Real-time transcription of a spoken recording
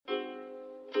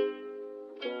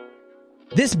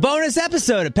This bonus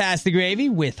episode of Pass the Gravy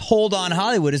with Hold On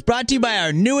Hollywood is brought to you by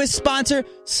our newest sponsor,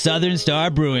 Southern Star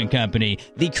Brewing Company,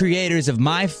 the creators of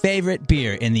my favorite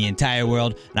beer in the entire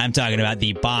world, and I'm talking about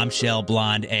the Bombshell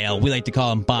Blonde Ale. We like to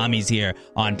call them Bommies here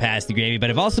on Pass the Gravy, but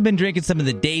I've also been drinking some of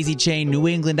the Daisy Chain New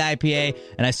England IPA,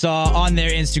 and I saw on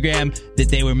their Instagram that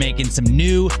they were making some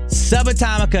new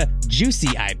Subatomica Juicy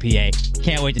IPA.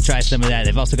 Can't wait to try some of that.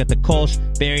 They've also got the Kolsch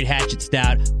Buried Hatchet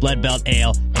Stout, Blood Belt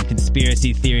Ale, and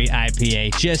Conspiracy Theory IPA,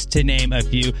 just to name a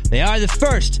few. They are the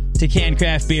first to can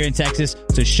craft beer in Texas,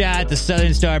 so shout out to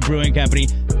Southern Star Brewing Company.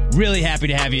 Really happy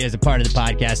to have you as a part of the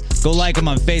podcast. Go like them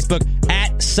on Facebook,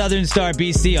 at Southern Star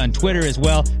BC on Twitter as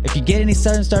well. If you get any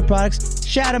Southern Star products,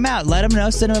 shout them out. Let them know.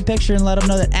 Send them a picture and let them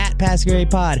know that at Pass the Gravy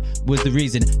Pod was the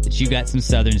reason that you got some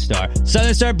Southern Star.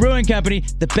 Southern Star Brewing Company,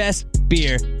 the best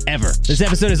beer ever. This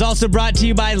episode is also brought to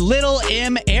you by Little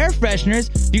M Air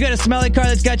Fresheners. If you got a smelly car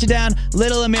that's got you down,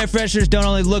 Little M Air Fresheners don't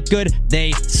only look good,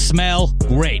 they smell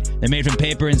great. They're made from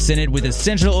paper and scented with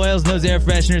essential oils, and those air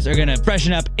fresheners are going to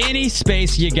freshen up any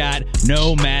space you got,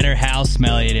 no matter how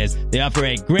smelly it is. They offer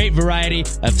a great variety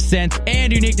of scents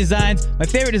and unique designs. My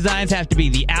favorite designs have to be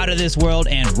the Out of This World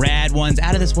and Rad ones.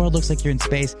 Out of This World looks like you're in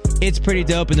space. It's pretty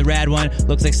dope, and the Rad one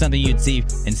looks like something you'd see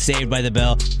in Saved by the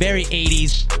Bell. Very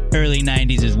 80s, early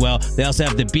 90s as well. They also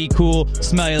have the Be Cool,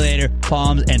 Smell You Later,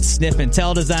 Palms, and Sniff and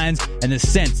Tell designs, and the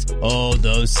scents. Oh,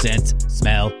 those scents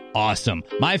smell awesome.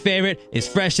 My favorite is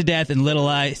Fresh to Death and Little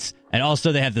Ice. And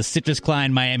also they have the Citrus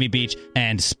Klein Miami Beach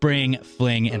and Spring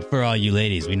Fling. And for all you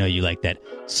ladies, we know you like that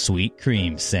Sweet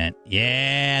Cream scent.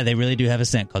 Yeah, they really do have a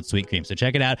scent called Sweet Cream. So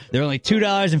check it out. They're only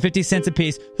 $2.50 a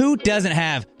piece. Who doesn't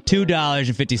have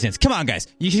 $2.50? Come on, guys.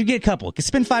 You should get a couple.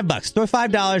 Spend $5. Throw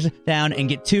 $5 down and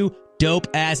get two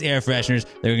dope-ass air fresheners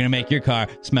that are going to make your car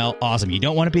smell awesome. You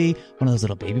don't want to be one of those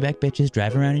little baby back bitches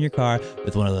driving around in your car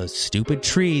with one of those stupid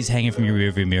trees hanging from your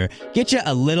rearview mirror. Get you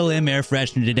a Little M air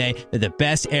freshener today. They're the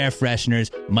best air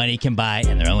fresheners money can buy,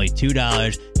 and they're only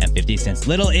 $2.50.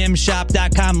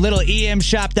 LittleMshop.com,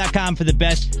 LittleEMshop.com for the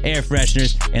best air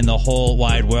fresheners in the whole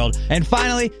wide world. And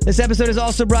finally, this episode is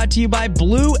also brought to you by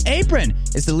Blue Apron.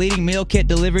 It's the leading meal kit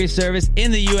delivery service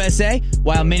in the USA.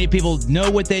 While many people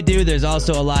know what they do, there's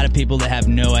also a lot of people that have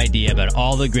no idea about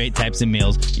all the great types of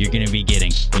meals you're going to be getting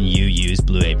when you use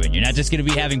Blue Apron. You're not just going to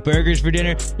be having burgers for dinner.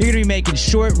 You're going to be making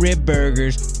short rib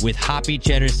burgers with hoppy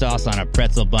cheddar sauce on a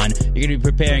pretzel bun. You're going to be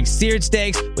preparing seared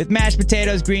steaks with mashed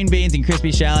potatoes, green beans, and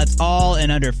crispy shallots, all in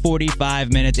under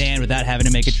 45 minutes and without having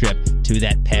to make a trip to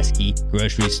that pesky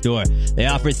grocery store. They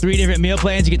offer 3 different meal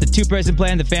plans. You get the 2-person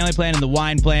plan, the family plan, and the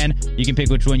wine plan. You can pick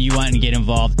which one you want and get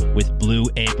involved with Blue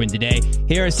Apron today.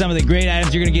 Here are some of the great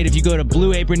items you're going to get if you go to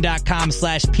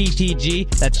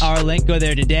blueapron.com/PTG. That's our link. Go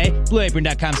there today.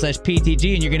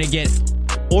 Blueapron.com/PTG, and you're going to get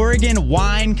Oregon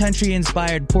wine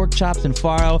country-inspired pork chops and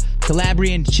farro,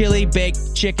 Calabrian chili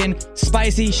baked chicken,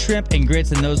 spicy shrimp and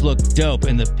grits, and those look dope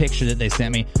in the picture that they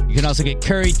sent me. You can also get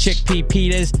curry chickpea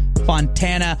pitas,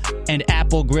 Fontana and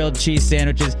apple grilled cheese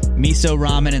sandwiches, miso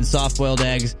ramen and soft-boiled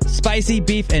eggs, spicy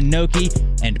beef and gnocchi,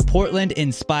 and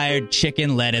Portland-inspired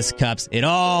chicken lettuce cups. It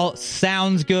all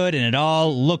sounds good and it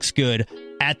all looks good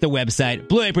at the website,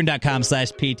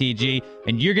 blueapron.com/PTG,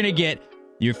 and you're going to get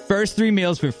your first 3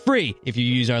 meals for free if you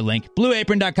use our link,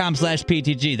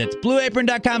 blueapron.com/PTG. That's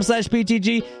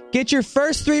blueapron.com/PTG. Get your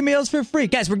first 3 meals for free.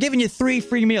 Guys, we're giving you 3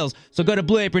 free meals, so go to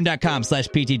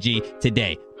blueapron.com/PTG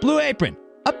today. Blue Apron,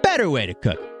 a better way to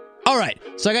cook. All right,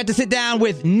 so I got to sit down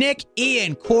with Nick,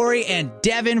 Ian, Corey, and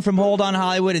Devin from Hold On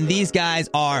Hollywood, and these guys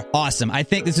are awesome. I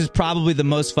think this is probably the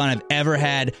most fun I've ever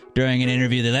had during an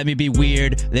interview. They let me be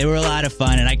weird. They were a lot of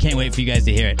fun, and I can't wait for you guys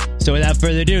to hear it. So without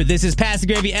further ado, this is Pass the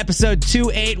Gravy episode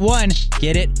 281.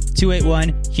 Get it?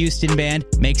 281, Houston band.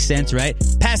 Makes sense, right?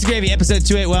 Pass the Gravy episode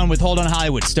 281 with Hold On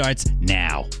Hollywood starts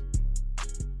now.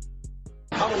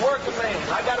 I'm a working man.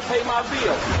 I gotta pay my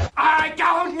bill. I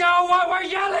don't know what we're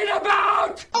yelling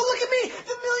about! Oh, look at me,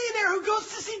 the millionaire who goes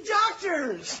to see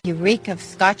doctors. You reek of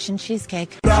scotch and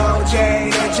cheesecake.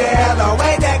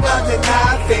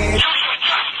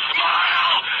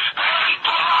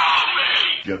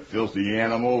 You filthy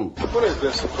animal. What is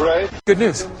this, a parade? Good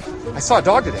news. I saw a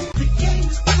dog today.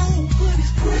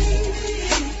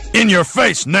 In your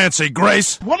face, Nancy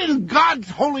Grace. What in God's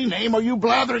holy name are you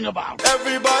blathering about?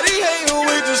 Everybody hate who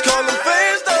we just call them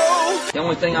fans, though. The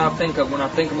only thing I think of when I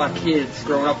think of my kids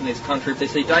growing up in this country, if they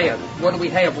say, Dad, what do we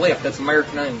have left that's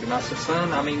American owned? And I say,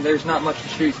 son, I mean, there's not much to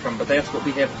choose from, but that's what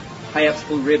we have Pabst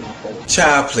Blue Ribbon for.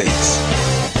 Child, please.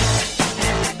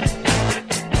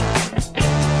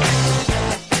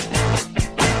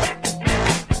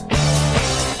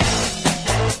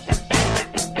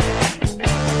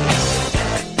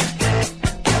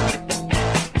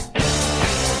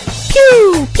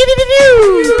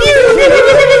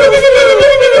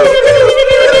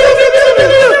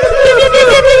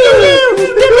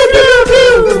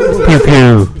 Pew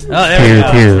pew. Oh, there we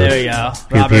go. There we go.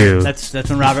 Robert, that's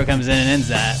when Robert comes in and ends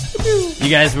that. You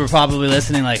guys were probably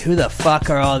listening like, who the fuck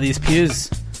are all these pews?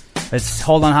 It's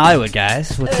Hold on Hollywood,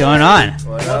 guys. What's going on?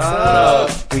 What's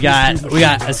up? We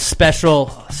got a special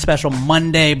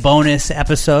Monday bonus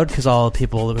episode because all the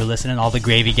people that were listening, all the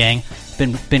Gravy Gang,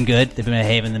 been good. They've been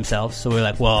behaving themselves. So we're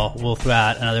like, well, we'll throw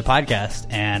out another podcast.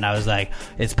 And I was like,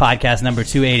 it's podcast number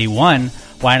 281.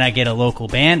 Why not get a local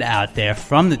band out there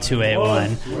from the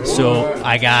 281? So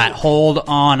I got Hold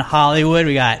on Hollywood.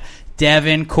 We got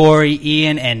Devin, Corey,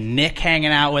 Ian, and Nick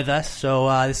hanging out with us. So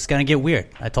this is going to get weird.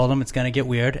 I told them it's going to get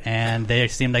weird, and they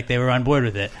seemed like they were on board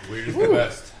with it. Weird is the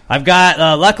best.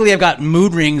 Luckily I've got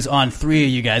mood rings on 3 of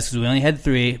you guys because we only had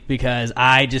 3 because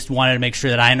I just wanted to make sure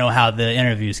that I know how the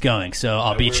interview's going. So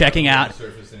I'll be checking out.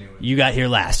 Anyway. You got here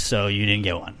last, so you didn't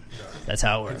get one. That's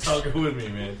how it works. It's all good with me,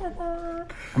 man.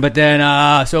 But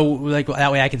then, so like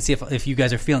that way I can see if you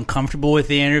guys are feeling comfortable with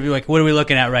the interview. Like, what are we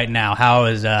looking at right now? How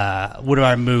is what are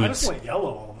our moods? I just went yellow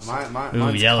all of a sudden.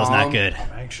 Ooh, yellow's calm. not good.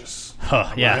 I'm anxious.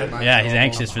 Oh yeah, he's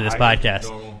anxious for this podcast.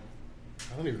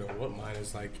 I don't even know what mine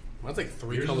is like. Mine's like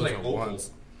 3 colors at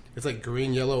once. It's like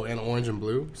green, yellow, and orange and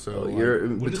blue. So you're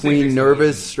between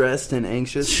nervous, stressed, and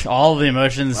anxious. All of the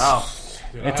emotions. Wow.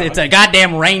 It's a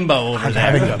goddamn rainbow over there.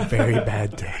 I'm having a very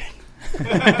bad day.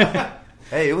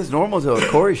 Hey, it was normal until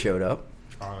Corey showed up.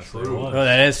 Oh,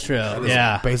 that is true.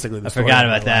 Yeah, basically the I story forgot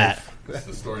of my about that. life. That's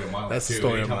the story of my life. That's the too.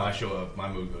 story of Anytime my I life. show up,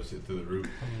 my mood goes through the roof.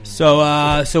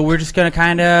 So we're just gonna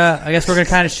I guess we're gonna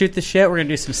kind of shoot the shit. We're gonna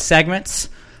do some segments.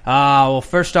 Well,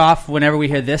 first off, whenever we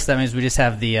hear this, that means we just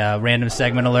have the random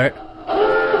segment alert.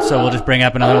 So we'll just bring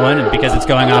up another one, and because it's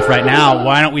going off right now,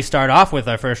 why don't we start off with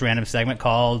our first random segment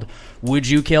called "Would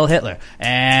You Kill Hitler?"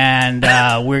 And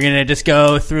we're gonna just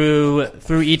go through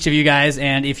each of you guys,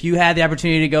 and if you had the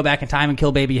opportunity to go back in time and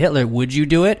kill baby Hitler, would you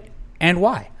do it, and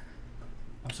why?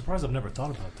 I'm surprised I've never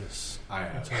thought about this. I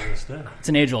have. Until this day. It's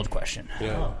an age-old question.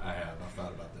 Yeah, I have. I've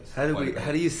thought about this.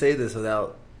 How do you say this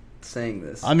without saying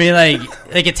this? I mean,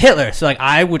 like it's Hitler, so like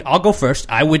I'll go first.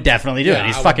 I would definitely do it.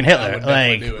 He's fucking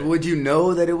Hitler. Would you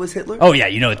know that it was Hitler? Oh yeah,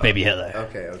 you know it's baby Hitler.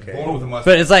 Okay. Born with a mustache.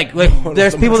 But it's like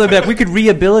there's people that be like, we could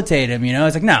rehabilitate him. You know,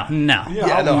 it's like no.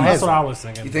 Yeah, that's what I was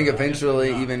thinking. You think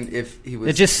eventually, even if he was,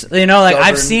 It just like I've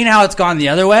stubborn? seen how it's gone the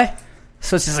other way,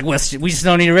 so it's just like we just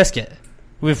don't need to risk it.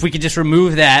 If we could just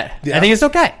remove that, I think it's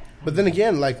okay. But then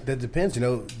again, like that depends. You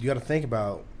know, you got to think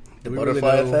about the we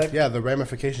butterfly really know, effect. Yeah, the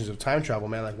ramifications of time travel,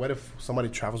 man. Like, what if somebody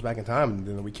travels back in time and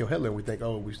then we kill Hitler? We think,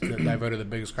 oh, we diverted the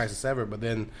biggest crisis ever. But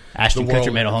then Ashton the world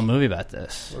Kutcher made a ends. whole movie about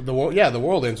this. The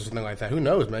world ends or something like that. Who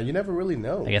knows, man? You never really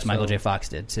know. I guess Michael J. Fox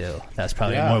did too. That's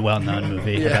probably a Yeah. more well-known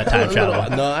movie about time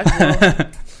travel.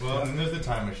 Well, and there's the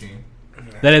time machine.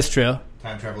 That is true.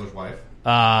 Time traveler's wife.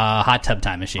 Hot tub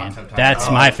time machine. Hot tub time That's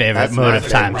travel. my favorite That's mode my of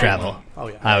time favorite travel. one. Oh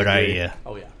yeah, I would argue.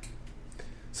 Oh yeah.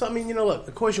 So I mean, you know, look.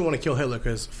 Of course, you want to kill Hitler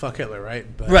because fuck Hitler, right?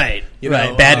 But, Right. you Right.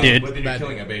 know, Bad dude. But then you're Bad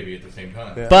killing dude. a baby at the same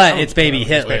time. Yeah. But it's baby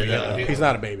Hitler. baby though. Hitler. He's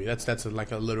not a baby. That's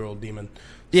like a literal demon.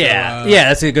 Yeah. So, Yeah.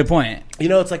 That's a good point. You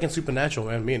know, it's like in Supernatural,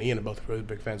 man. Me and Ian are both really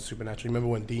big fans of Supernatural. You remember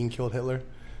when Dean killed Hitler?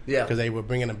 Yeah. Because they were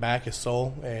bringing him back, his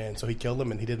soul, and so he killed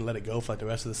him, and he didn't let it go for like the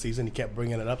rest of the season. He kept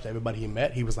bringing it up to everybody he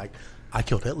met. He was like, "I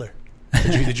killed Hitler.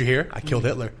 Did you hear? I killed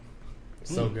Hitler."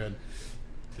 So good.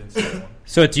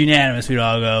 So it's unanimous. We'd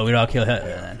all kill Hitler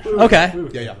then. Okay.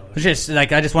 Yeah. It's just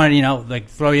like I just wanted to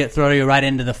throw you right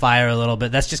into the fire a little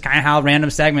bit. That's just kind of how a random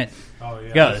segment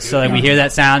goes. So like we hear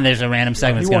that sound, there's a random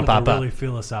segment that's going to pop up. Really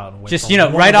feel us out and wait Just for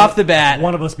one right of off us- the bat.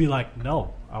 one of us be like,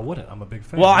 "No, I wouldn't. I'm a big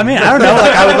fan." Well, I mean, I don't know.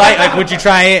 Like I would like would you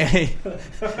try it?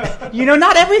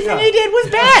 Not everything he did was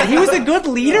bad. He was a good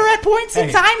leader at points in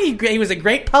time. He was a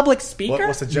great public speaker.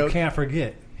 What's the You joke? can't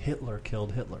forget Hitler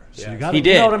killed Hitler. So Yeah. you gotta, He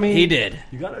did. You know what I mean? He did.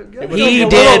 You gotta. He a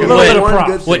did little bit of what,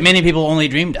 props. what many people only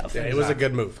dreamed of. Yeah, it was a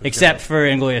good move. Except for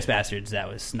Inglourious Bastards, that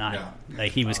was not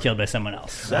like he was killed by someone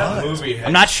else. That movie had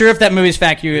I'm not sure if that movie's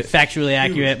factually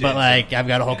accurate, but like I've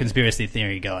got a whole conspiracy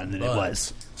theory going that it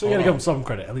was. So you gotta give him some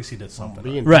credit. At least he did something.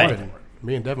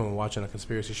 Me and Devin were watching a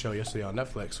conspiracy show yesterday on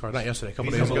Netflix, or not yesterday, a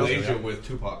couple He's days in ago. Malaysia with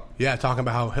Tupac. Yeah, talking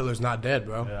about how Hitler's not dead,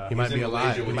 bro. Yeah. He might He's be in alive.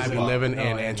 Malaysia He with might be Tupac. living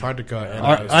in Antarctica. and,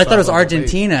 I thought it was stuck on the base.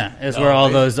 Argentina is where all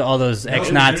those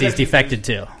ex-Nazis defected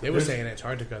to. They were saying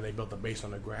Antarctica. They built a base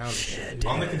on the ground. And shit.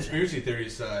 On the conspiracy theory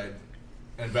side,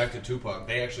 and back to Tupac,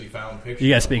 they actually found pictures. You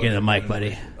gotta of speak what into the they mic, did.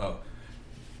 buddy. Oh,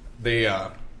 they,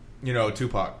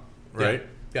 Tupac, right?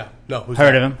 Yeah. No. Who's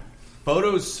Heard that? of him?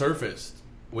 Photos surfaced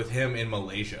with him in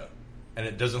Malaysia, and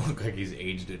it doesn't look like he's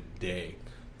aged a day.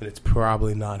 And it's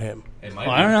probably not him. It might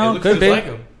Well, be. I don't know. It looks Could just be. like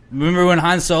him. Remember when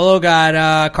Han Solo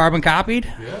got carbon copied?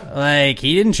 Yeah. Like,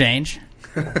 he didn't change.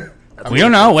 We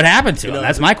don't know what happened to him.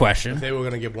 That's my question. If they were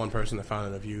going to give one person the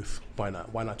fountain of youth, why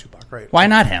not? Why not Tupac, right? Why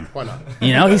not him? Why not?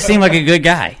 You know, he seemed like a good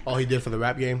guy. All he did for the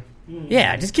rap game?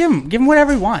 Yeah, just give him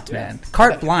whatever he wants, man.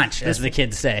 Carte blanche, as the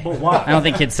kids say. But why? I don't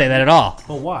think kids say that at all.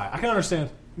 But why? I can understand,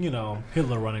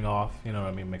 Hitler running off, what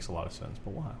I mean, makes a lot of sense.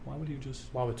 But why? Why would you just...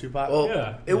 Why would Tupac? Well,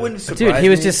 Yeah. it wouldn't surprise Dude, he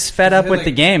was me. just fed up He had, with like-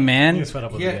 the game, man. He was fed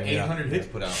up with He the had game, yeah. 800 hits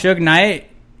put out. Suge Knight,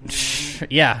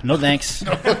 yeah, no thanks.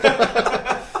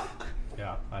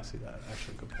 Yeah, I see that.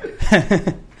 Actually, good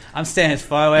point. I'm staying as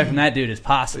far away from that dude as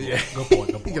possible. Yeah. Good point. Good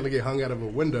He's point. going to get hung out of a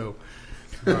window.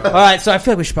 All right, so I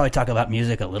feel like we should probably talk about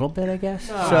music a little bit, I guess.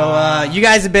 So you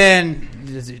guys have been,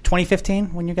 is it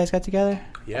 2015 when you guys got together?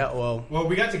 Yeah, well... Well,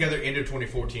 we got together end of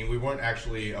 2014. We weren't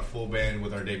actually a full band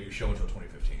with our debut show until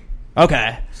 2015.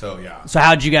 Okay. So, yeah. So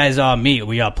how'd you guys all meet?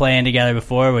 Were y'all playing together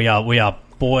before? Were y'all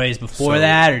boys before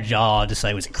that? Or did y'all just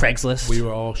like, was it Craigslist? We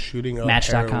were all shooting up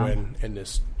Match.com? heroin in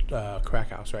this crack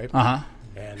house, right? Uh-huh.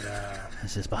 And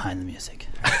This is behind the music.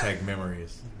 Hashtag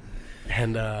memories.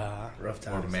 and Rough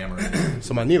Or times. memories.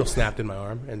 so my needle snapped in my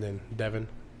arm, and then Devin,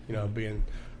 being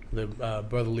the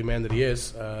brotherly man that he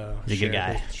is, He's a good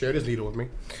guy. shared his needle with me,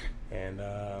 and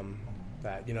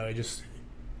that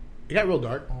it got real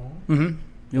dark. Mm-hmm.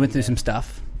 You went through some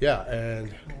stuff. Yeah,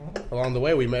 and along the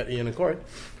way we met Ian and Court,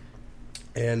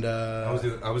 and I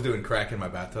was doing crack in my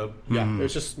bathtub. yeah,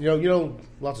 it's just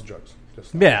lots of drugs.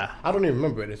 Just, Yeah. I don't even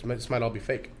remember it. This might all be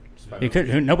fake. You could,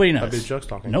 nobody Might be knows. drugs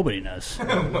talking. Nobody knows.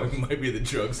 Might be the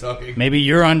drugs talking. Maybe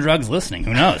you're on drugs listening.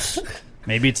 Who knows?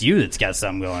 Maybe it's you that's got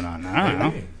something going on. I don't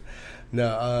know.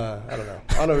 No, I don't know.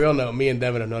 On a real note, me and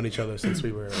Devin have known each other since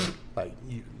we were like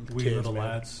We kids, little man.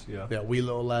 lads, yeah. Yeah, we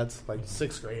little lads, like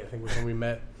 6th grade, I think was when we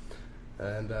met,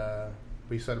 and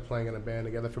we started playing in a band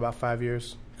together for about 5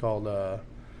 years. Called what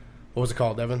was it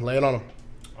called, Devin? Lay it on him.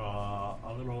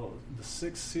 The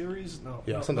 6 series? No.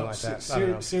 Yeah, no, something no, like six, that. I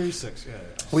don't know. Series 6, yeah.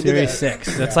 We did Series that.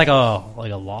 6. That's like a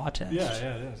law test. Yeah,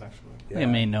 it is, actually. I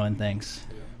mean, knowing things.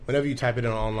 Whenever you type it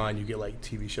in online, you get like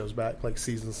TV shows back, like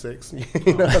season 6. That's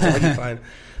what you find.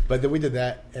 But then we did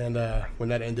that, and when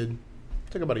that ended,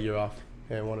 took about a year off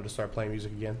and wanted to start playing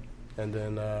music again, and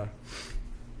then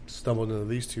stumbled into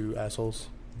these two assholes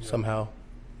somehow,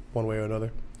 one way or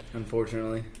another.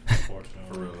 Unfortunately.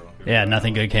 For real, though. Yeah,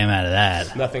 nothing good came out of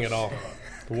that. Nothing at all.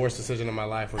 The worst decision of my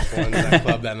life was going to that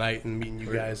club that night and meeting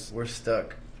you guys. We're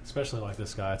stuck. Especially like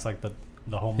this guy. It's like the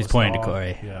homeless He's pointing to dog.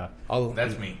 Corey. Yeah.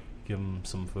 That's me. Give him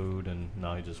some food, and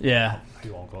no, he just he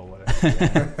won't go with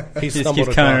it. He Just stumbled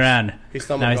keeps coming across- around. He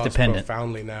stumbled Now he's across dependent.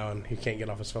 profoundly now, and he can't get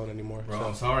off his phone anymore. Bro, So.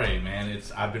 I'm sorry, man.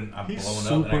 I'm He's blowing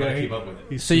up, and I gotta super- keep up with it.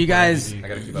 he's So you super guys, ADD. I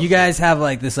gotta keep up you with guys have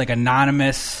like this like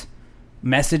anonymous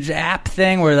message app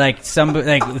thing where like somebody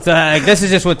like this is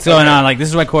just what's going on. Like this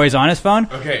is why Corey's on his phone.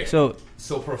 Okay. So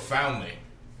profoundly.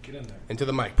 Get in there. Into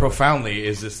the mic. Profoundly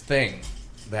is this thing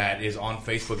that is on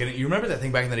Facebook. And you remember that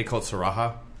thing back in the day called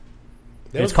Saraha?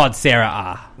 it's called Sarah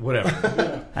Ah.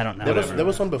 Whatever. I don't know. There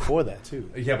was one before that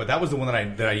too. Yeah, but that was the one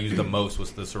that I used the most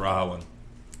was the Saraha one.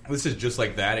 This is just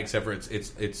like that, except for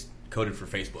it's coded for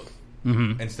Facebook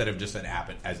instead of just an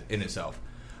app as in itself.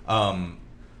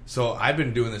 So I've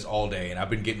been doing this all day, and I've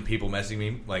been getting people messaging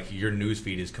me like your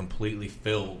newsfeed is completely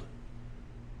filled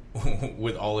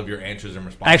with all of your answers and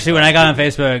responses. Actually, when I got on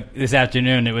Facebook this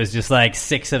afternoon, it was just like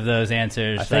 6 of those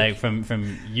answers, I think- like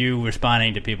from you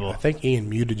responding to people. I think Ian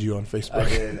muted you on Facebook.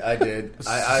 I did.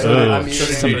 I Ooh, muted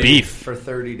some him beef. for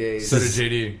 30 days. So did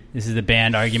JD. This is the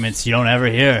band arguments you don't ever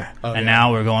hear, Oh, and yeah.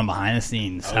 now we're going behind the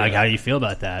scenes. Oh, how yeah. do you feel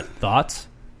about that? Thoughts?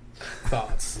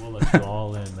 Thoughts. We'll let you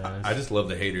all in, man. I just love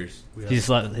the haters. You just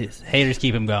let haters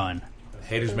keep him going.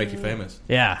 Haters make you famous.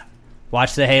 Yeah.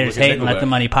 Watch the haters Look at hate and let the Nickelback.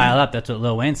 money pile up. That's what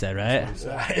Lil Wayne said, right? Is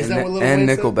And, that what Lil and Wayne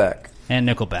said? Nickelback. And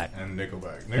Nickelback. And Nickelback.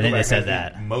 I think they Nickelback said has the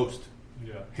that. most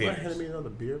Yeah. You might hand haters. me another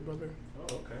beer, brother.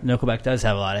 Nickelback does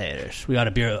have a lot of haters. We got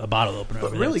a bottle opener.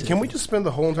 But over really, there, can too. we just spend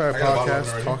the whole entire I got a bottle podcast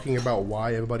opener right talking about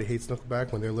why everybody hates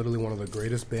Nickelback when they're literally one of the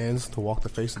greatest bands to walk the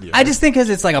face of the earth? I just think because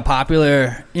it's like a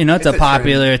popular, it's a a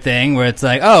popular thing where it's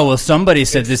like, oh, well, somebody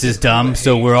said this is dumb,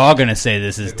 so we're all going to say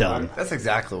this is dumb. That's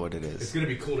exactly what it It's is. gonna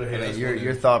be cool to I hate mean, us.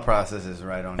 your thought process is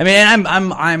right on. I mean,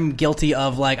 I'm guilty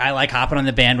of like I like hopping on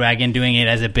the bandwagon, doing it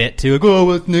as a bit too. Like, oh,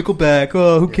 well, it's Nickelback.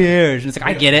 Oh, who cares? And it's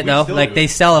like I get it we though. still Like do. they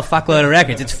sell a fuckload of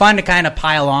records. It's fun to kind of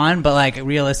pile on, but like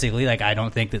realistically, like I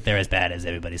don't think that they're as bad as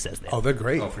everybody says they are. Oh, they're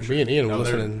great. Oh, for sure. Me and Ian were No,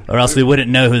 they're- listening. Or else we wouldn't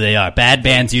know who they are. Bad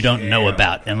bands you don't know Yeah.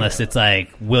 about unless it's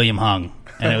like William Hung,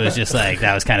 and it was just like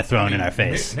that was kind of thrown in our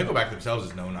face. Nickelback themselves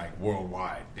is known like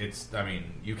worldwide.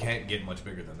 You can't get much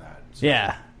bigger than that. So-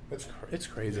 Yeah. It's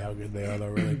crazy how good they are, though.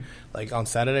 Really, like on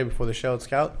Saturday before the show at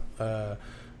Scout,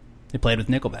 They played with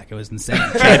Nickelback. It was insane.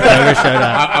 Chad Kroeger showed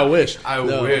up. I wish. I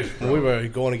wish, When we were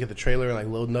going to get the trailer and like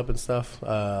loading up and stuff, we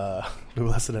were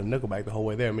listening to Nickelback the whole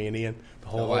way there. Me and Ian, the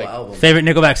whole album. Favorite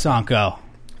Nickelback song? Go.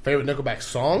 Favorite Nickelback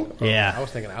song? Yeah. I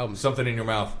was thinking album. Something in Your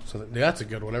Mouth. That's a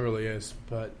good one. It really is.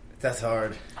 But That's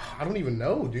hard. I don't even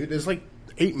know, dude. There's like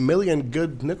 8 million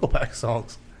good Nickelback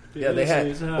songs. Yeah, they had.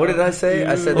 What did I say?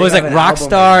 I said it was they like have an album.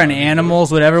 Rockstar and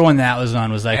Animals, whatever one that was on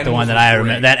was like the one that I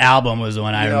remember. That album was the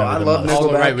one I remember I the love most. All the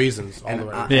Nickelback, right reasons.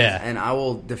 And I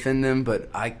will defend them, but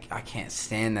I can't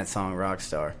stand that song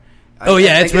Rockstar.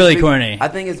 It's really corny. I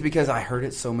think it's because I heard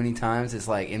it so many times. It's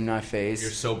like in my face.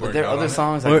 You're so But burnt there out are other on it?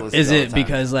 songs. I Or listen is to all it the time.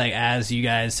 because like as you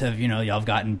guys have y'all have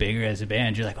gotten bigger as a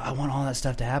band, you're like, I want all that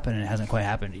stuff to happen, and it hasn't quite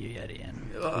happened to you yet,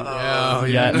 Ian?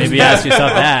 Yeah, maybe ask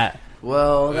yourself that.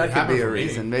 Well, that It could happens be a for me.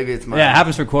 reason. Maybe it's my. Yeah, it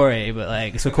happens for Corey, but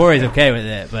like, so Corey's okay with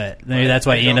it, but maybe that's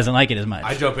why Ian doesn't like it as much.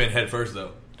 I jump in head first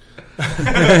though.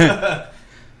 I'll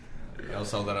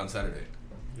sell that on Saturday.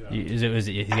 Was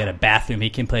it, he's got a bathroom he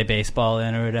can play baseball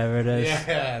in or whatever it is?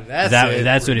 Yeah, that's it.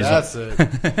 That's what he's. That's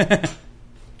it.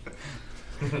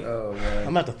 Oh man.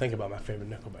 I'm about to think about my favorite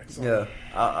Nickelback song. Yeah,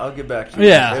 I'll get back to you.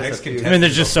 Yeah, There's a few. I mean,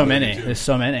 there's just so many. There's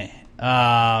so many.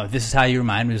 This Is How You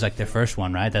Remind Me was like their first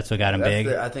one, right? That's what got them big.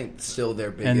 I think still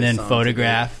their biggest. And then song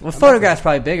Photograph. today. Well, Photograph's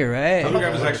probably bigger, right?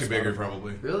 Photograph is actually bigger,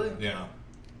 probably. Really? Yeah.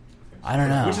 I don't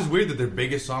know. Which is weird that their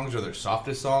biggest songs are their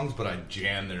softest songs, but I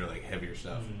jam their like heavier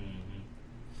stuff.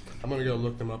 I'm gonna go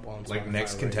look them up on Like Spotify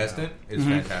Next right Contestant now. is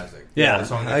fantastic. Yeah. The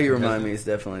song How Next You Remind Contestant, Me is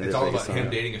definitely. It's their all about biggest him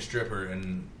song. dating a stripper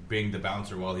and being the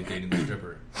bouncer while he's dating the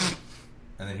stripper,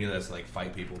 and then he lets like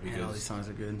fight people Man, all these because songs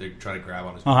are good. they try to grab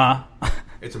on his. Uh-huh.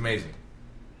 It's amazing.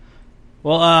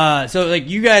 Well, so like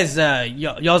you guys,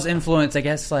 y'all's influence, I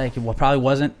guess, like probably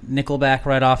wasn't Nickelback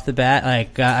right off the bat.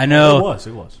 Like I know It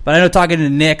was. but I know talking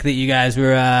to Nick that you guys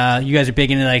are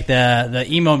big into like the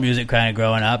emo music kind of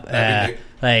growing up.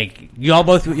 Like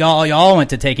y'all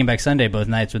went to Taking Back Sunday both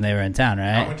nights when they were in town,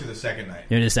 right? I went to the second night.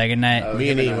 You were the second night.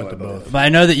 Me and Ian went to both. But I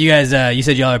know that you guys, you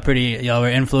said y'all were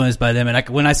influenced by them, and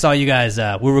when I saw you guys,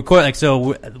 we're recording. Like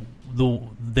so,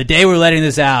 the day we're letting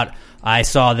this out, I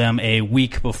saw them a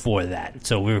week before that.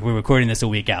 So we're recording this a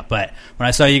week out. But when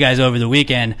I saw you guys over the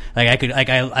weekend, like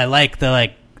I like the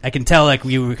like. I can tell like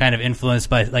we were kind of influenced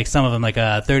by like some of them, like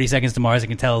 30 Seconds to Mars. I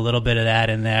can tell a little bit of that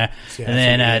in there, Yeah,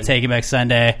 and then Taking Back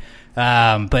Sunday.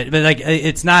 But like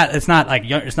it's not like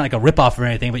a ripoff or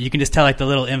anything. But you can just tell like the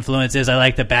little influences. I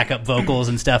like the backup vocals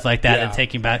and stuff like that that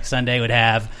Taking Back Sunday would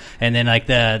have, and then like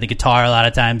the guitar a lot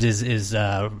of times is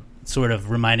sort of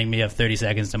reminding me of 30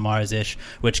 Seconds to Mars-ish,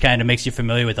 which kind of makes you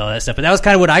familiar with all that stuff. But that was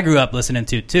kind of what I grew up listening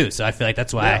to, too. So I feel like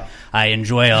that's why I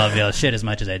enjoy all of y'all shit as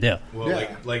much as I do. Well,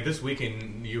 like this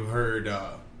weekend, you heard,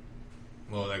 I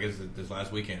guess this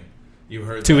last weekend, you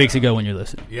heard 2 weeks ago when you're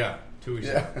listening. Yeah, 2 weeks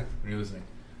ago when you're listening.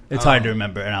 It's hard to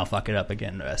remember, and I'll fuck it up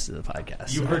again the rest of the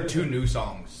podcast. You heard 2 new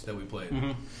songs that we played.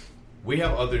 Mm-hmm. We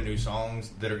have other new songs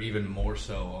that are even more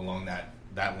so along that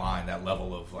line, that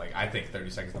level of, like, I think 30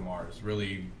 Seconds to Mars,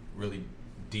 really, really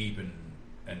deep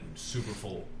and super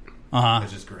full. Uh-huh.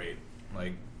 It's just great.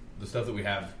 Like, the stuff that we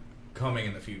have coming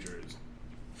in the future is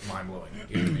mind-blowing.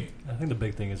 You know what I mean? I think the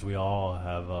big thing is we all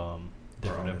have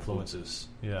different influences.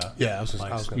 Yeah. Yeah, I was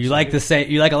gonna you say. like the same.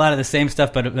 You like a lot of the same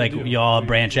stuff, but like you all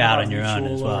branch out on your own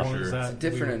as well. It's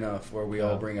different enough where we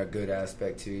all bring a good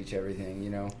aspect to each everything, you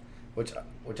know, which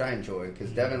I enjoy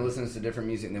because Devin listens to different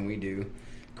music than we do.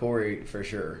 Corey for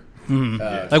sure.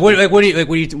 Mm-hmm. What do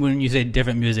you when you say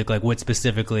different music? Like what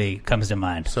specifically comes to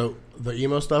mind? So the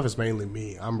emo stuff is mainly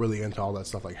me. I'm really into all that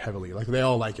stuff like heavily. Like they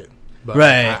all like it. But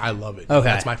right. I love it. Okay.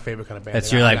 That's my favorite kind of band.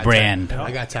 That's your like brand.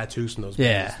 I got tattoos from those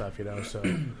bands and stuff, you know, so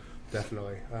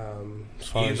definitely.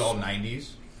 He's all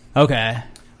 90s. Okay.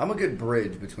 I'm a good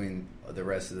bridge between the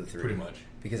rest of the three. Pretty much.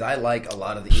 Because I like a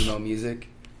lot of the emo music,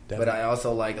 but I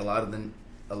also like a lot of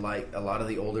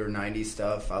the older 90s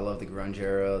stuff. I love the grunge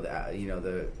era,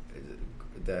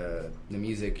 the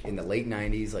music in the late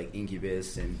 90s like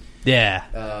Incubus and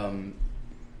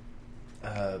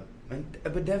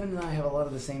but Devin and I have a lot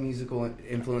of the same musical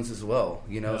influence as well,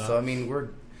 you know. So I mean,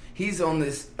 he's on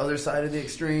this other side of the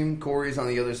extreme, Corey's on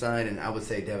the other side, and I would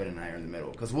say Devin and I are in the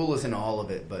middle because we'll listen to all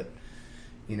of it, but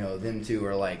you know, them two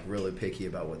are like really picky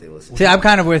about what they listen to. See, I'm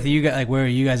kind of with you guys, like where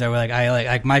you guys are. Like I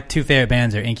like my 2 favorite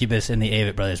bands are Incubus and the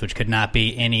Avett Brothers, which could not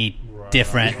be any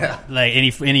different, like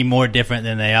any more different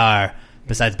than they are.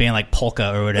 Besides being like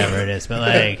polka or whatever it is, but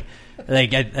like. I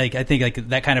think like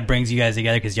that kind of brings you guys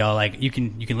together because y'all like you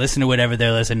can listen to whatever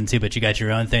they're listening to, but you got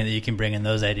your own thing that you can bring in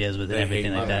those ideas with and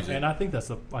everything like that. And I think that's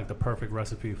the perfect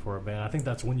recipe for a band. I think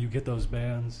that's when you get those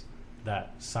bands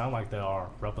that sound like they are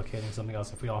replicating something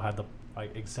else. If we all had the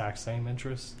like exact same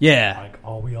interests, Yeah.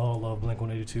 like we all love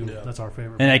Blink-182. That's our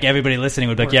favorite. And like everybody listening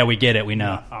would be like, yeah, we get it, we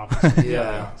know. Obviously.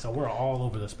 Yeah. So we're all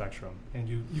over the spectrum, and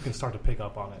you can start to pick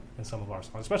up on it in some of our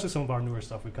songs, especially some of our newer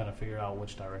stuff. We kind of figure out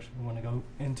which direction we want to go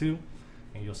into,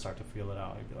 and you'll start to feel it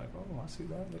out. You'll be like, oh, I see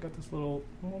that. They got this little,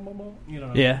 you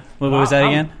know. Yeah. What was that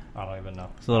again? I don't even know.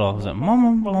 It's a little. Was it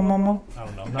mo? I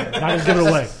don't know. Not gonna give it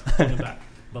away. Putting it back.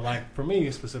 But like for me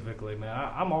specifically,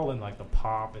 man, I'm all in like the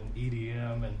pop and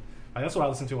EDM, and like, that's what I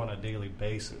listen to on a daily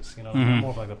basis. You know, I'm more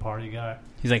of like the party guy.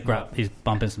 He's like he's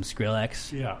bumping some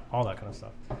Skrillex. Yeah, all that kind of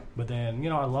stuff. But then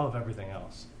I love everything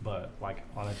else. But like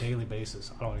on a daily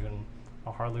basis, I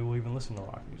hardly will even listen to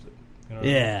rock music. You know what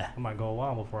I mean? I might go a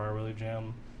while before I really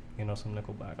jam, some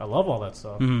Nickelback. I love all that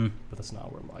stuff, but that's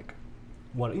not where like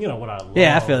what I love.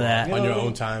 Yeah, I feel that. On your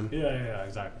own time. Yeah,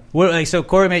 exactly. What, so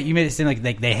Corey, you made it seem like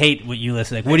they hate what you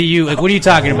listen. Like, what are you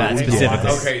talking about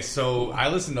specifically? Okay, so I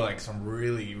listen to like some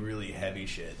really, really heavy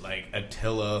shit, like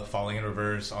Attila, Falling in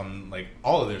Reverse, on like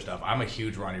all of their stuff. I'm a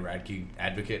huge Ronnie Radke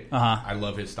advocate. I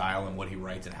love his style and what he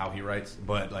writes and how he writes.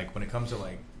 But like when it comes to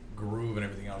like groove and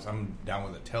everything else, I'm down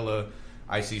with Attila,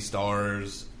 I See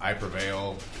Stars, I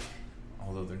Prevail.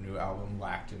 Although their new album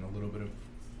lacked in a little bit of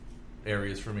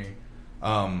areas for me.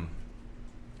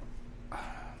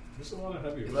 There's a lot of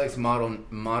heavy. He likes modern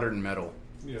metal.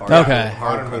 Yeah. Okay.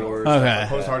 Hardcore. Okay.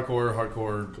 Post-hardcore,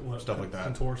 hardcore, stuff like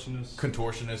that.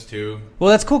 Contortionist too.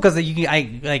 Well, that's cool because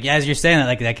like as you're saying that,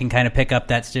 like that can kind of pick up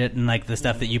that shit and like the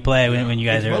stuff that you play when you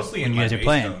guys are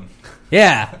playing. Tone.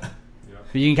 Yeah.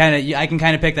 But you can I can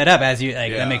kind of pick that up as you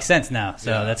like. That makes sense now. So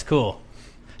that's cool.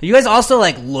 You guys also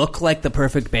like look like the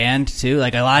perfect band too.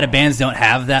 Like a lot of bands don't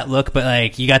have that look, but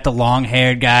like you got the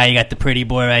long-haired guy, you got the pretty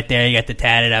boy right there, you got the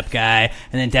tatted up guy,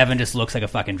 and then Devin just looks like a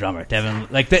fucking drummer. Devin,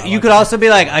 you could also be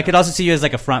like, I could also see you as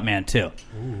like a front man too.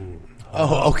 Ooh.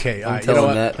 Oh, okay. Don't tell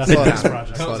him that. That's the next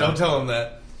project. Don't tell him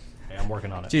that. Hey, I'm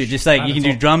working on it. Dude, just like you can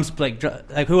do drums, like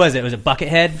who was it? Was it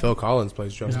Buckethead? Phil Collins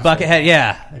plays drums. Buckethead,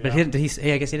 yeah. But I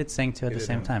guess he did sing too at the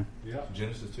same time. Yeah,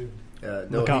 Genesis too.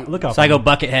 Look out! So I go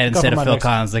Buckethead instead of Phil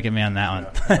Collins. Look at me on that one.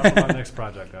 Look out for my next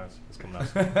project, guys. It's coming out.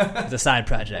 It's a side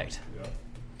project. Yeah.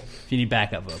 If you need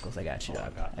backup vocals, I got you,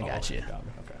 dog. I got you.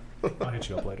 Okay, I'll hit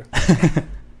you up later.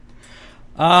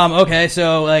 Okay,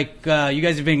 so like you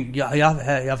guys have been y'all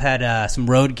have had some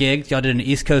road gigs. Y'all did an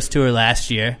East Coast tour last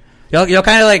year. Y'all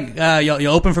kind of like you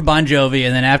opened for Bon Jovi,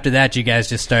 and then after that, you guys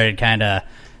just started kind of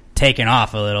taking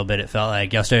off a little bit. It felt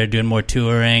like y'all started doing more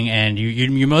touring, and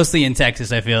you're mostly in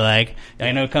Texas. I feel like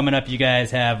I know coming up, you guys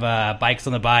have Bikes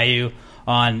on the Bayou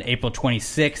on April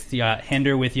 26th. You got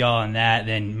Hinder with y'all on that.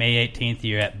 Then May 18th,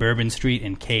 you're at Bourbon Street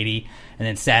in Katy. And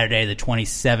then Saturday, the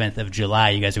 27th of July,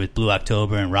 you guys are with Blue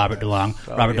October and Robert DeLong.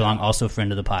 Robert DeLong, also a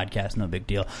friend of the podcast, no big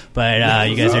deal. But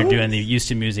you guys are doing the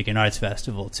Houston Music and Arts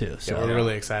Festival, too. So we're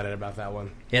really excited about that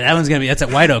one. Yeah, that one's going to be, that's at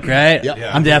White Oak, right? Yep.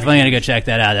 I'm definitely going to go check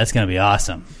that out. That's going to be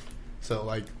awesome. So,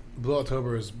 like, Blue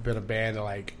October has been a band that,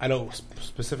 like, I know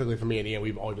specifically for me and Ian,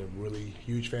 we've always been really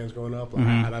huge fans growing up. Like,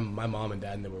 my mom and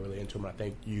dad, they were really into them. I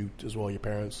think you as well, your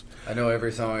parents. I know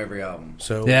every song, every album.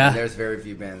 So there's very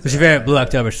few bands. What's your favorite Blue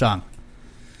October song?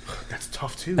 That's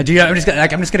tough too. I'm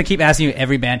just gonna keep asking you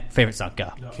every band favorite song.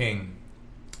 Go. King.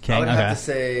 I would have to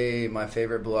say my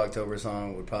favorite Blue October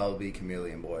song would probably be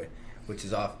Chameleon Boy, which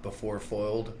is off Before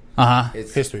Foiled.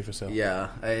 It's History for Sale. Yeah,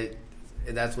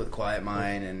 that's with Quiet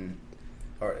Mind and.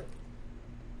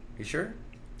 You sure?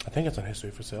 I think it's on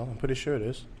History for Sale. I'm pretty sure it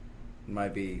is.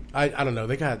 Might be. I don't know.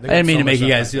 They got I didn't mean so to make you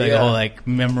guys stuff. do like a whole like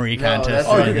memory contest.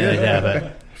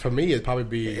 But for me, it'd probably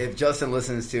be. If Justin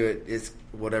listens to it, it's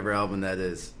whatever album that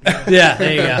is. Yeah,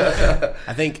 there you go.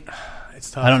 I think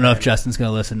it's tough. I don't know if Justin's going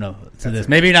to listen to this.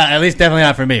 Maybe not. At least definitely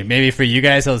not for me. Maybe for you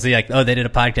guys, he'll see like, oh, they did a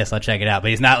podcast. I'll check it out.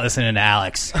 But he's not listening to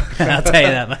Alex. I'll tell you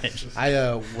that much.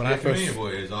 When I first Chameleon Boy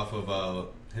is off of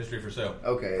History for Sale.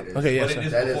 Okay, it is. Okay, yeah, but it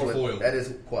is before Foiled. That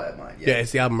is Quiet Mind. Yeah,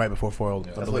 it's the album right before Foiled.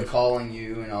 That's what Calling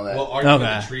You and all that. Well, Argument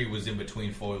of the Tree was in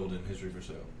between Foiled and History for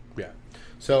Sale. Yeah.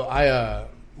 So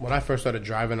when I first started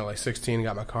driving at like 16 and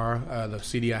got my car, the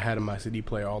CD I had in my CD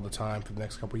player all the time for the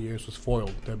next couple of years was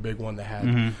Foiled, the big one that had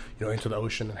Into the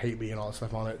Ocean and Hate Me and all that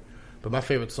stuff on it. But my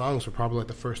favorite songs were probably like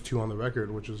the first two on the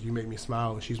record, which was You Make Me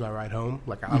Smile and She's My Ride Home.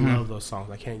 Like I love those songs.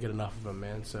 I can't get enough of them,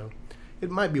 man. So it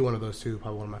might be one of those two,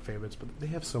 probably one of my favorites. But they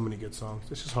have so many good songs.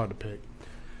 It's just hard to pick.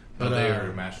 But they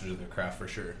are masters of their craft for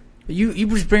sure. You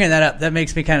just bringing that up, that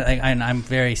makes me kind of like, I'm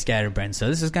very scatterbrained, so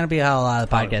this is going to be how a lot of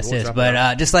the podcast is.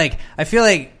 But just like, I feel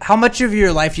like, how much of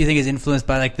your life do you think is influenced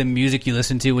by like the music you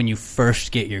listen to when you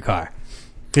first get your car?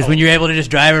 Because when you're able to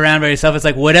just drive around by yourself, it's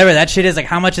like whatever that shit is. Like,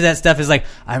 how much of that stuff is like,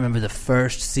 I remember the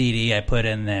first CD I put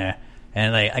in there,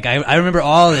 And like I remember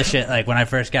all of this shit. Like when I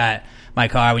first got my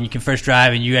car, when you can first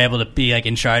drive and you're able to be like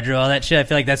in charge of all that shit. I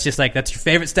feel like that's just like that's your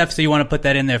favorite stuff, so you want to put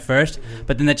that in there first.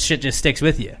 But then that shit just sticks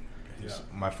with you. Yeah.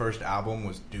 My first album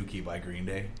was Dookie by Green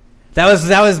Day. That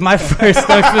was my first.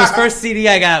 The first CD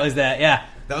I got was that. Yeah.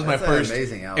 That was my first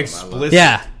amazing album.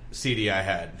 Explicit CD I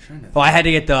had. Oh, I had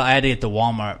to get the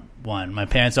Walmart one. My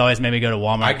parents always made me go to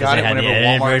Walmart because they had the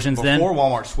edited versions then. Before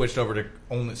Walmart switched over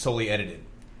to solely edited.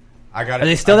 I got it. Are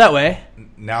they still that way?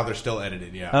 Now they're still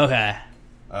edited, yeah. Okay.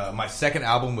 My second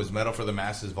album was Metal for the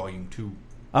Masses Volume 2.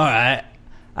 All right.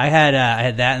 I had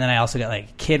that, and then I also got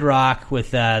like Kid Rock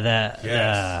with was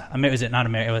it not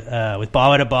America with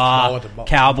Ball to Ball,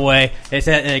 Cowboy. They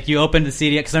said like you opened the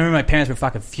CD because I remember my parents were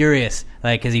fucking furious,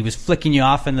 like because he was flicking you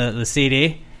off in the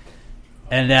CD.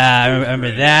 And I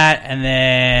remember that, and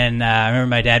then I remember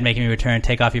my dad making me return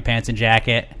 "Take Off Your Pants and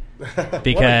Jacket"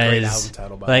 because,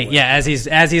 title, like, yeah, it was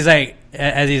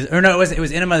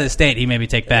 "Enema of the State." He made me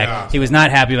take back. Yeah. He was not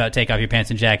happy about "Take Off Your Pants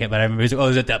and Jacket," but I remember he was like, "Oh,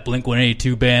 is it that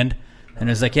Blink-182 band?" And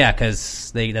it was like, yeah,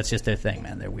 because that's just their thing,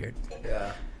 man. They're weird.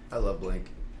 Yeah, I love Blink.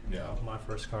 Yeah, my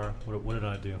first car. What did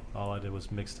I do? All I did was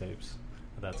mixtapes.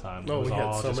 That time. Oh, it was we had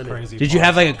all so just many. Crazy. Did you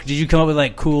have did you come up with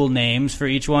like cool names for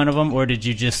each one of them, or did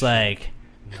you just like?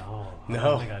 No, I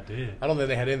don't think I did. I don't think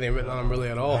they had anything written on them really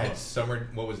at all. I had Summer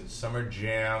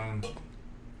Jam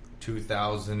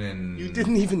 2000 and... You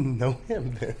didn't even know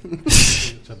him then.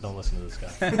 Don't listen to this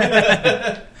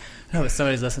guy. No, but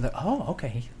somebody's listening to. Oh,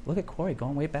 okay. Look at Corey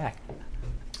going way back.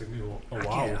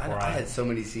 I had so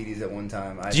many CDs at one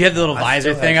time. Did you have the little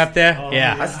visor thing up there?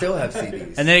 Yeah. I still have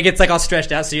CDs. And then it gets like all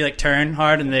stretched out, so you like turn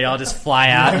hard, and they all just fly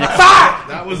out. And you're like, fuck!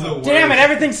 That was the worst. Damn it!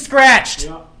 Everything's scratched.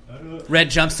 Yeah. Red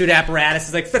jumpsuit apparatus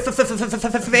is like fades down.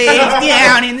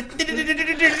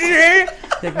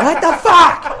 Like, what the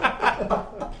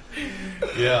fuck?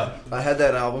 Yeah, I had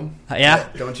that album. Yeah.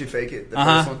 Don't You Fake It? The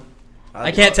first one.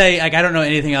 I can't tell you. Like, I don't know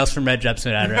anything else from Red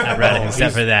Jumpsuit apparatus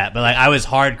except for that. But like, I was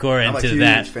hardcore into that. I'm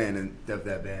a huge fan of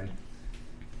that band.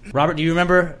 Robert, do you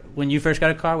remember when you first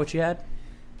got a car? What you had?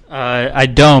 I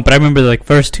don't, but I remember the like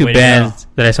first two bands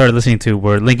that I started listening to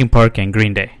were Linkin Park and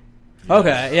Green Day.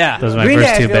 Okay, yeah. Those were my Green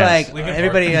first Day, two I feel bands. like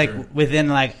everybody like within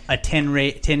like a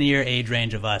 10-year age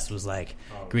range of us was like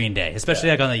Green Day, especially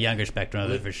like on the younger spectrum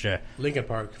of it for sure. Linkin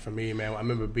Park for me, man. I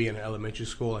remember being in elementary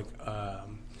school. Like I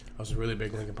was a really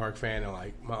big Linkin Park fan, and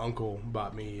like my uncle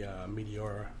bought me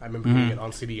Meteora. I remember getting it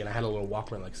on CD, and I had a little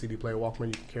Walkman, like CD player Walkman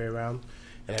you can carry around.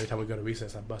 And every time we go to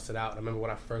recess, I bust it out. And I remember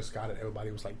when I first got it, everybody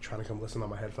was like trying to come listen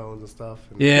on my headphones and stuff.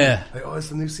 And yeah. Like, oh, it's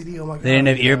the new CD. Oh my god. They didn't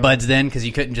have earbuds then because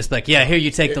you couldn't just like, yeah, here you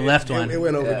take the left one. It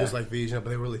went over just like these, but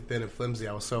they were really thin and flimsy.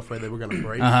 I was so afraid they were going to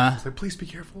break. I was like, please be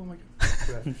careful. Oh my god.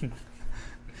 Yeah.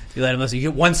 You let them listen. You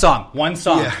get one song,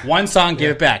 give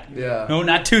it back. Yeah. No,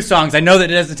 not two songs. I know that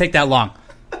it doesn't take that long.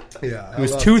 Yeah. It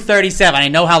was 2:37. I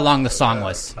know how long the song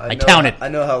was. I counted. I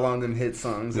know how long them hit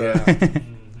songs are. Yeah.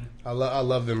 I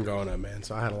love them growing up, man.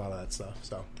 So I had a lot of that stuff.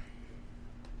 So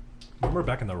remember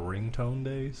back in the ringtone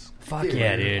days? Fuck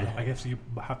yeah, dude. I guess you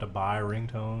have to buy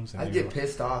ringtones. I'd get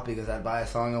pissed off because I'd buy a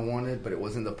song I wanted, but it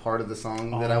wasn't the part of the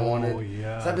song that I wanted.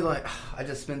 Yeah. So I'd be like, I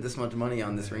just spent this much money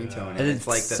on this ringtone, and it's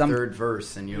like the third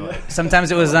verse, and you're like.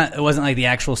 Sometimes it wasn't like the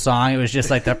actual song. It was just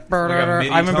like the.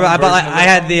 I remember I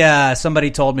had the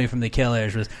somebody told me from the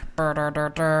Killers was. I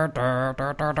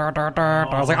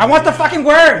was like, I want the fucking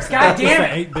words. God damn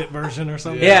it. 8-bit version or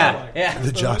something. Yeah.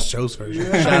 The Josh Jost version.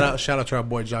 Shout out to our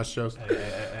boy Josh Jost.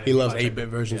 He loves 8-bit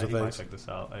versions of things. He might check this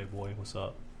out. Hey boy, what's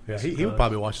up? Yeah, he would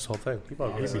probably watch this whole thing. He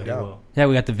probably be down. Yeah,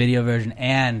 we got the video version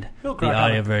and the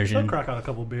audio version. He'll crack out a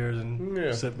couple beers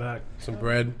and sit back. Some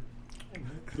bread.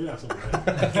 Yeah, some bread.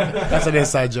 That's an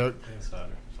inside joke.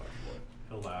 Insider. Sorry, boy.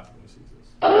 He'll laugh when he sees this.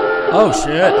 Oh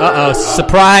shit!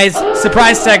 Surprise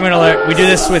segment alert! We do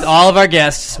this with all of our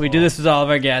guests.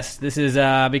 This is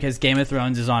because Game of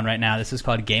Thrones is on right now. This is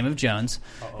called Game of Jones,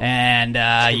 and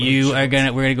we're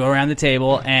gonna go around the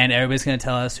table, and everybody's gonna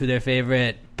tell us who their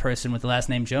favorite person with the last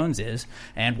name Jones is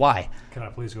and why. Can I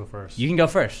please go first? You can go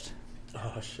first.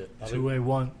 Oh shit!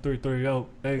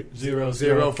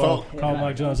 281-330-8004. Call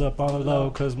Mike Jones up on the low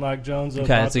because Mike Jones. Okay,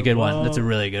 that's a good one. That's a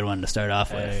really good one to start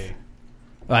off with.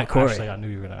 All right, Corey. Actually, I knew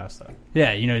you were going to ask that.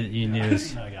 Yeah, you knew. You're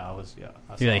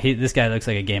like, this guy looks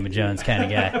like a Game of Jones kind of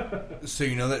guy. So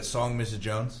you know that song, Mrs.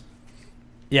 Jones?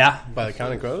 Yeah. By the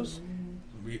Counting Crows?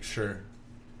 Sure.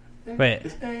 Wait.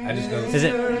 I just know. Is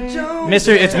it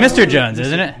Mr. It's Mr. Jones,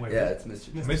 isn't it? Yeah, it's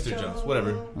Mr. Jones. Mr. Jones,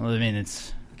 whatever. Well, I mean,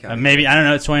 it's maybe I don't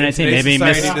know. It's 2019. Maybe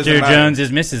Mr. Jones is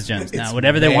Mrs. Jones now.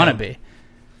 Whatever they want to be.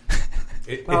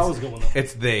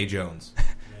 It's they Jones.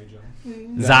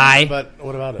 Zai. But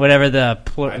what about it? Whatever the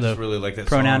I just really like that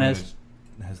pronoun song. is.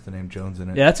 has the name Jones in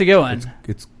it. Yeah, that's a good one.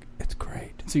 It's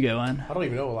great. It's a good one. I don't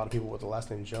even know a lot of people with the last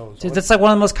name Jones. Dude, that's like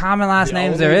one of the most common last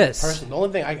names there is. The only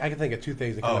thing I can think of two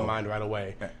things that come to mind right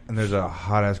away. And there's a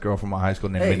hot ass girl from my high school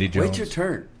named Mindy Jones. Wait your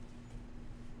turn.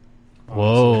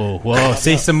 Whoa.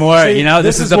 See some more.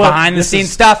 This is the behind the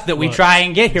scenes stuff that we try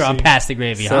and get here on Pass the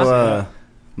Gravy. So,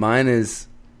 mine is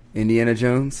Indiana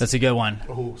Jones. That's a good one.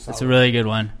 That's a really good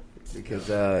one.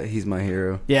 Because he's my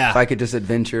hero. Yeah. If I could just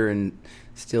adventure and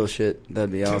steal shit,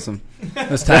 that'd be awesome.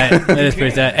 That's tight. That is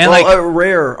pretty tight. And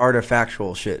rare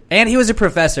artifactual shit. And he was a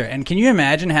professor. And can you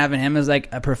imagine having him as like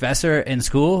a professor in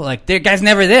school? Like, the guy's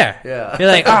never there. Yeah. You're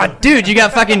like, oh, dude, you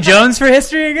got fucking Jones for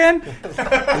history again?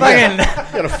 Fucking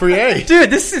got a free A. Dude,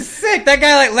 this is sick. That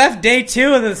guy like left day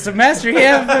 2 of the semester.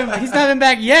 He's not been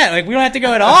back yet. Like, we don't have to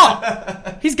go at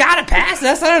all. He's got to pass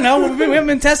us. I don't know. We haven't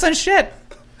been testing on shit.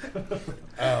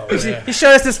 He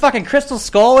showed us this fucking crystal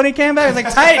skull when he came back. I was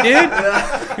like, tight, dude. You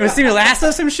want to see me lasso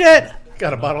some shit?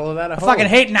 Got a bottle of that at home. I fucking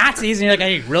hate Nazis. And you're like,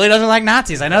 he really doesn't like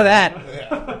Nazis. I know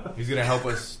that. He's going to help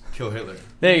us kill Hitler.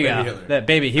 There you go. Hitler. That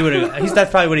baby.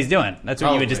 That's probably what he's doing. That's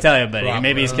what you would just tell everybody.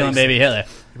 Maybe he's killing baby Hitler.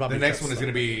 The next one is going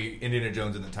to be Indiana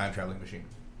Jones and the Time Traveling Machine.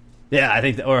 Yeah, I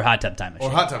think, or Hot Tub Time Machine.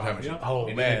 Or Hot Tub Time Machine. Oh,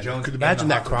 Indiana man. Jones Could imagine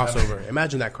that crossover.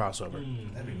 Imagine that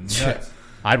crossover. That'd be nuts.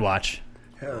 I'd watch.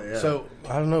 Hell yeah. So,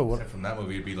 I don't know. Except from that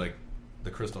movie, it'd be like the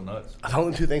Crystal Nuts. The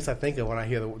only two things I think of when I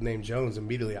hear the name Jones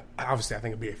immediately, obviously I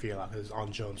think of BFE a lot because it's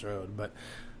on Jones Road. But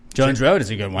Jones Road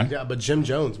is a good one. Yeah, but Jim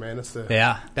Jones, man,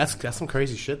 that's some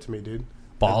crazy shit to me, dude.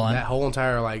 Ballin'. That whole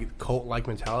entire like cult like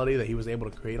mentality that he was able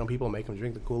to create on people and make them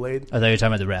drink the Kool-Aid. I thought you were talking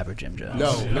about the rapper Jim Jones.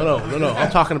 No. I'm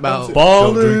talking about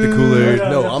Ballin'. Don't drink the Kool-Aid.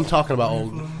 No, I'm talking about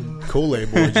old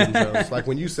Kool-Aid boy Jim Jones. Like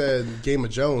when you said Game of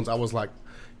Jones, I was like,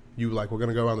 we're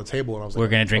gonna go around the table and I was like, we're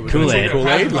gonna drink Kool-Aid.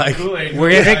 Like,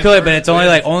 we're gonna drink Kool-Aid, but it's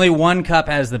only one cup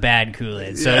has the bad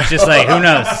Kool-Aid, so it's just like, who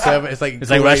knows? It's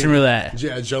like Russian roulette.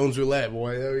 Yeah, Jones roulette,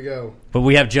 boy. There we go. But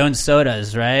we have Jones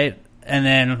sodas, right? And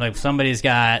then like somebody's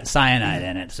got cyanide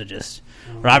in it, so just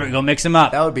Robert, go mix them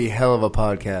up. That would be hell of a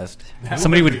podcast.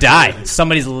 Somebody would die.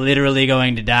 Somebody's literally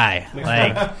going to die.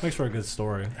 Like, makes for a good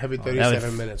story. Heavy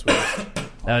 37 minutes. That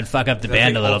would fuck up the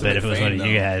band a little bit if it was one of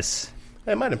you guys.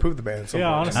 It might improve the band.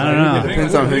 Yeah, honestly, I don't know. It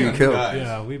depends on who you kill.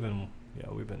 Yeah, we've been.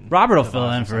 Robert will fill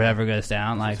in for whoever goes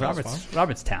down. Like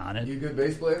Robert's talented. You a good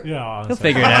bass player? Yeah, he'll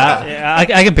figure it out. Yeah, I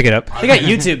can pick it up. They got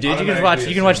YouTube, dude. You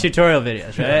can watch tutorial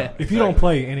videos, right? If you don't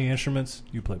play any instruments,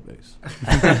 you play bass.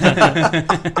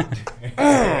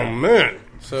 Oh man.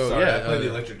 So Sorry, yeah, I play the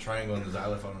electric triangle and the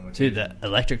xylophone on the dude, the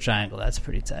electric triangle. That's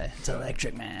pretty tight. It's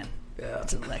electric, man. Yeah,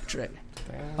 it's electric.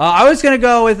 I was gonna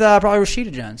go with probably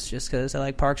Rashida Jones, just because I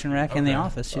like Parks and Rec and The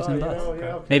Office. She's in both.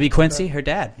 Okay. Maybe Quincy, her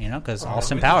dad. Because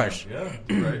Austin Powers. Yeah,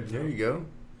 right. There you go.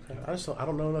 I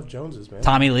don't know enough Joneses, man.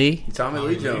 Tommy Lee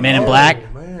Jones. Men in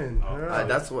Black. Man,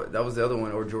 that was the other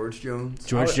one, or George Jones.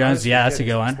 George Jones, yeah, that's a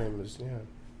good one.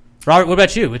 Robert, what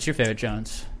about you? What's your favorite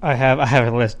Jones? I have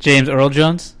a list. James Earl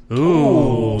Jones.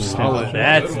 Ooh, solid.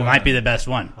 That might be the best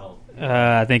one.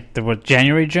 I think the word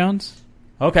January Jones.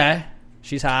 Okay,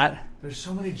 she's hot. There's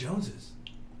so many Joneses.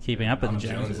 Keeping up with the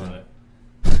Joneses.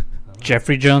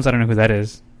 Jeffrey Jones. I don't know who that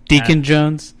is. Deacon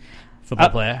Jones. Football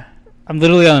player. I'm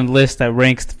literally on a list that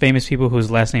ranks famous people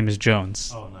whose last name is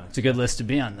Jones. Oh, nice. It's a good list to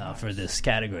be on, though, for this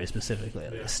category specifically,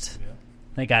 at least. Yeah.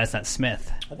 Thank God it's not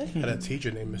Smith. I think I had a teacher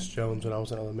named Miss Jones when I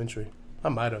was in elementary. I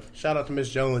might have. Shout out to Miss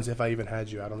Jones if I even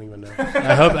had you. I don't even know.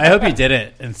 I hope you did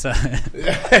it. And so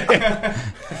You're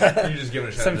just giving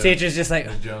a shout some out teachers just like,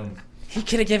 Miss Jones. He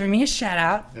could have given me a shout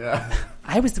out. Yeah.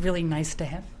 I was really nice to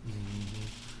him.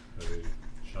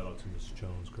 Shout out to Miss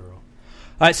Jones, girl. All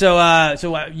right, so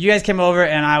you guys came over,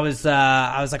 and I was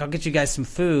like, I'll get you guys some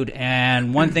food.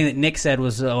 And one thing that Nick said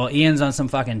was, well, Ian's on some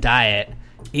fucking diet.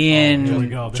 Ian, Here we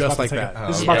go. Just like that.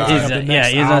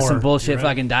 Ian's on some bullshit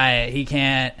fucking diet. He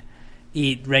can't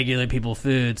eat regular people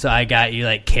food, so I got you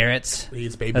like carrots.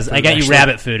 I got you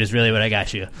rabbit food is really what I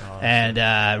got you, and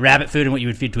rabbit food and what you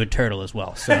would feed to a turtle as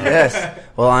well. So yes,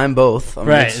 well I'm both.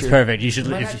 Right, it's perfect. You should.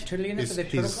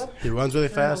 He runs really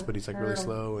fast, but he's like really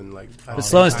slow and like. But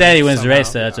slow and steady wins the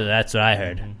race. Though. That's what I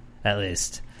heard, at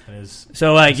least.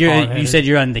 So like you said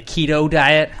you're on the keto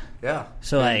diet. Yeah.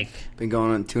 So like been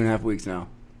going on 2.5 weeks now.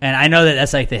 And I know that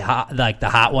that's like the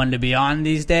hot one to be on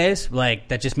these days. Like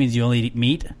that just means you only eat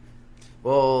meat.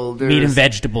 Well, meat and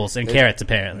vegetables and carrots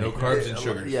apparently. No carbs and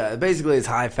sugar. Yeah, basically it's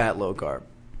high fat, low carb.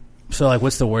 So like,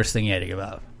 what's the worst thing you had to give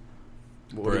up?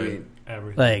 What do you mean?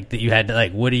 Everything. Like that you had to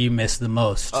like. What do you miss the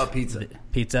most? Pizza.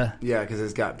 Pizza. Yeah, because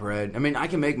it's got bread. I mean, I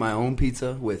can make my own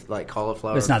pizza with like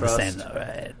cauliflower. It's not crust. the same though,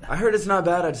 right? I heard it's not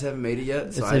bad. I just haven't made it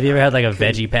yet. So have you ever had like a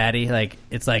veggie patty? Like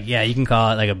it's like you can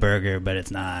call it like a burger, but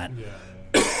it's not. Yeah.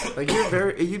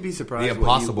 Like you'd be surprised The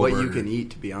Impossible what you Burger can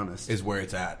eat. To be honest, is where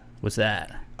it's at. What's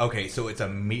that? Okay, so it's a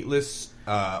meatless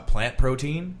plant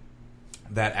protein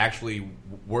that actually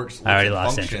works. I already and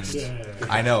lost functions. interest.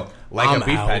 I know, like I'm a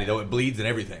beef out. patty, though it bleeds and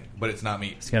everything, but it's not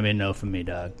meat. It's gonna be a no from me,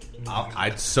 dog.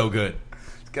 It's so good.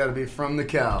 it's got to be from the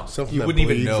cow. Something You that wouldn't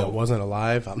even bleeds know. that wasn't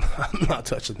alive. I'm not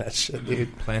touching that shit,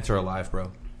 dude. Plants are alive,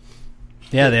 bro.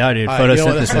 Yeah, they are, dude. All right, you know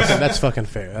what? Photosynthesis. That's fucking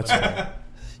fair. That's fair.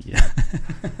 Yeah.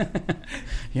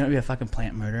 You don't be a fucking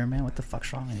plant murderer, man. What the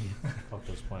fuck's wrong with you? Fuck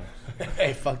those plants.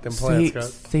 Hey, fuck them plants,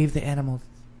 guys. Save the animals.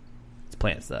 It's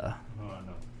plants, though. Oh, I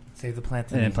know. Save the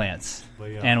plants And plants. But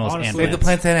yeah, Animals honestly, and Save plants. the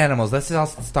plants and animals. Let's all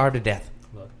starve to death.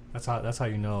 Look, that's how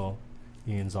you know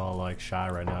Ian's all like shy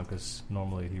right now, because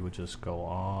normally he would just go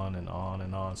on and on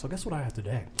and on. So guess what I had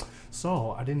today?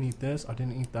 So I didn't eat this, I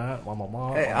didn't eat that. Blah, blah,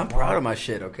 blah, Hey, blah, I'm blah. proud of my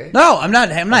shit. Okay. No, I'm not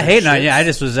hating on you. I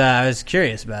just was I was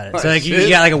curious about it. So like you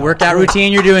got like a workout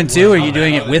routine you're doing too? Or are you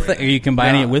doing it with? Are you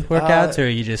combining it with workouts, or are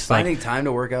you just finding like? time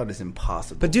to work out is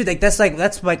impossible. But dude, like that's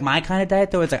like my kind of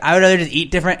diet though. It's like I would rather just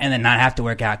eat different and then not have to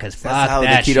work out because fuck that's how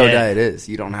that the keto shit. diet is.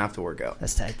 You don't have to work out.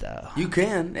 That's tight though. You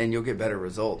can, and you'll get better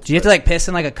results. Do you have to like piss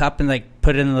in like a cup and like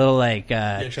put it in a little like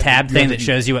tab you thing have that to-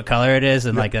 shows you what color it is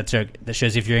and like that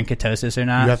shows you if you're in ketosis or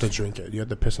not? You have to drink it. You have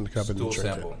to piss in the cup and then Stool drink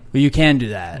sample. it. Well, you can do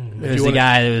that. If There was you the wanna-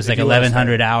 guy that was if like you wanna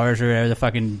 1,100 start. hours or whatever the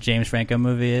fucking James Franco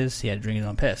movie is. He had to drink his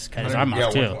own piss. Cut his arm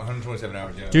off too. 127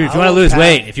 hours. Yeah. Dude, if I you want to will lose pass-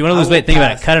 weight, think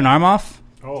about it. Cut an arm off.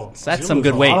 Oh, That's you some lose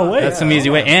good a weight. lot of weight. That's some easy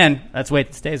weight, and that's weight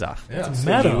that stays off. Yeah. It's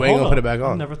So meta. you ain't Hold gonna up. put it back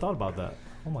on. I never thought about that.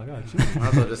 Oh my god. I might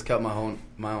as well just cut my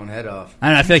own head off. I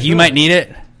don't know. I feel like you might need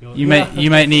it. You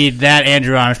might need that and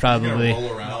your arms probably.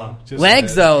 Roll around.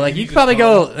 Legs though, like you could probably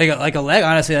go like a leg.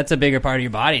 Honestly, that's a bigger part of your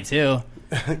body too.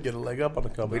 Get a leg up on the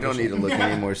cover. We don't need to look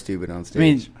any more stupid on I stage.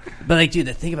 mean, but like,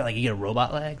 dude, think about like you get a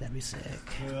robot leg. That'd be sick.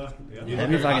 That'd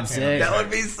be fucking sick. That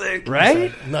would be sick.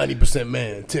 Right? 90%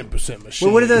 man, 10% machine.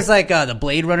 Well, what are those like the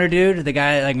Blade Runner dude, the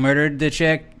guy that like murdered the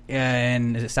chick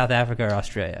in is it South Africa or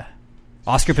Australia?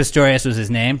 Oscar Pistorius was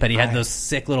his name, but he had those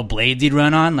sick little blades he'd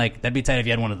run on. Like that'd be tight if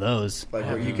you had one of those. Like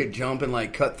where you could jump and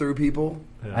like cut through people.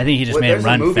 I think he just Well, made him there's a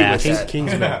run movie with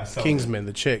fast. that. Kingsman,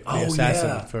 the chick, the Oh, assassin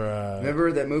yeah. for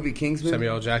Remember that movie Kingsman?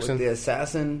 Samuel L. Jackson? With the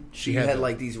assassin. She had had the-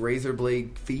 like these razor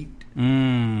blade feet.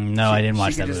 No, I didn't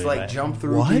watch She that could movie. just like but- jump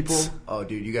through What? people. Oh,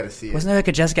 dude, you got to see it. Wasn't there like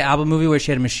a Jessica Alba movie where she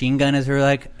had a machine gun as her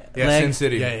like Yeah, leg? Sin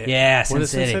City. Yeah, Sin Was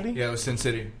it Sin City. City? Yeah, it was Sin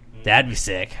City. That'd be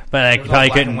sick. But like, It was you probably all black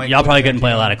and couldn't. white Y'all probably Quentin couldn't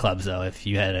play a Tarantino. lot of clubs though if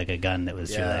you had like a gun that was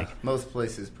your Yeah, leg. most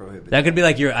places prohibit That could be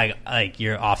like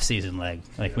your off season leg,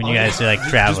 like when you guys are like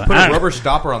Just traveling. put I a don't know. rubber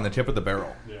stopper on the tip of the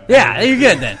barrel. Yeah, you're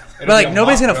good then. But It'll like be a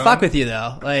nobody's mock gonna gun. fuck with you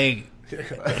though. Like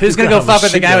who's gonna go have a fuck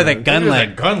with the shit guy with a gun. gun Look at leg?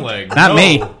 that gun leg. Not No.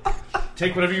 me.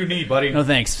 Take whatever you need, buddy. No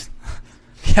thanks.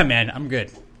 Yeah, man, I'm good.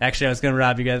 Actually, I was gonna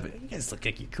rob you guys, but you guys look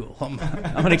like you're cool. I'm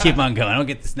gonna keep on going. I'll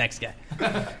get this next guy.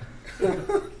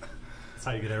 That's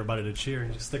how you get everybody to cheer.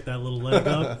 You just stick that little leg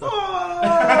up.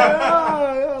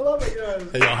 I love it,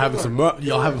 guys. Hey,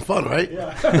 y'all having fun, right?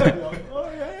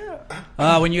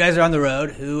 When you guys are on the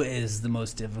road, who is the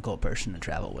most difficult person to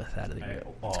travel with out of the group?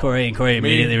 It's Corey, and Corey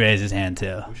immediately raised his hand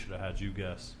too. We should have had you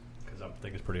guess, because I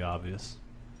think it's pretty obvious.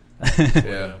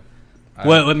 Yeah.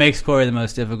 What makes Corey the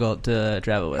most difficult to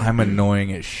travel with? I'm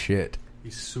annoying as shit,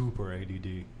 He's super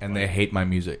ADD. and they hate my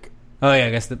music. Oh yeah,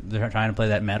 I guess they're trying to play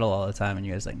that metal all the time, and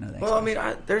you guys like no thanks. Well, I mean,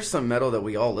 there's some metal that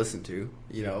we all listen to,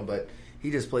 you know, but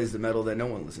he just plays the metal that no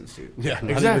one listens to. Yeah,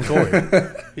 not even Corey.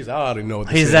 He's I already know what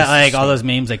this He's is. that like all those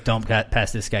memes like don't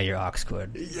pass this guy your aux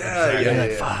cord. Yeah, You're yeah,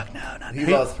 like, yeah. Fuck no, not He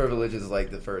me. lost privileges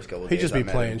like the first couple. He days just I be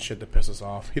met playing him. shit to piss us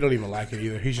off. He don't even like it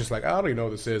either. He's just like, I don't even know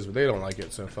what this is, but they don't like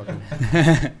it, so fucking.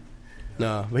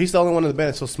 No, but he's the only one in the band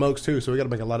that still smokes too, so we got to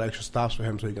make a lot of extra stops for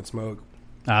him so he can smoke.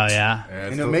 Oh yeah.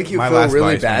 And it'll make you feel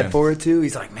really bad for it too.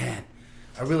 He's like, man,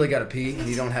 I really got to pee, and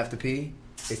you don't have to pee.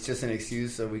 It's just an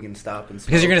excuse so we can stop and smoke.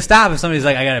 Because you're gonna stop if somebody's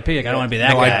like, I gotta pee. Like, I don't want to be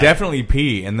that No, guy. I definitely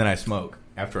pee and then I smoke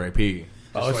after I pee.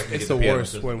 Oh, Just so I can it's get the pee out of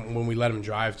worst system. when we let him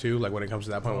drive too. Like when it comes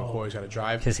to that point when Corey's got to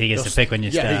drive 'Cause he gets He'll to pick when you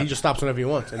yeah, stop. he just stops whenever he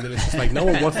wants, and then it's just like no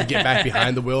one wants to get back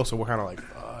behind the wheel, so we're kind of like,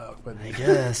 fuck. But I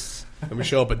guess. And we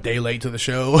show up a day late to the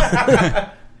show.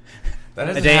 That The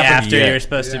hasn't day happened after yet. you're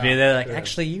supposed to be there, like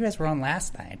actually you guys were on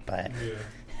last night, but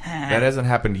That hasn't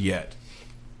happened yet.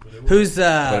 who's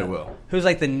But it will. who's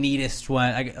like the neatest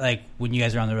one? Like when you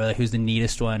guys are on the road, like, who's the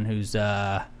neatest one? Who's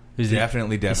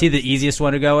Definitely Is he the easiest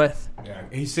one to go with? Yeah,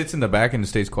 he sits in the back and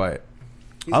stays quiet.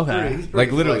 He's Okay. he's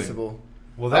Like, literally. flexible.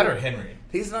 Well, that or Henry.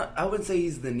 He's not. I wouldn't say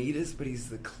he's the neatest, but he's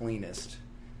the cleanest.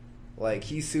 Like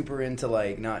he's super into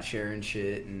like not sharing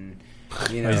shit and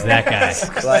you know He's that guy.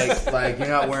 like you're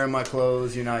not wearing my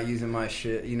clothes, you're not using my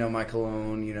shit, you know, my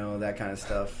cologne, you know, that kind of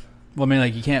stuff. Well, I mean,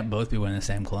 like, you can't both be wearing the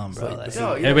same cologne, bro. Like,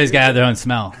 No, yeah, everybody's got to have their own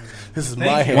smell. This is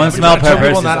my hair. One smell per Tell people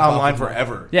person. not online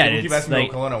forever. Yeah, People keep it's asking me like-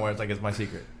 what cologne I wear. It's like it's my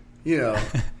secret. You know.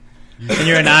 In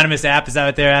your anonymous app, is that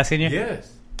what they're asking you?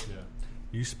 Yes. Yeah.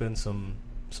 You spend some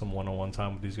one-on-one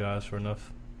time with these guys for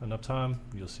enough time,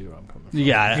 you'll see where I'm coming from. You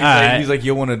got it. He's, All like, right. he's like,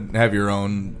 you'll want to have your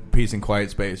own peace and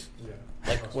quiet space.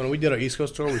 Like when we did our East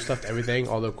Coast tour, we stuffed everything,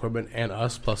 all the equipment, and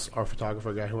us, plus our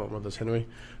photographer guy who went with us, Henry,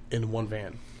 in one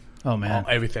van. Oh, man.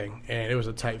 Everything. And it was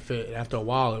a tight fit. And after a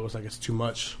while, it was like, it's too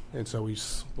much. And so we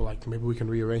were like, maybe we can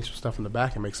rearrange some stuff in the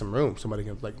back and make some room. Somebody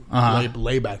can like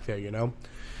lay back there, you know?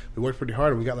 We worked pretty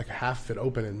hard, and we got like a half fit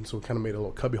open, and so we kind of made a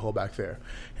little cubby hole back there.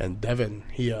 And Devin,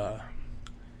 he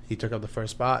took up the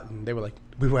first spot, and they were like,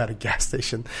 we were at a gas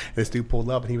station, and this dude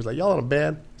pulled up, and he was like, y'all in a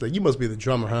band? He's like, you must be the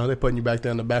drummer, huh? They're putting you back there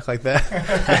in the back like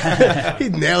that. He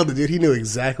nailed it, dude. He knew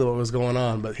exactly what was going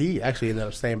on, but he actually ended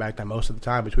up staying back there most of the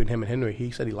time between him and Henry.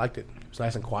 He said he liked it. It was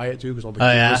nice and quiet, too, because all the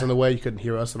gear was in the way. You couldn't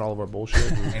hear us and all of our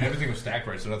bullshit. And everything was stacked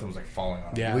right, so nothing was like falling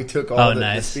on. Yeah. We took all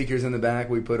the speakers in the back.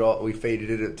 We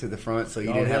faded it to the front, so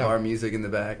you didn't have our music in the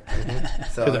back.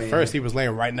 So Because at first he was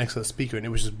laying right next to the speaker, and it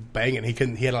was just banging. He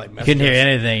had to like message Couldn't hear us.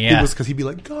 anything, yeah. Because he'd be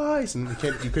like, guys, and you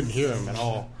couldn't hear him at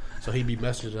all. So he'd be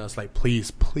messaging us like,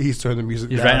 please turn the music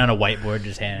He's down. writing on a whiteboard,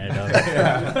 just handing it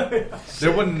over.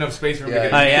 There wasn't enough space for him to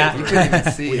get. Oh, yeah? You couldn't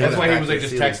even see. That's why he was like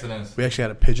just texting us. We actually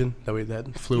had a pigeon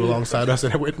that flew alongside us,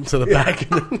 and it went into the back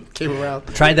and then came around.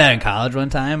 Tried that in college one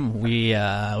time. We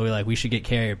were like, we should get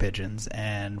carrier pigeons,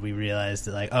 and we realized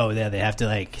that, like, oh yeah, they have to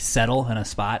like settle in a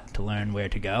spot to learn where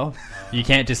to go. You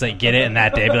can't just like get it in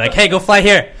that day. Be like, hey, go fly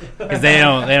here, because they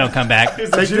don't come back. Here's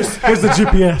the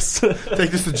GPS. Take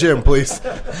this to Jim, please.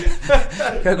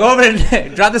 Go over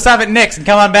and drop this off at Nick's and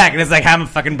come on back. And it's like, I'm a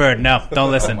fucking bird. No, don't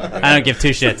listen. I don't give two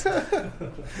shits.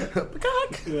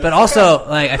 But also,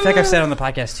 like, I feel like I've said on the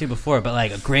podcast too before, but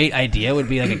like a great idea would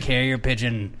be like a carrier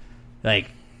pigeon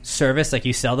like service. Like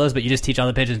you sell those, but you just teach all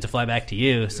the pigeons to fly back to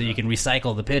you, so you can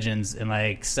recycle the pigeons and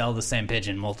like sell the same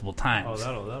pigeon multiple times.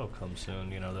 Oh, that'll come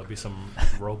soon. You know, there'll be some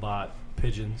robot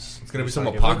pigeons. It's gonna be some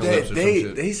apocalypse or some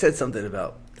shit. They said something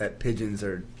about that pigeons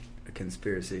are a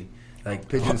conspiracy. Like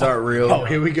pigeons aren't real. Oh,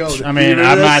 here we go. I mean,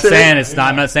 I'm not saying it's not.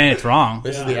 I'm not saying it's wrong.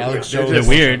 This is the Alex They're Jones. just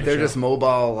weird. They're just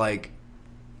mobile, like.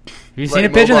 You seen a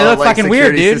pigeon? They look fucking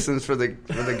weird, dude. Systems for the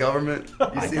government.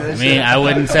 You see that I mean, shit? I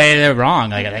wouldn't say they're wrong.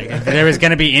 Like, if there was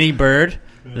going to be any bird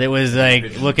that was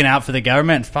like looking out for the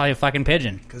government, it's probably a fucking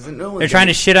pigeon. They're trying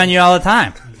to shit on you all the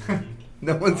time.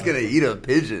 No one's gonna eat a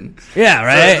pigeon. Yeah,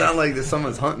 right. So it's not like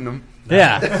someone's hunting them.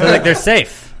 Yeah, so like they're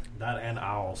safe. That and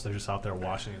owls, they're just out there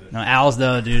watching it. No, owls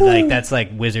though, dude, like that's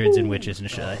like wizards and witches and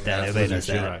shit like that. Everybody knows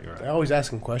that. They're always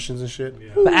asking questions and shit.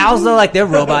 But owls though, like they're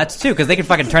robots too, because they can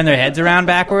fucking turn their heads around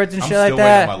backwards and shit like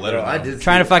that.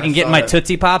 Trying to fucking get my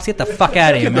Tootsie Pops. Get the fuck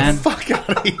out of here, man. Get the fuck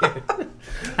out of here.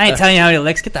 I ain't telling you how many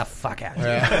licks. Get the fuck out of here.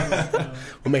 Yeah.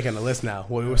 We're making a list now.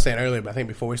 What we were saying earlier, but I think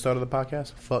before we started the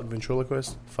podcast, fuck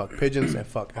ventriloquists, fuck pigeons, and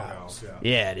fuck owls.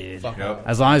 Yeah, dude. Fuck owls.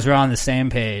 As long as we're on the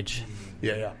same page.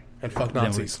 Yeah. And fuck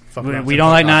Nazis. Fuck We Nazis.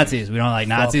 don't like Fuck Nazis. We don't like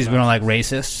Nazis. We don't like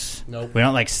racists. Nope. We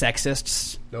don't like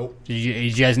sexists. Nope. Did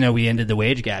you guys know we ended the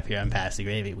wage gap here on Pass the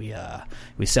Gravy? We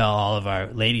sell all of our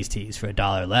ladies' tees for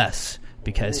 $1 less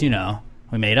because, you know,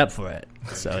 we made up for it.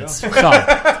 So it's solved.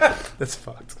 That's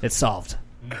fucked. It's solved.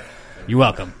 You're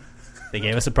welcome. They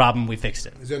gave us a problem. We fixed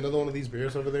it. Is there another one of these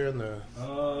beers over there in the?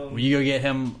 Will you go get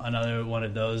him another one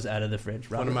of those out of the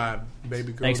fridge, Robert? One of my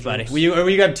baby girl. Thanks, buddy. drinks. Will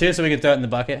you grab two so we can throw it in the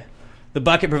bucket? The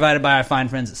bucket provided by our fine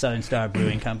friends at Southern Star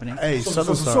Brewing Company. Hey,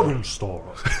 Southern Star. Southern Star.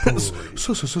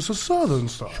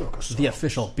 The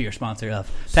official beer sponsor of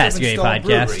Pass the Gravy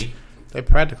Podcast. They're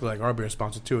practically like our beer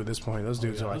sponsor too at this point. Those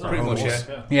dudes are like our Pretty much,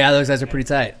 homies. Yeah, those guys are pretty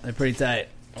tight. They're pretty tight.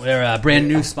 They're a brand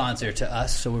new sponsor to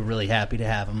us, so we're really happy to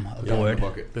have them aboard.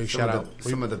 Big shout out.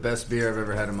 Some of the best beer I've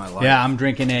ever had in my life. Yeah, I'm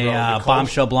drinking a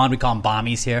Bombshell Blonde. We call them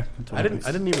Bommies here. I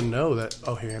didn't even know that.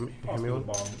 Oh, here, hand me one.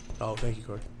 Oh, thank you,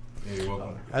 Corey. Yeah, you're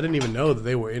welcome. I didn't even know that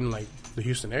they were in like the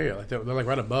Houston area. Like they're like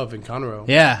right above in Conroe.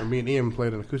 Yeah. And me and Ian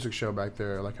played an acoustic show back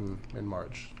there like in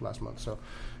March last month. So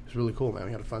it's really cool, man.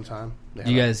 We had a fun time.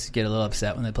 Do you guys get a little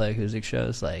upset when they play acoustic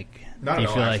shows? Like, Not do you at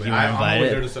all, feel like actually. you were I'm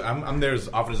always invited? there I'm there as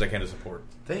often as I can to support.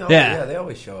 They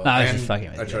always show up. No, I was And just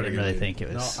fucking with I you. try I to didn't get really it. think it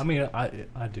No, was. I mean, I do.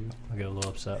 I get a little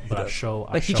upset, but I show.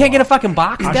 Like, you can't get a fucking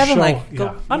box, Devin? Like, go,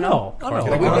 Yeah. I know.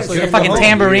 Like a fucking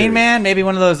tambourine, man. Maybe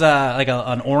one of those, like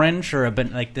an orange or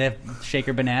like they have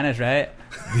shaker bananas, right?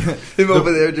 Him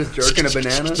over there just jerking a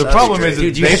banana. The problem is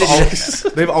Dude, you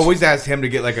they've always asked him to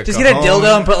get like a Just get a cajon.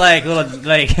 dildo and put like little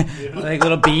like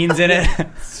little beans in it.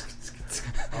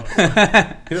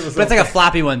 But it's like a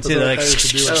floppy one too. Like,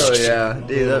 oh yeah,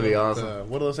 dude, that'd be awesome.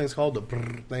 What are those things called? The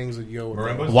brrr things that you go with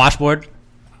Marimbas? Washboard.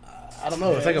 I don't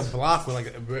know. It's like a block with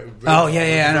like Oh,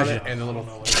 yeah, I know what and a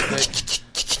little stick.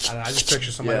 I just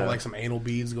picture somebody with like some anal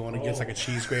beads going against like a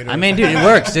cheese grater. I mean, dude, it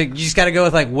works. You just got to go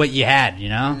with like what you had, you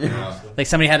know. Yeah. Like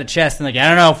somebody had a chest and like I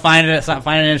don't know, find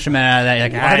an instrument out of that.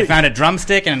 You're like I found a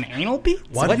drumstick and an anal bead.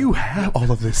 Why do you have all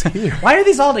of this here? Why are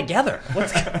these all together?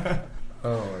 What's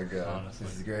Oh my god,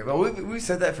 this is great. Well, we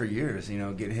said that for years. You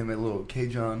know, get him a little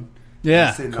Cajun.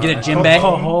 Yeah, Sitting get a on-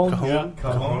 djembe.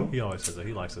 Cajon. He always says that.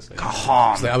 He likes to say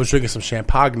Cajon. So I was drinking some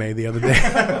champagne the other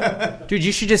day. Dude,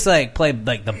 you should just like play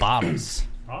like the bottles.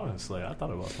 Honestly, I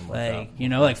thought about something Like like you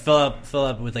know, like fill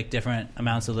up with like different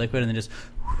amounts of liquid and then just.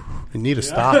 You need to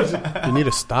stop. You need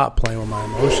to stop playing with my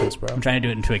emotions, bro. I'm trying to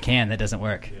do it into a can. That doesn't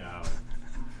work. Yeah.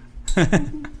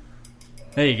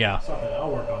 There you go. I'll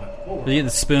work on it. You get the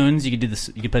spoons. You could do this.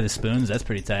 You could play the spoons. That's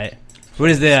pretty tight. What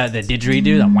does the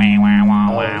didgeridoo? The wah wah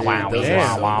wah wah wah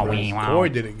wah wah wah wah. Corey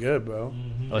did it good, bro.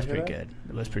 It was pretty good.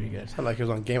 It was pretty good. Sounded like he was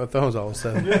on Game of Thrones all of a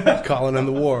sudden, calling in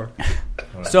the war.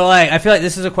 So like, I feel like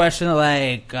this is a question that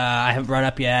like I haven't brought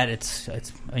up yet. It's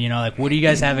you know like, what do you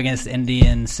guys have against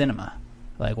Indian cinema?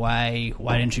 Like, why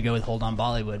didn't you go with Hold On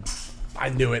Bollywood? I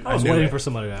knew it. I was waiting for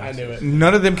somebody to ask. I knew it.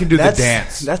 None of them can do the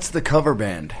dance. That's the cover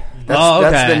band. That's, okay.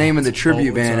 that's the name of the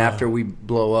tribute band after we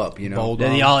blow up. You know, They're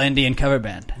the all Indian cover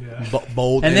band.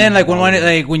 Bold. And then like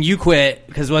when you quit,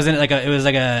 because wasn't it like it was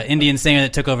like a Indian singer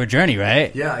that took over Journey,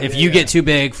 right? Yeah. If you get too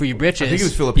big for your britches, I think it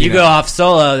was Filipino. you go off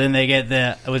solo, then they get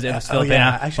the was it Filipino?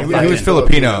 Yeah. Actually, He was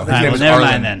Filipino. All right, well, never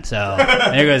mind then. So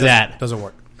there goes that. Doesn't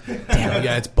work.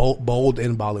 Yeah, it's bold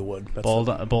in Bollywood. That's Bold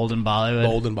in Bollywood.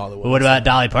 Bold in Bollywood. But what about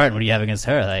Dolly Parton? What do you have against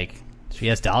her? Like she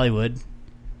has Dollywood.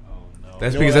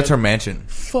 That's because that's her mansion.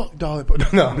 Fuck Dolly Parton.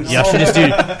 No.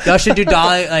 Y'all should do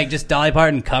Dolly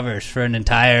Parton covers for an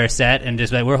entire set and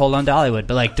just like we're Hold On Dollywood,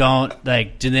 but like don't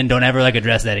ever like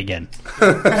address that again.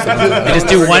 Just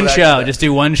do one show. Just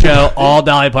do one show, all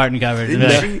Dolly Parton covers.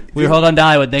 Like, we're Hold On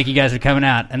Dollywood. Thank you guys for coming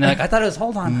out. And they're like, I thought it was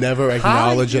Hold On. Never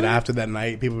acknowledge it after that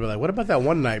night. People were like, "What about that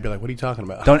one night?" Be like, "What are you talking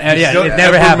about?" It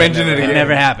never happened. It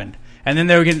never happened. And then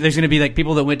there's going to be like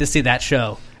people that went to see that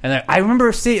show, and like, I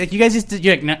remember seeing like you guys used to.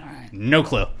 You're like, no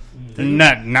clue.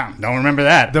 No, don't remember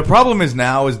that. The problem is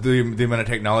now is the amount of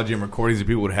technology and recordings that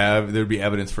people would have. There'd be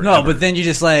evidence for. No, but then you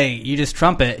just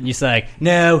trumpet and you say like,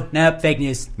 no, fake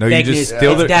news. No, fake you just news.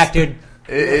 steal it's doctored.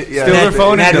 Steal their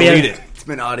phone and delete it. It's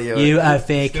been audio. You are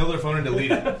fake. Steal their phone and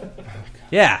delete it.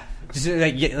 Yeah, just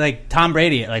like Tom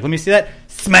Brady. Like, let me see that.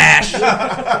 Smash.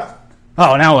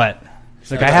 Oh, now what? It's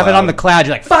like I have it on the cloud.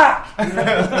 You're like, fuck.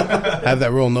 Have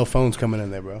that rule: no phones coming in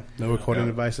there, bro. No recording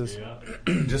devices.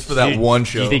 Just for that one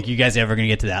show. Do you think you guys are ever going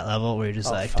to get to that level where you're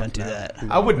just like, don't do that?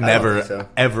 I would never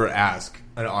ever ask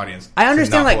an audience. I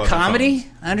understand to not like pull out their comedy.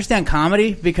 phones. I understand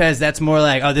comedy because that's more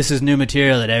like, oh, this is new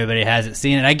material that everybody hasn't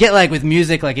seen. And I get like with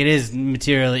music, like it is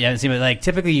material that you haven't seen, but like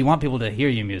typically you want people to hear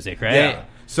your music, right? Yeah.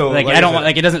 So like I don't want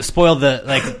like it doesn't spoil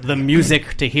the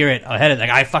music to hear it ahead of like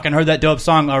I fucking heard that dope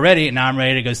song already and now I'm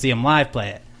ready to go see them live play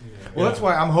it. Well, that's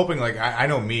why I'm hoping, like, I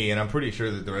know me, and I'm pretty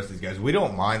sure that the rest of these guys, we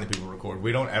don't mind that people record.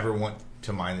 We don't ever want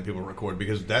to mind that people record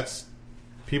because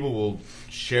people will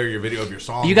share your video of your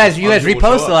song. You guys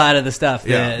repost a lot of the stuff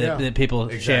that people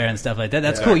share and stuff like that.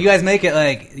 That's cool. You guys make it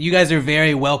like, you guys are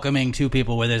very welcoming to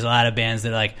people where there's a lot of bands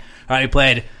that are like, all right, we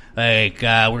played, like,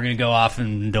 we're going to go off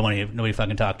and nobody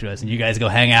fucking talk to us. And you guys go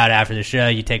hang out after the show.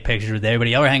 You take pictures with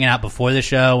everybody. Y'all were hanging out before the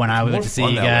show when I went to see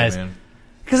you guys.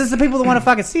 Because it's the people that want to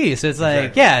fucking see you. So it's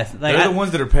like, yeah. Like, they're the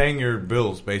ones that are paying your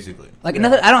bills, basically. Like,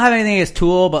 nothing, I don't have anything against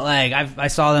Tool, but, like, I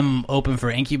saw them open for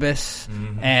Incubus.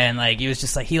 Mm-hmm. And, like, it was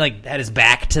just like, he, like, had his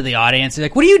back to the audience. He's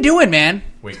like, what are you doing, man?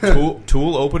 Wait,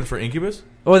 Tool opened for Incubus?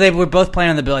 Well, they were both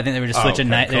playing on the bill. I think they were just switching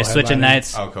nights. They were switching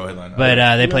nights. Oh, co-headline.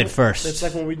 But they played first. It's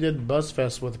like when we did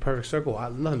BuzzFest with the Perfect Circle.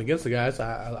 Nothing against the guys.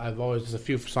 I've always there's a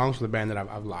few songs from the band that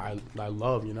I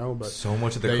love, you know. But so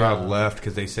much of the crowd left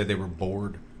because they said they were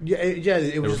bored. Yeah,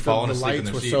 it was just the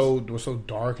lights were so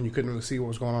dark and you couldn't really see what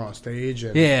was going on stage.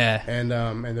 And,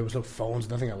 and there was no phones,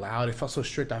 nothing allowed. It felt so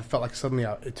strict. I felt like suddenly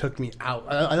it took me out.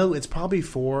 I know it's probably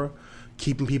for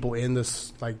keeping people in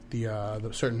this like the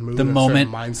certain mood, the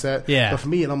moment, mindset. Yeah, but for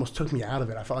me, it almost took me out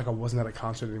of it. I felt like I wasn't at a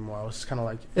concert anymore. I was just kind of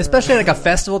like, especially like a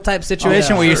festival type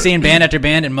situation where you're seeing band after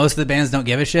band and most of the bands don't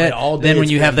give a shit. Like, then when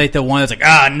you have like the one that's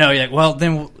like, no, you're like, well,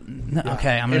 then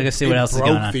okay, I'm gonna go see what else is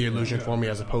going on. It broke the illusion for me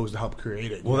as opposed to help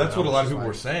create it. Well, that's what a lot of people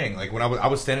were saying. Like when I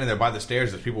was standing there by the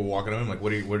stairs, as people were walking in, like,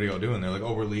 what are y'all doing? They're like,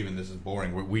 oh, we're leaving. This is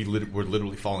boring. We're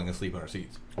literally falling asleep in our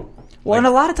seats. Well, and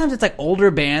a lot of times it's like older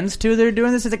bands too that are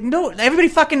doing this. It's like, no, everybody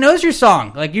fucking knows your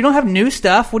song. Like, you don't have new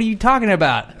stuff. What are you talking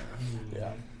about?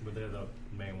 But they're the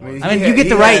main ones. I mean, you get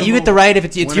the right. You get the right if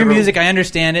it's your music. I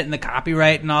understand it and the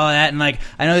copyright and all of that. And like,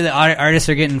 I know that artists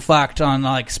are getting fucked on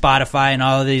like Spotify and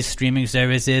all of these streaming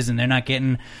services, and they're not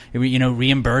getting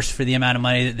reimbursed for the amount of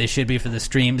money that they should be for the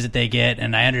streams that they get.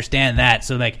 And I understand that.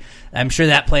 So like, I'm sure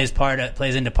that plays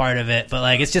into part of it. But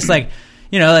like, it's just like,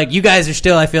 like you guys are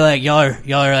still. I feel like y'all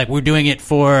are like, we're doing it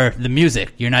for the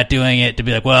music. You're not doing it to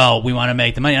be like, well, we want to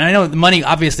make the money. And I know the money.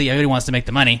 Obviously, everybody wants to make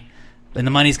the money, and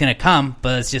the money's going to come.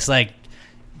 But it's just like,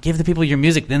 give the people your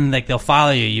music, then like they'll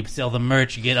follow you. You sell the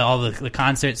merch, you get all the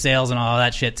concert sales and all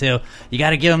that shit too. You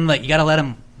got to give them you got to let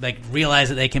them like realize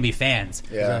that they can be fans.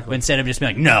 Yeah. Exactly. Instead of just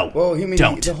being like, no,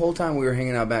 don't. The whole time we were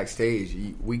hanging out backstage,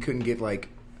 we couldn't get like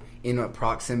in a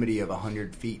proximity of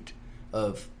 100 feet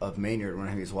of Maynard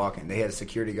when he was walking. They had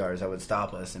security guards that would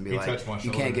stop us and be like,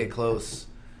 you can't get close.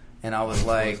 And I was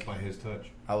like, by his touch.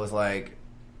 I was like,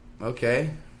 okay.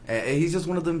 And he's just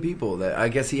one of them people that I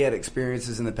guess he had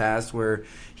experiences in the past where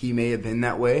he may have been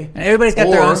that way. And everybody's got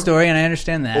their own story, and I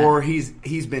understand that. Or he's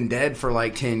been dead for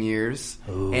like 10 years,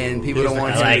 and people don't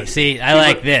want to. I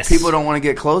like this. People don't want to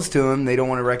get close to him. They don't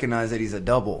want to recognize that he's a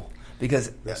double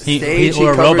because he's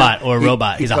a robot.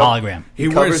 He's a hologram. He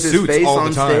covers his face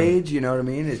on stage. You know what I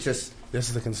mean? It's just. This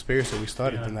is the conspiracy we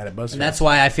started in that at BuzzFeed. And that's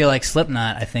why I feel like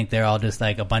Slipknot, I think they're all just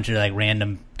like a bunch of like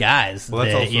random guys. Well,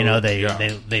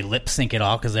 they lip sync it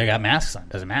all because they got masks on.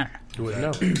 Doesn't matter. You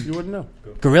wouldn't know.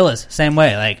 Gorillaz, same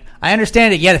way. Like, I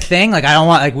understand it. You had a thing. Like, I don't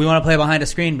want, like, we want to play behind a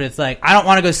screen, but it's like, I don't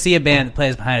want to go see a band that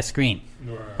plays behind a screen.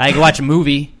 I could watch a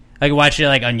movie. I could watch it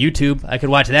like on YouTube. I could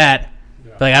watch that.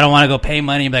 But like, I don't want to go pay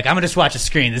money and be like, I'm gonna just watch a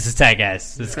screen. This is tight,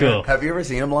 guys. It's cool. Have you ever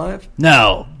seen them live?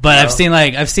 No, but I've seen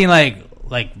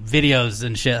videos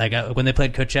and shit, like when they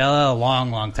played Coachella a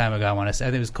long time ago. I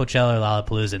think it was Coachella or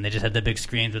Lollapalooza, and they just had the big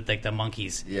screens with like the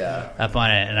monkeys up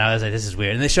on it, and I was like, this is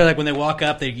weird. And they show like when they walk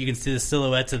up, you can see the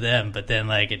silhouettes of them, but then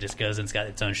like it just goes and it's got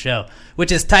its own show,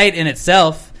 which is tight in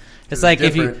itself. It's like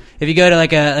different. if you go to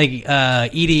like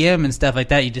EDM and stuff like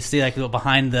that, you just see like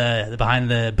behind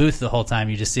the booth the whole time.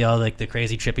 You just see all like the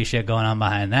crazy trippy shit going on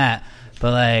behind that.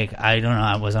 But like, I don't know,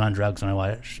 I wasn't on drugs when I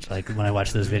watched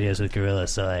those videos with Gorillaz,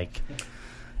 so like.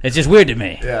 It's just weird to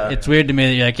me. Yeah. It's weird to me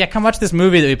that you're like, yeah, come watch this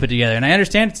movie that we put together. And I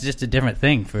understand it's just a different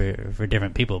thing for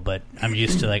different people, but I'm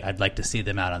used to like, I'd like to see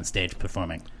them out on stage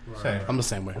performing. Right. I'm the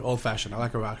same way. Old fashioned. I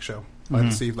like a rock show. I like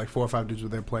to see like 4 or 5 dudes were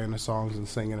there playing their songs and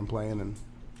singing and playing and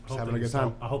just having a good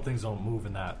time. I hope things don't move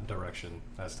in that direction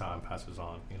as time passes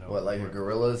on. What, like a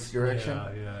Gorillaz direction?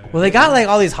 Yeah. Well, they got like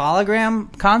all these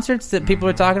hologram concerts that people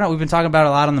are talking about. We've been talking about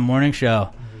a lot on the morning show.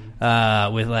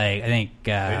 With like I think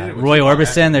Roy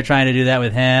Orbison, they're trying to do that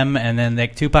with him, and then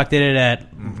like Tupac did it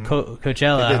at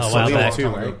Coachella a while back too,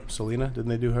 right? Selena, didn't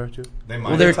they do her too? They might.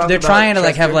 Well, they're trying to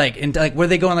like have like where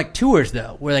they go on like tours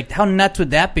though. Where like how nuts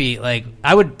would that be? Like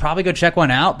I would probably go check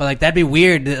one out, but like that'd be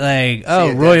weird. That, like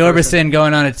Roy Orbison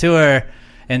going on a tour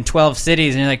in 12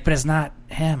 cities, and you're like, but it's not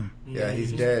him. Yeah,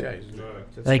 he's dead. Yeah,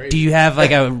 he's like, do you have like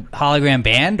a hologram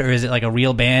band, or is it like a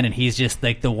real band, and he's just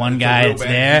like the one guy that's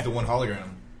there? He's the one hologram.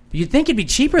 You'd think it'd be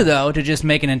cheaper, though, to just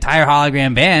make an entire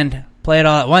hologram band, play it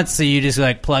all at once, so you just,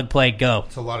 like, plug, play, go.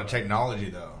 It's a lot of technology,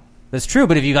 though. That's true,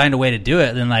 but if you find a way to do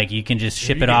it, then, like, you can just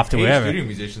ship it off to wherever. Studio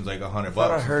musicians, like, $100.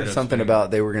 I heard something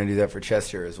about they were going to do that for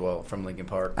Chester as well, from Linkin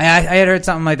Park. I had heard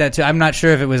something like that, too. I'm not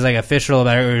sure if it was, like, official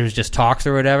about it or it was just talks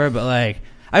or whatever, but, like,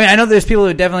 I mean, I know there's people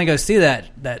who definitely go see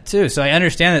that too, so I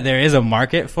understand that there is a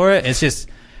market for it. It's just...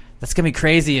 That's gonna be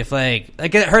crazy if like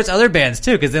it hurts other bands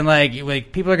too, because then like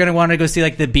people are gonna want to go see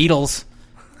like the Beatles,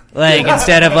 like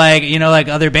instead of like like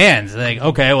other bands. Like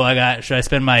okay, well should I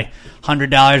spend my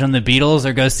 $100 on the Beatles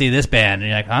or go see this band? And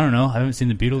you're like, I don't know, I haven't seen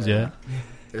the Beatles yet.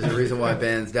 There's a reason why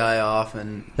bands die off,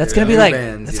 and that's gonna be like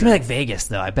gonna be like Vegas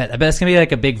though. I bet it's gonna be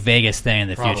like a big Vegas thing in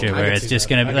the future where it's just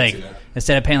gonna be like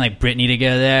instead of paying like Britney to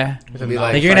go there,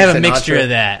 like you're gonna have a mixture of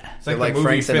that. It's like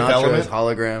Frank Sinatra's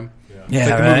hologram. Yeah,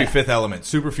 it's like the movie Fifth Element,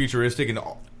 super futuristic, and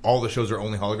all the shows are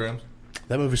only holograms.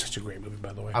 That movie's such a great movie,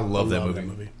 by the way. I love that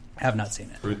movie. I have not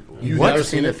seen it. You've never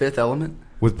seen The Fifth Element?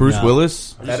 With Bruce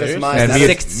Willis? That is and Mia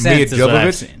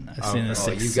Jovovich? I've seen the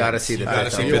Sixth You got to see The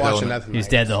Fifth Element. He's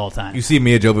dead the whole time. You see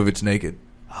Mia Jovovich naked.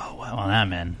 Oh, well, on that,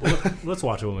 man. Let's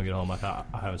watch it when we get home. I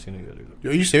haven't seen it yet either.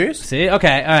 Are you serious? See?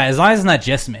 Okay, all right. As long as it's not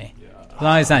just me. As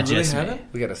long as it's not just me.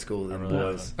 We got to school them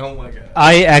boys. Oh my god!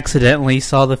 I accidentally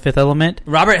saw The Fifth Element.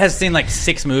 Robert has seen like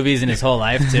 6 movies in his whole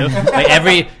life too.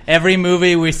 Like every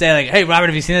movie we say like, "Hey, Robert,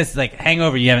 have you seen this?" It's like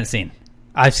Hangover. You haven't seen.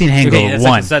 I've seen Hangover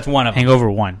 1. That's one of them. Hangover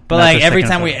 1. But like every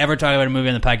time we ever talk about a movie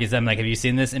on the podcast, I'm like, "Have you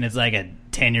seen this?" And it's like a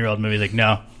 10-year-old movie. Like,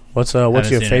 no. What's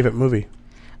your favorite movie?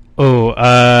 Oh,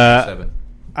 7.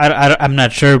 I'm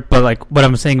not sure, but like what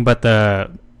I'm saying about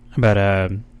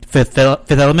Fifth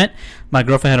Element, my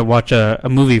girlfriend had to watch a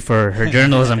movie for her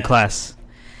journalism class,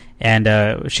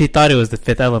 and she thought it was The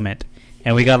Fifth Element.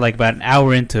 And we got like about an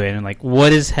hour into it, and like, what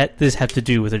does this have to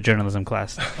do with a journalism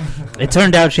class? It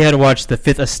turned out she had to watch The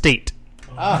Fifth Estate.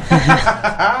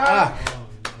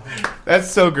 That's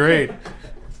so great.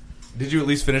 Did you at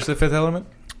least finish The Fifth Element?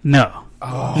 No.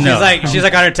 Oh. No. She's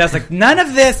like on her test, like, none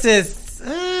of this is.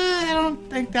 I don't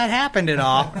think that happened at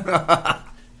all.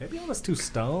 Maybe I was too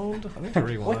stoned. I need to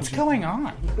rewind. What's going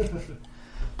on?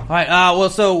 All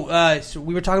right. So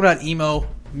we were talking about emo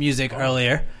music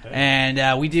earlier,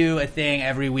 and we do a thing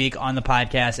every week on the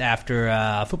podcast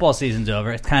after football season's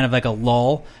over. It's kind of like a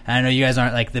lull. And I know you guys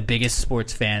aren't like the biggest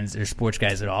sports fans or sports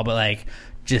guys at all, but like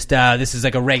just this is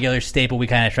like a regular staple we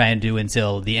kind of try and do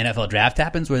until the NFL draft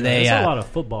happens, where they there's a lot of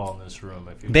football in this room.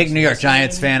 If you big New York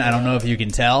Giants fan. I don't know if you can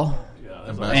tell,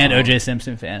 and OJ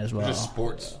Simpson fan as well. Just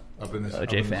sports up in this.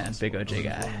 OJ fan, big OJ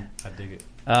guy. I dig it.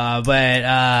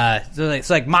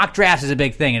 So like mock drafts is a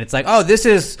big thing, and it's like, oh,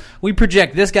 we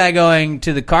project this guy going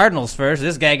to the Cardinals first,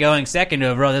 this guy going second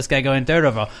overall, this guy going third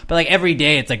overall. But like every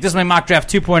day, it's like, this is my mock draft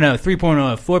 2.0,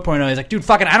 3.0, 4.0. It's like, dude,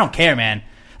 fucking, I don't care, man.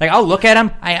 Like, I'll look at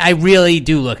him. I really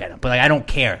do look at him, but like, I don't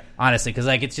care, honestly, because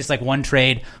like, it's just like one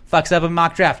trade fucks up a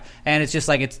mock draft, and it's just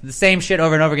like, it's the same shit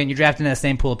over and over again. You draft into the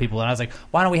same pool of people, and I was like,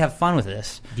 why don't we have fun with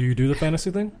this? Do you do the fantasy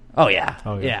thing? Oh yeah.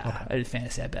 Okay. I do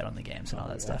fantasy. I bet on the games and all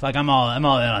that stuff. Like I'm all in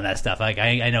on that stuff. Like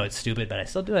I know it's stupid, but I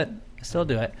still do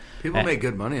it. People make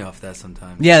good money off that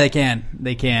sometimes. Yeah, they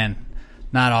can.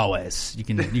 Not always. You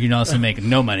can also make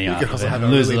no money off of it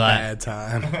and lose a lot. Bad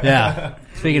time. Yeah.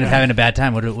 Speaking of having a bad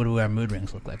time, what do our mood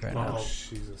rings look like right now? Oh,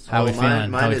 Jesus. How we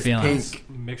feeling? Mine is pink.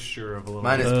 Mixture of a little.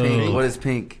 Mine is pink. What is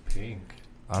pink? Pink.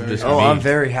 I'm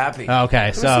very happy.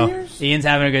 Okay, so Ian's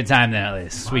having a good time then, at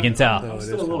least. We can tell. I'm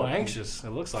still a little anxious.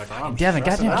 It looks like I'm Devin,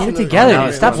 goddamn, get it together,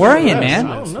 dude. Stop worrying,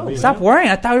 man. Stop worrying.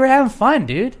 I thought we were having fun,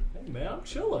 dude. Hey, man, I'm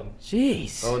chilling.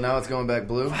 Jeez. Oh, now it's going back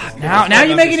blue? Now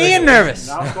you're making Ian nervous.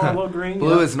 Now it's going a little green.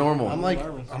 Blue is normal. I'm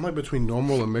like between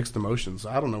normal and mixed emotions.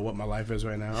 I don't know what my life is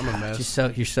right now. I'm a mess.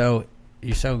 You're so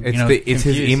it's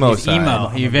his emo side.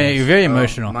 Emo. You're very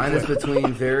emotional. Mine is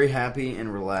between very happy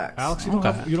and relaxed. Alex, you don't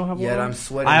have one? Yet I'm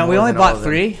sweating. We only bought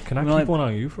 3. Can I keep one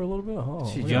on you for a little bit?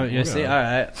 Oh, you see? All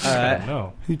right.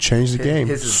 No. He changed the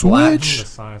game. Switch. The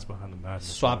science behind the madness.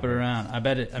 Swap it around. I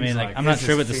bet it. I mean, like, I'm not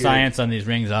sure what the science on these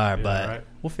rings are, but right.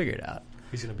 We'll figure it out.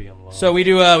 He's gonna be in love. So we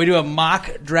do a mock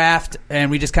draft,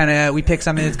 and we just we pick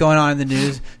something that's going on in the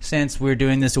news. Since we're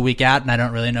doing this a week out, and I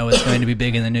don't really know what's going to be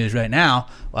big in the news right now,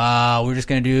 we're just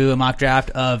going to do a mock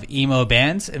draft of emo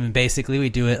bands, and basically we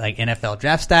do it like NFL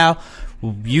draft style.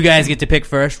 You guys get to pick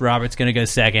first. Robert's going to go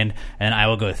second, and I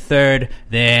will go third.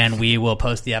 Then we will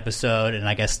post the episode, and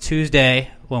I guess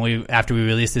Tuesday, after we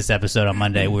release this episode on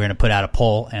Monday, we're going to put out a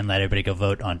poll and let everybody go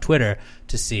vote on Twitter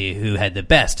to see who had the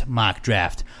best mock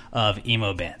draft of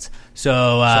emo bands. So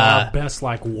our best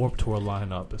like Warped Tour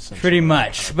lineup, essentially. Pretty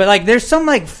much. But like, there's some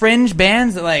like fringe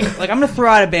bands that like I'm going to throw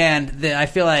out a band that I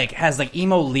feel like has like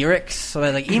emo lyrics. So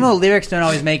like emo lyrics don't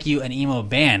always make you an emo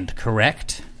band,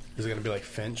 correct? Is it going to be like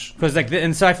Finch? Because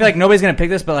and so I feel like nobody's going to pick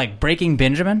this, but like Breaking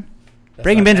Benjamin.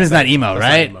 Breaking Benjamin's not emo,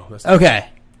 right? Okay.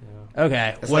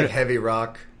 Okay. It's like heavy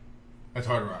rock. It's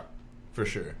hard rock, for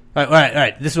sure. All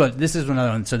right. This is another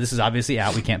one. So this is obviously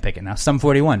out. We can't pick it now. Sum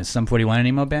 41. Is Sum 41 an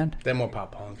emo band? They're more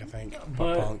pop punk, I think.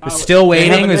 Pop punk. Still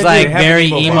Waiting was like very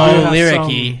emo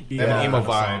lyric-y. They have emo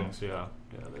vibes.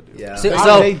 Yeah. So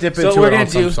what we're gonna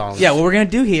do? Yeah, what we're gonna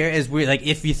do here is we like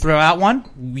if you throw out one,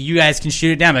 you guys can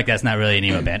shoot it down. Like that's not really an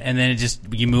emo band, and then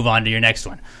you move on to your next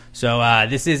one. So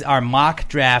this is our mock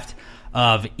draft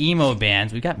of emo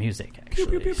bands. We got music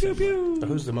actually. So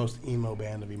who's the most emo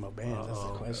band of emo bands? That's the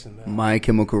question. My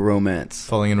Chemical Romance.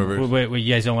 Falling in Reverse. Wait,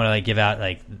 you guys don't want to like give out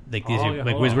like these are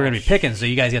like we're gonna be picking, so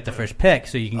you guys get the first pick,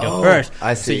 so you can go first.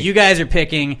 I see. So you guys are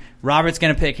picking. Robert's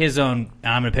gonna pick his own,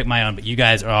 and I'm gonna pick my own. But you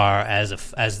guys are as a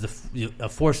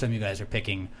foursome. You guys are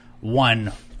picking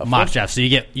one mock draft. So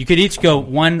you could each go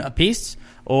one apiece,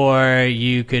 or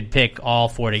you could pick all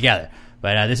 4 together.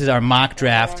 But this is our mock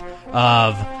draft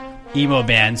of emo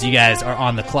bands. You guys are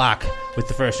on the clock with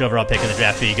the first overall pick of the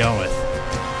draft. Who are you going with?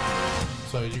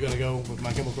 So you're going to go with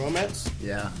My Chemical Romance?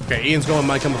 Yeah. Okay, Ian's going with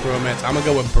My Chemical Romance. I'm going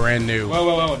to go with Brand New.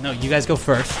 Whoa. No, you guys go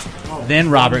first. Then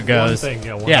Robert goes. One thing,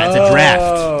 yeah, it's a draft.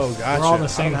 Oh, gotcha. We're all on the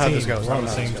same team. This goes. We're on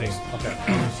the same team. Okay.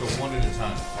 So one at a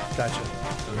time. Gotcha.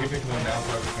 So he picked one now,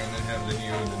 Robert, and then him, then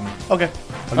you, and then... Okay.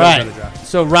 All right.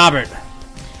 So Robert.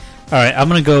 All right, I'm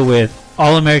going to go with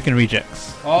All American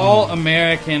Rejects. All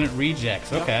American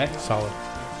Rejects. Okay. Solid.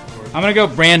 I'm going to go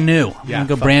Brand New. I'm going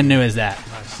to go Brand New as that.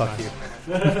 Fuck you.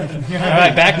 All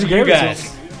right, back to you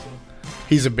guys.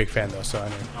 He's a big fan, though, so I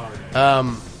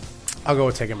know. I'll go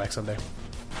with Taking Back Sunday.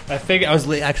 I figured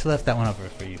I actually left that one over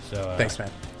for you. So thanks,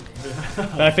 man.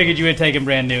 But I figured you would take him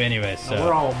brand new anyway. So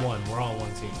we're all one. We're all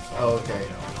one team. So. Oh, okay.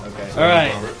 Okay. All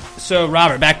right. So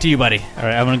Robert, back to you, buddy. All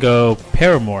right, I'm gonna go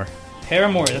Paramore.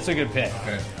 Paramore, that's a good pick.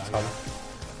 Okay.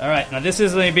 All right, now this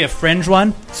is going to be a fringe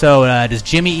one. So does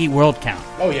Jimmy Eat World count?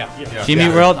 Oh yeah. Jimmy Eat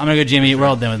World. I'm gonna go Jimmy Eat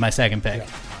World then with my second pick.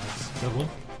 Good one. All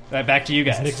right, back to you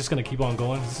guys. Is Nick just gonna keep on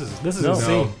going? This is No.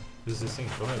 insane. This is insane.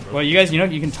 Go ahead, bro. Well, you guys,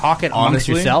 you can talk it amongst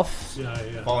Honestly? yourself.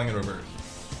 Yeah. Falling in reverse.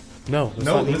 No, it's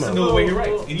No, not listen emo. to the way he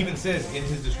writes. It even says in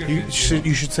his description.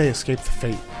 You should say Escape the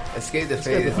Fate. Escape the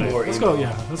Fate is more Let's emo. go.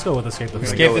 Yeah, let's go with Escape the Fate.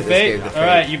 Escape the Fate. All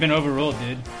right, you've been overruled,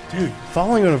 dude. Dude,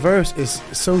 Falling in Reverse is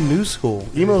so new school.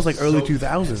 Emo is like early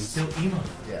 2000s. Still emo.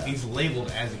 Yeah. He's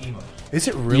labeled as emo. Is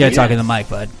it You really? gotta talk in the mic,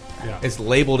 bud. Yeah. It's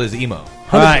labeled as emo.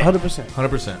 All right, 100%.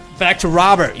 100%. back to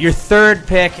Robert. Your third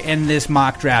pick in this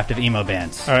mock draft of emo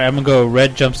bands. All right, I'm gonna go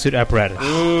Red Jumpsuit Apparatus.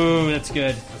 Ooh, that's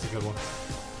good. That's a good one.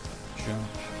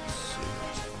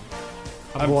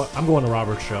 I'm going to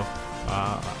Robert's show.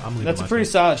 I'm leaving. That's a my pretty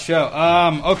team. solid show.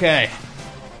 Okay.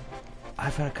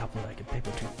 I've got a couple that I could pick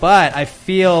between. But I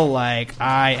feel like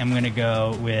I am going to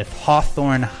go with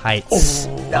Hawthorne Heights.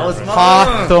 That was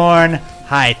Hawthorne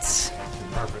Heights.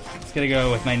 Perfect. It's going to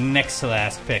go with my next to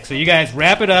last pick. So you guys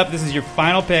wrap it up. This is your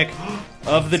final pick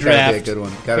of the It's gotta draft. be a good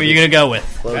one. Who Gotta are you be- going to go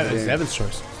with? Close That it is in. Devin's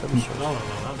choice. No,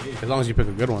 not me. As long as you pick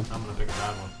a good one. I'm gonna pick a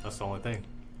bad one. That's the only thing.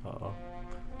 Uh-oh.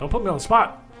 Don't put me on the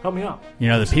spot. Help me out. You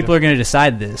know, the people are going to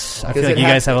decide this. I feel Does like it you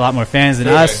guys have a lot more fans than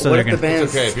us. So What they're if the going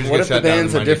to. bands? okay if you just What get if the shut down,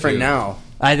 bands are mine do different too.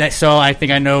 now? So I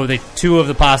think I know the two of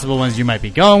the possible ones you might be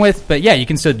going with. But yeah, you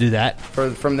can still do that.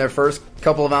 From their first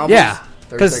couple of albums? Yeah,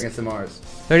 30 'cause- Seconds to Mars.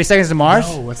 30 Seconds to Mars?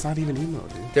 No, it's not even emo,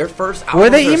 dude. Their first Were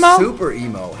albums they are emo? super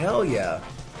emo. Hell yeah.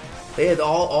 They had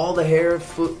all the hair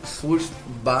swooshed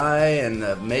by and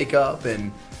the makeup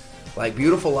and like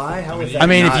Beautiful Lie. How is that? I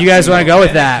mean, not if you guys want to emo? go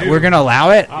with that, we're going to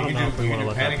allow it. I don't know if we want to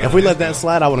let that. If we let that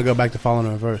slide, I want to go back to Falling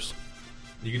in Reverse.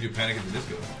 You can do Panic at the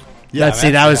Disco. Yeah, Let's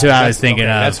see, that was who I was that's- thinking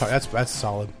okay, of. That's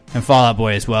solid. And Fall Out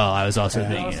Boy as well. I was also Yeah,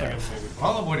 thinking that's of.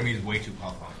 Fall Out Boy to me is way too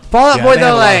pop punk. Fall Out Yeah, Boy they had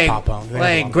though, a lot of like pop punk. They had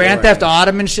a lot of Grand pop Theft punk.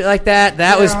 Autumn and shit like that.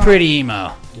 That was pretty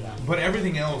emo. But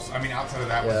everything else, I mean, outside of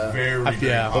that Yeah. was very, Yeah.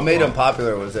 very What pop made them punk.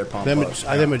 popular was their punk. Them, rock.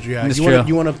 yeah. That's You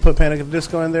true. want to put Panic at the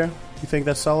Disco in there? You think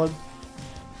that's solid?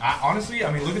 Honestly,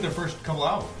 I mean, look at their first couple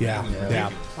albums. Yeah, It was yeah.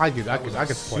 ridiculous. I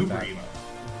could support Super that. emo.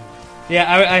 Yeah,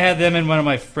 I had them in one of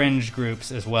my fringe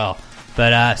groups as well.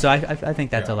 But so I think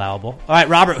that's allowable. All right,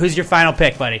 Robert, who's your final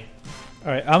pick, buddy?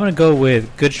 All right, I'm gonna go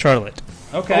with Good Charlotte.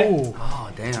 Okay. Oh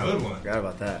damn! Good one. Forgot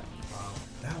about that.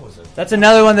 That was a That's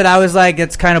another one that I was like,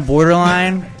 it's kind of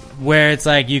borderline, where it's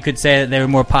like you could say that they were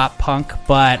more pop punk,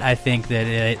 but I think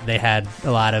that they had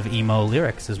a lot of emo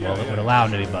lyrics as well that would allow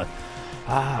them to be both.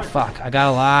 Fuck. I got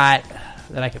a lot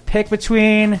that I could pick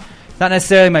between. Not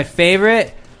necessarily my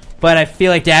favorite, but I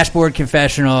feel like Dashboard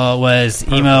Confessional was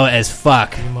emo as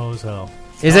fuck. Emo as hell.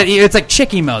 Is it? It's like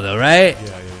chick emo though, right?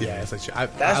 Yeah, it's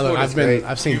like Dashboard is great.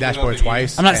 I've seen You Dashboard love the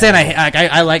twice. I'm not and- saying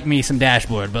I like me some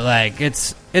Dashboard, but like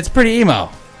it's pretty emo.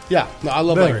 Yeah, no, I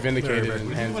love Very, like Vindicated very, and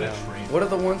very. Hands what a Down. train. What are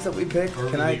the ones that we picked?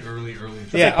 Early, Can I? early.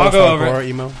 Yeah, I'll go over Post-hardcore it.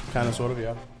 emo, kind of, sort of,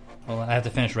 yeah. Well, I have to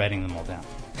finish writing them all down.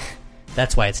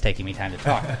 That's why it's taking me time to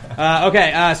talk.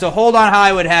 Okay, so Hold On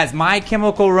Hollywood has My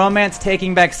Chemical Romance,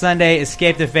 Taking Back Sunday,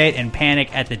 Escape the Fate, and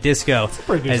Panic at the Disco.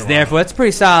 pretty decent As therefore, it's a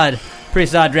pretty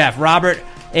solid draft. Robert,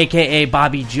 a.k.a.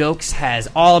 Bobby Jokes, has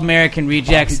All American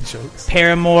Rejects, Bobby Jokes.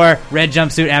 Paramore, Red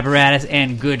Jumpsuit Apparatus,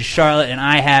 and Good Charlotte. And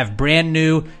I have brand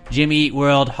new Jimmy Eat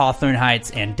World, Hawthorne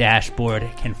Heights, and Dashboard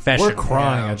Confession. We're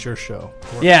crying at your show.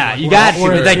 Yeah, you got to.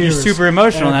 we're Like, you're tears super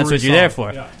emotional, and that's every what you're there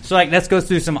song. for. Yeah. So, like, let's go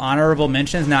through some honorable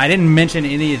mentions. Now, I didn't mention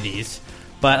any of these,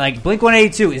 but, like,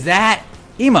 Blink-182, is that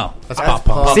emo? That's pop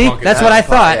punk. See, punk, that's yeah. what I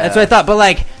thought. Yeah. That's what I thought. But,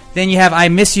 like, then you have I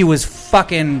Miss You was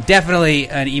fucking definitely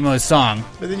an emo song.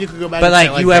 But then you could go back. But, and like,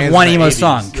 say, you have bands one in the emo 80s.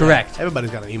 song, Yeah. correct.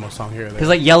 Everybody's got an emo song here or there. Because,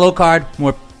 like, Yellow Card,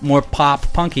 more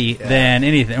pop punky than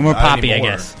anything. More Not poppy,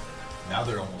 anymore. I guess. Now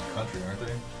they're almost country, aren't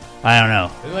they? I don't know.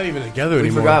 They're not even together We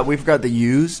anymore. forgot the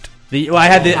Used. I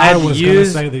had the was gonna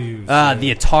Used, say the Used.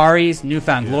 the Ataris,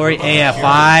 Newfound Glory,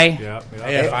 AFI. Yeah.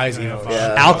 AFI's emo.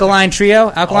 Yeah. Alkaline Trio.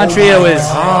 Alkaline Trio is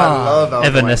Oh, I love Alkaline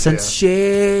Evanescence.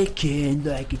 Trio. Shaking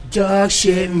like a dog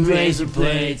shit and razor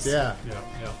blades. Yeah.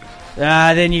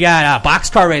 Then you got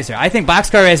Boxcar Racer. I think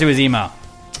Boxcar Racer was emo.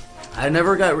 I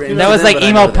never got written. That was like but I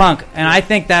emo know that. punk, and I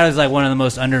think that was like one of the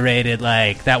most underrated.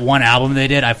 Like that one album they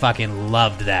did, I fucking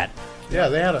loved that. Yeah,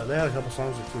 they had a couple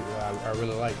songs or two that I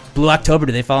really liked. Blue October.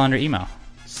 Did they fall under emo?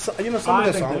 So, some of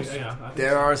the songs.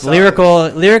 There are some.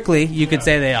 Lyrically, you could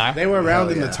say they are. They were around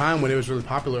Hell in yeah. the time when it was really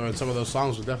popular, and some of those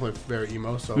songs were definitely very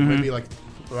emo. So Mhm. maybe like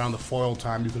around the foil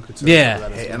time, you could consider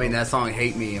that. Hey, I mean, that song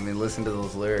 "Hate Me." I mean, listen to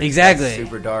those lyrics. Exactly. That's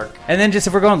super dark. And then just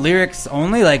if we're going lyrics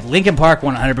only, like Linkin Park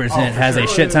 100% has a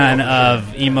shit ton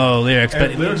of emo lyrics,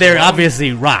 but they're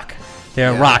obviously rock.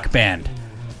 They're a rock band.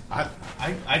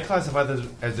 I classify this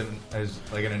as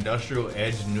like an industrial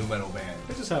edge nu metal band.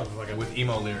 They just have like with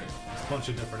emo lyrics. A bunch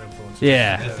of different influences.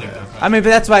 Yeah. I mean, but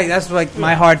that's like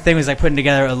my hard thing was like putting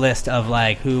together a list of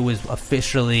like who was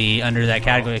officially under that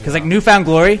category. Because like Newfound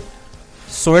Glory,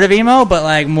 sort of emo, but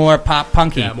like more pop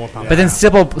punky. Yeah, more pop. But then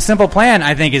Simple Plan,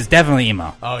 I think, is definitely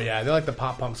emo. Oh yeah, they're like the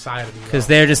pop punk side of emo. Because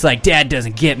they're just like, Dad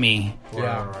doesn't get me.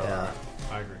 Yeah.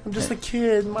 I agree. I'm just a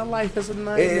kid. My life is a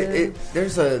nightmare.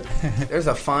 There's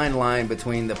a fine line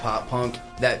between the pop punk,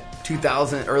 that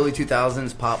early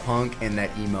 2000s pop punk, and that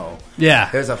emo. Yeah.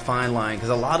 There's a fine line because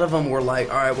a lot of them were like,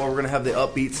 all right, well, we're gonna have the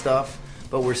upbeat stuff,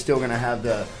 but we're still gonna have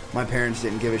my parents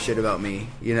didn't give a shit about me,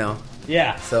 you know?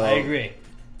 Yeah. So I agree.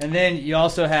 And then you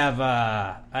also have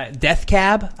Death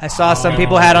Cab. I saw some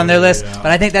people had on their list, but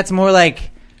I think that's more like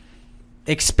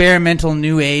experimental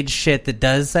new age shit that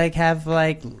does like have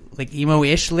like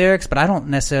emo-ish lyrics, but I don't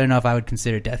necessarily know if I would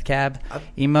consider Death Cab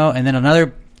emo. And then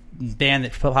another band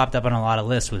that popped up on a lot of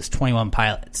lists was 21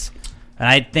 Pilots. And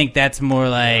I think that's more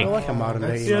like... I like a modern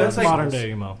day emo. Yeah, that's like modern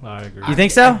day emo. I agree. You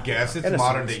think so? I guess it's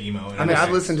modern day emo. I mean, I've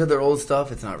listened to their old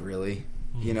stuff. It's not really.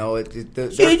 You know, What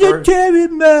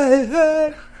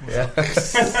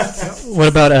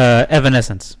about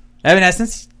Evanescence?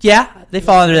 Evanescence? Yeah, they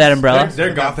fall under that umbrella.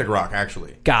 They're gothic rock,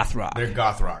 actually. Goth rock. They're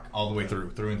goth rock all the way through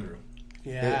and through.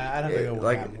 Yeah, I'd have to go with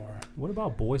that more. What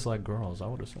about Boys Like Girls? I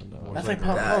would have said that. That's like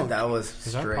pop punk. That was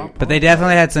straight. But they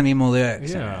definitely had some emo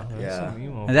lyrics. Yeah.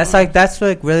 And that's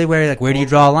really where do you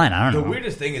draw a line? I don't know. The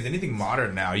weirdest thing is anything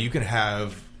modern now, you can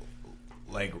have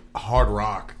like hard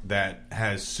rock that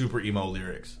has super emo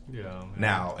lyrics. Yeah.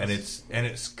 Now and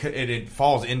it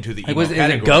falls into the emo is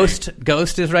category. it Ghost?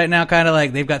 Ghost is right now kind of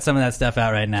like they've got some of that stuff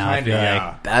out right now. I feel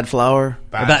like Bad Flower.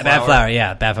 Bad Flower.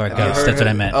 Yeah, Bad Flower. Ghost. That's what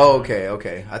I meant. Oh,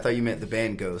 okay. I thought you meant the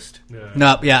band Ghost.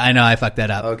 Nope. Yeah, I know. I fucked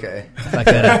that up. Okay. Fucked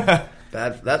that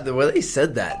up. The way they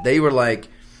said that, they were like,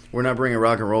 "We're not bringing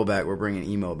rock and roll back. We're bringing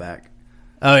emo back."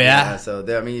 Oh yeah. So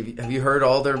I mean, have you heard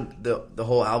all the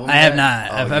whole album? I have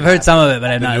not. I've heard some of it, but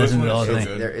I've not listened to the whole thing.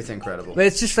 It's incredible. But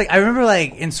it's just like I remember,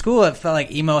 like in school, it felt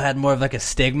like emo had more of like a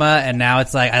stigma, and now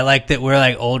it's like I like that we're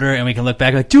like older and we can look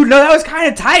back like, dude, no, that was kind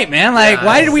of tight, man. Like,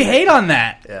 why did we hate on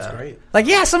that? Yeah, that's great. Like,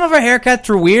 yeah, some of our haircuts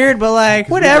were weird, but like,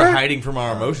 whatever. We were hiding from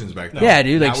our emotions back then. Yeah,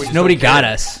 dude. Like nobody got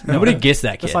us. Nobody gets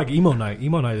that kid. It's like emo night.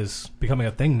 Emo night is becoming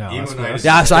a thing now.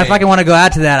 Yeah, so I fucking want to go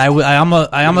out to that. I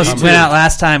almost went out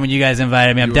last time when you guys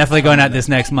invited me. I'm definitely going out this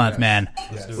next month, man.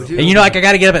 And you know, like I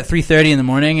got to get up at 3:30 in the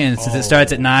morning, and since it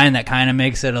starts at 9, that kind of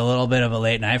makes it a little bit of a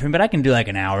late night for me. But I can do like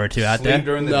an hour or two out there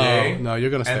during the day. No, you're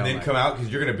gonna stay and all then night. come out because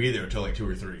you're gonna be there until like 2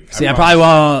 or 3. See, I probably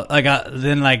won't. Like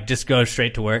then like just go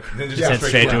straight to work. Then just Head go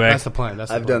straight to work. That's the plan.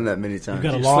 I've done that many times. You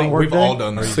got a long work We've day? all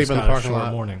done that. Sleep in the parking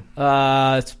lot. Morning.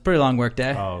 It's a pretty long work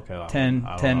day. Oh, okay.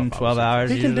 10, 12 hours.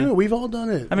 He can usually. do it. We've all done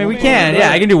it. I mean, we can.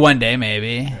 Yeah, I can do one day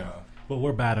maybe. But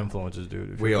we're bad influences,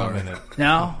 dude. If We you're are. coming in-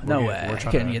 No, no We're way. I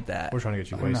trying couldn't to- get that. We're trying to get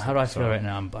you I don't know. wasted. How do I feel right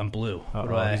now? I'm blue. What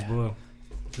do I? He's blue.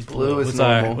 Blue is What's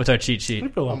normal. our cheat sheet? We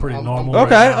feel pretty normal.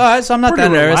 Okay, right now. all right. So I'm not Pretty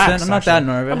that nervous. Then. relaxed, I'm not that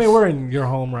actually. nervous. I mean, we're in your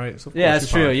home, right? So of Yeah, course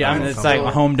that's you're true. probably Yeah, fine. it's like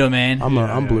my home domain.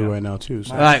 I'm blue right now too.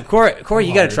 So. All right, Corey,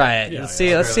 you got to try it. Let's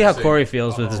see how Corey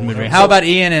feels with his mood ring. How about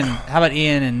Ian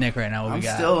and Nick right now? What I'm we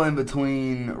got? still in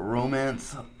between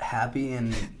romance, happy,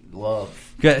 and love.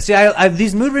 Good. See, I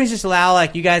these mood rings just allow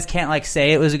like you guys can't like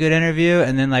say it was a good interview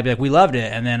and then like be like we loved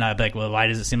it and then I'd be like, well, why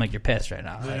does it seem like you're pissed right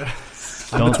now? Like,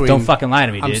 don't fucking lie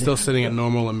to me, dude. I'm still sitting at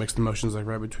normal and mixed emotions, like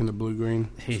right between the blue green.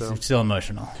 He's still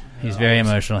emotional. He's very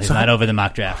emotional. He's not over the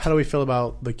mock draft. How do we feel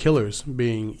about the Killers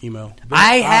being emo?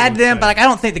 I had them, but like I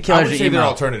don't think the I Killers would are say emo. they're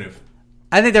alternative.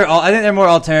 I think they're more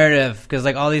alternative because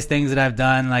like all these things that I've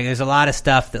done, like there's a lot of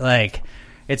stuff that like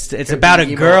it's about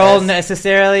a girl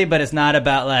necessarily, but it's not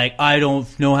about like I don't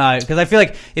know how because I feel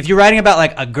like if you're writing about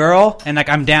like a girl and like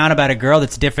I'm down about a girl,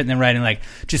 that's different than writing like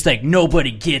just like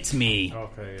nobody gets me.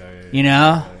 Okay, yeah. You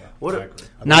know.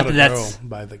 Not that that's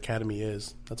by the Academy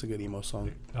is. That's a good emo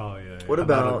song. Oh yeah. What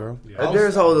about? Girl?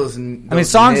 There's all those. I mean,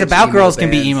 songs niche about emo girls can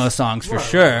be bands. emo songs for Right,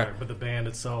 sure. right, but the band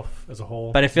itself as a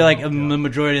whole. But I feel like the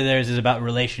majority of theirs is about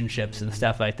relationships and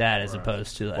stuff like that, as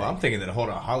opposed to like. Well, I'm thinking that Hold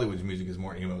On Hollywood's music is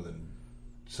more emo than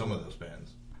some of those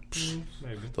bands.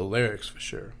 Maybe. The lyrics for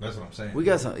sure. That's what I'm saying. We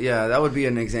got some. Yeah, that would be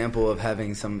an example of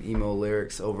having some emo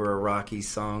lyrics over a Rocky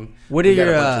song. What are We got a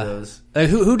your bunch of those.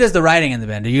 who does the writing in the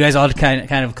band? Do you guys all kind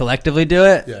of collectively do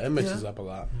it? Yeah, it mixes up a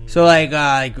lot. So like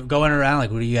going around,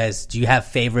 like, what do you have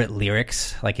favorite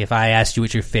lyrics? Like, if I asked you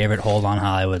what your favorite Hold On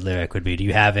Hollywood lyric would be, do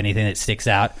you have anything that sticks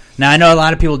out? Now I know a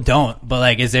lot of people don't, but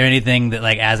like, is there anything that,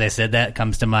 like, as I said that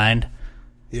comes to mind?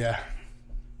 Yeah.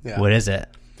 What is it?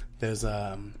 There's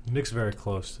Nick's very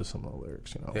close to some of the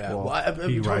lyrics, you know. Yeah, Well,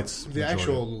 he writes the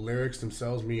actual lyrics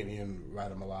themselves. Me and Ian write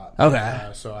them a lot.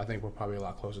 Okay. So I think we're probably a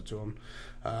lot closer to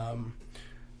them.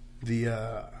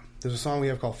 There's a song we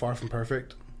have called "Far From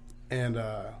Perfect," and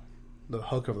the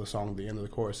hook of the song, the end of the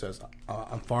chorus says,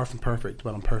 "I'm far from perfect,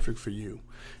 but I'm perfect for you."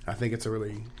 I think it's a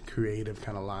really creative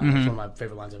kind of line. It's one of my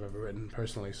favorite lines I've ever written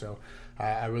personally. So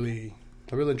I really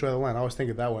enjoy the line. I always think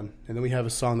of that one. And then we have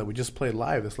a song that we just played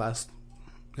live this last,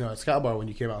 at Scout Bar when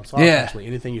you came out and saw it, actually.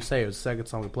 Anything You Say, it was the second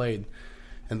song we played.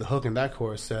 And the hook in that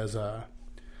chorus says,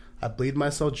 I bleed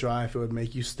myself dry if it would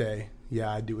make you stay. Yeah,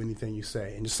 I'd do anything you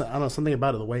say. And just, I don't know, something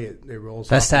about it, the way it rolls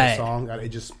That's off tight.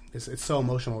 the song, it's so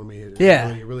emotional to me.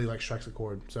 It really like strikes a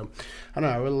chord. So, I don't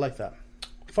know, I really like that.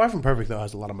 Far From Perfect, though,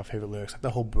 has a lot of my favorite lyrics. Like the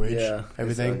whole bridge,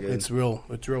 everything. It's real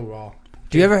raw.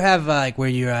 Do you ever have like where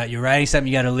you're writing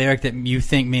something, you got a lyric that you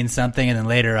think means something, and then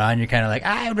later on you're kind of like,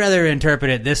 I would rather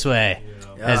interpret it this way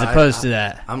as opposed to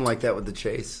that? I'm like that with The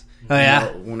Chase. Oh,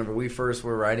 yeah? Whenever we first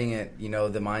were writing it, the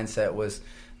mindset was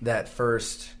that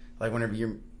first, like whenever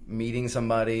you're meeting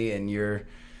somebody and you're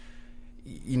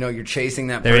chasing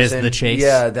that person. There is the chase.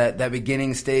 Yeah, that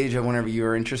beginning stage of whenever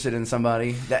you're interested in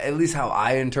somebody. That, at least how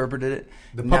I interpreted it.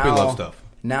 The puppy love stuff.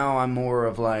 Now I'm more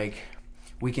of like,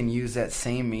 we can use that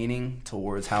same meaning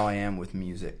towards how I am with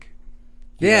music.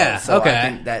 Yeah, so okay. I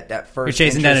think that first you're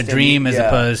chasing down a interest in dream me, as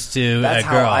opposed to a that's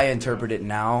girl. how I interpret it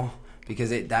now,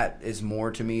 because that is more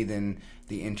to me than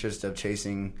the interest of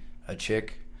chasing a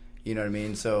chick. You know what I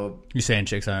mean? So you saying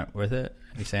chicks aren't worth it?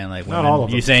 You saying like Not women? all of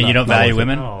them. You saying you don't value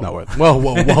women? Not worth it. Whoa,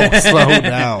 slow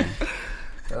down.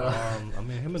 I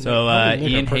mean, him and So Nick are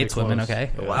Ian pretty hates women. close. Okay,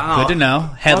 Wow. good to know.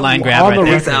 Headline grab on right the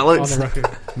there. record, Alex. On the record.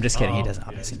 I'm just kidding. He doesn't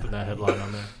obviously put know. that headline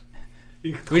on there.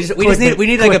 We just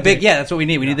need like a big that's what we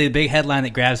need. We need the big headline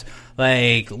that grabs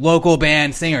like local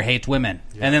band singer hates women,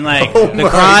 and then like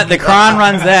the Cron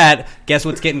runs that. Guess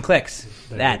what's getting clicks?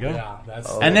 That.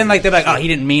 And then like they're like, oh, he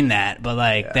didn't mean that, but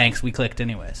like thanks, we clicked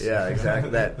anyways. Yeah,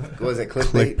 exactly. That was it.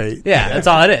 Clickbait. Yeah, that's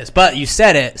all it is. But you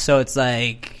said it, so it's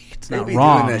like it's They not be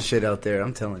wrong. doing that shit out there.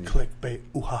 I'm telling you. Clickbait.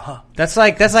 Ooh ha ha. That's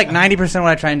like 90% of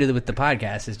what I try and do with the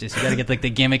podcast is just you got to get like the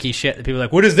gimmicky shit that people are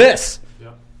like, what is this?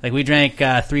 Like we drank 3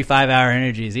 5-hour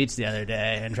energies each the other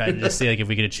day and tried to just see like if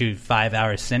we could achieve 5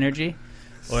 hours synergy,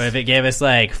 or if it gave us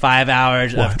like 5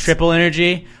 hours of triple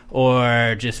energy,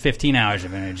 or just 15 hours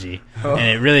of energy, and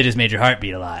it really just made your heart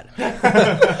beat a lot. I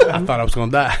thought I was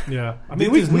gonna die. Yeah, I This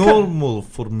mean, is normal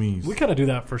for me. We kind of do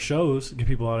that for shows. Get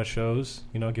people out of shows.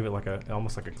 Give it like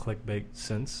almost like a clickbait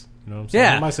sense. You know what I'm saying?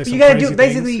 Yeah, We might say but some you gotta crazy do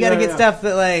basically. things. You gotta get stuff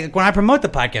that like when I promote the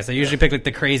podcast, I usually pick like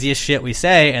the craziest shit we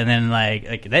say, and then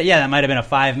like that. Yeah, that might have been a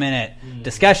 5-minute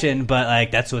discussion, but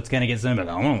like that's what's gonna get somebody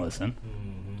like, I want to listen.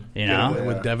 You know,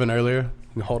 with Devin earlier.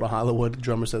 Hold on, Hollywood.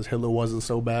 Drummer says Hitler wasn't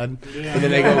so bad, and then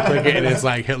they go click it, and it's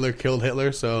like Hitler killed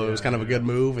Hitler, so it was kind of a good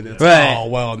move. And it's oh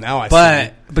well, now I see.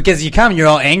 But because you're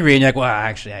all angry, and you're like, well,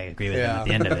 actually, I agree with him at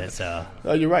the end of it. So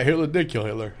oh, you're right. Hitler did kill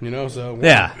Hitler. So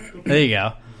yeah, there you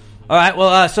go. All right,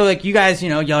 well, so like you guys,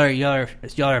 y'all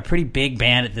are a pretty big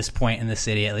band at this point in the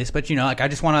city, at least. But like I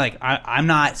just want to like I'm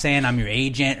not saying I'm your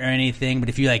agent or anything, but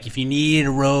if you need a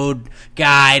road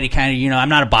guy to kind of I'm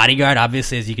not a bodyguard,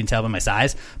 obviously, as you can tell by my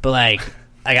size, but like.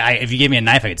 If you gave me a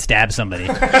knife, I could stab somebody.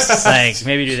 Like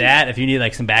maybe do that. If you need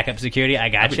like some backup security, I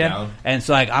got you. And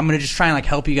so like I'm gonna just try and like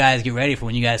help you guys get ready for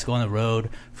when you guys go on the road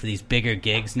for these bigger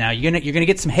gigs. Now you're gonna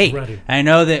get some hate. I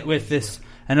know with this.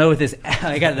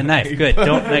 I got the knife. Good.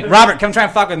 Don't like Robert. Come try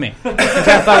and fuck with me.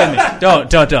 Don't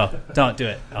do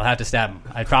it. I'll have to stab him.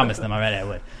 I promised them already I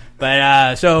would.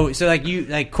 But so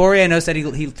like Corey, I know said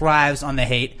he thrives on the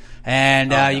hate,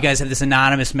 and you guys have this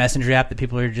anonymous messenger app that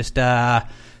people are just.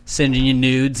 Sending you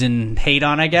nudes and hate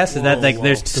on, I guess. Is that like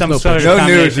there's some sort of no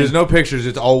nudes, there's no pictures,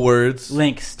 it's all words,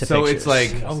 links to so pictures. It's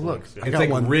like I got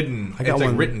one written. I got it's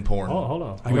one. like written porn. Oh, hold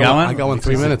on. I got one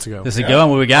 3 minutes ago. This is a good one.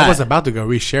 What we got? I was about to go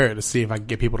reshare it to see if I can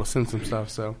get people to send some stuff.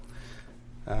 So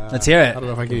let's hear it. I don't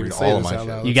know if I can even say this out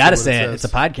loud. You got to say it. It's a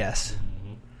podcast.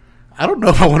 I don't know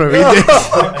if I want to read this.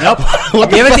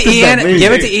 Nope. Give it to Ian.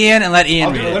 Give it to Ian and let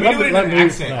Ian read it. Let me do it in an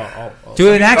accent. Do it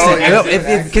in an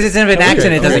accent. Because it's in an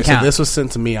accent, it doesn't count. So this was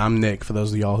sent to me. I'm Nick, for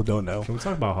those of y'all who don't know. Can we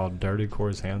talk about how dirty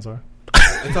Corey's hands are?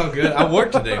 It's all good. I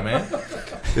work today, man.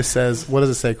 This says, what does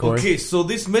it say, Corey? Okay, so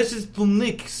this message to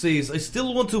Nick says, I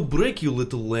still want to break you,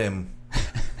 little lamb.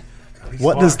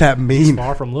 What does that mean? He's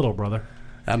far from little, brother.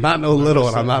 I'm not no little,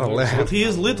 and I'm not a lamb. But he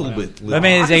is little bit. Little. I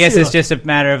mean, I guess it's just a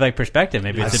matter of like perspective.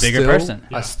 Maybe it's a bigger person.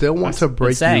 I still want to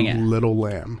break saying you, it. little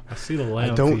lamb. I see the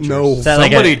lamb. I don't features. know. Is that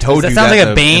Somebody told does you that sound that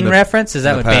like a Bane reference? Is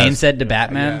that what past. Bane said to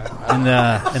Batman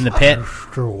in the pit?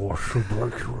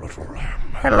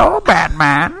 Hello,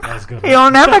 Batman. That's good.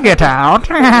 You'll never get out.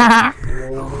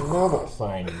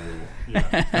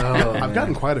 I've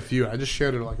gotten quite a few. I just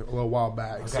shared it like a little while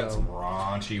back. I've got some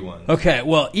raunchy ones. Okay,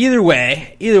 well, either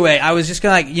way, I was just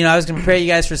gonna I was gonna prepare you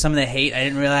guys for some of the hate. I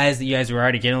didn't realize that you guys were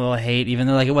already getting a little hate, even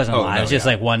though it wasn't a lot. It was just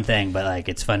one thing, but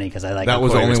it's funny because I like that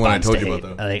was the only one I told you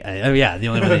about, though. The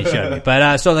only one that you showed me.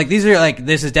 But so these are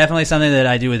this is definitely something that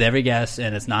I do with every guest,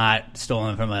 and it's not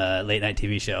stolen from a late night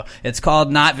TV show. It's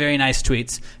called Not Very Nice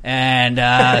Tweets, and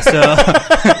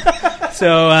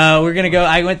so we're gonna go.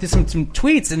 I went through some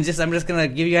tweets, and I'm just gonna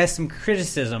give you guys some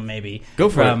criticism, maybe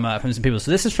from some people. So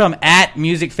this is from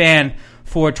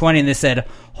 @musicfan420, and this said,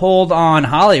 "Hold on,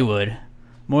 Hollywood,"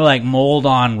 more like "mold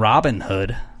on Robin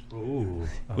Hood." Ooh,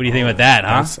 what do you think about that?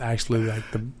 Huh? That's actually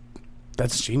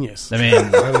that's genius. I mean,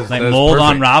 mold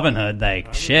on Robin Hood,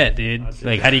 shit, dude.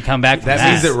 How do you come back from that? That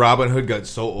means that Robin Hood got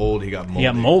so old he got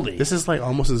moldy. This is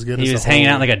almost as good as he was hanging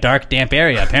out in a dark, damp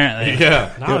area, apparently.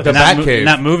 Yeah, the Batcave.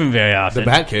 Not moving very often. The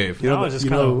Batcave.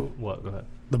 What? Go ahead.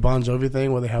 The Bon Jovi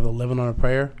thing where they have the living on a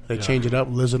prayer. They change it up,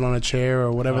 lizard on a chair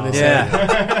or whatever they say.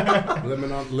 Yeah.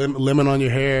 lemon on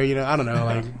your hair. I don't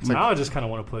know. Now I just kind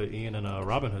of want to put Ian in a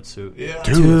Robin Hood suit. Yeah.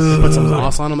 Dude, put some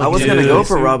sauce on him. I was going to go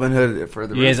for Robin Hood for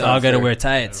the. You guys all got to wear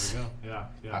tights. Yeah.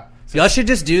 Y'all should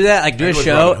just do that, do a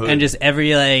show, and just every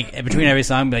between every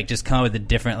song, just come up with a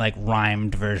different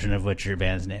rhymed version of what your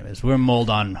band's name is. We're mold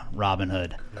on Robin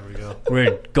Hood. There we go.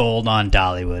 We're gold on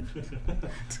Dollywood.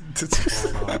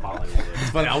 It's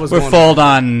funny. We're fold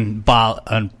on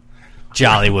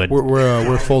Jollywood.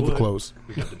 We're fold the clothes.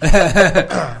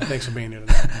 Thanks for being here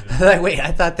tonight. Wait,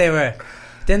 I thought they were.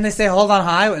 Didn't they say hold on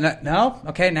high? No.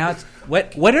 Okay, now it's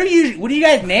what are you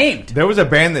guys named? There was a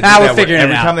band that did that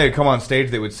every time they would come on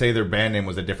stage, they would say their band name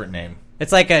was a different name.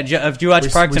 It's like if you watch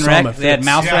Parks and Rec, they had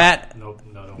Mouse Rat.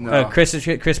 No.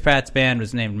 Chris Pratt's band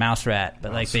was named Mouse Rat,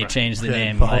 but they changed the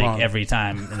name every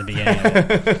time in the beginning.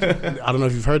 I don't know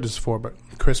if you've heard this before, but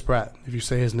Chris Pratt. If you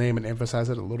say his name and emphasize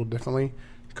it a little differently,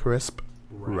 Crisp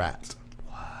Rat.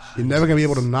 You're never gonna be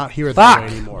able to not hear it that way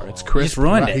anymore. It's Crisp. You just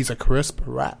ruined it. He's a crisp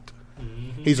rat.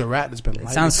 He's a rat that's been. It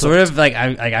sounds sort of like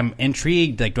I'm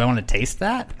intrigued. Do I want to taste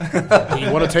that?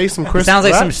 You want to taste some crisp? It sounds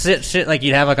like rat? some shit like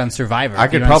you'd have on Survivor. I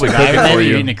could probably cook it for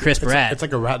you. Eating a crisp rat. It's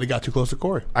like a rat that got too close to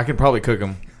Corey. I could probably cook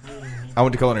him. I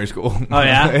went to culinary school. Oh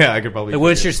yeah, yeah. I could probably.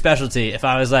 What's your specialty? If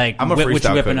I was I'm a what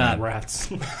you whipping up?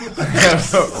 Rats.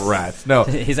 Rats. No.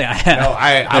 He's like,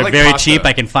 I they're like very pasta. cheap.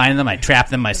 I can find them. I trap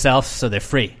them myself, so they're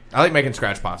free. I like making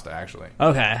scratch pasta. Actually.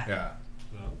 Okay. Yeah.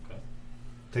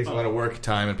 Takes a lot of work,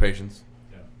 time, and patience.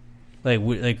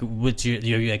 What's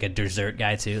you're like a dessert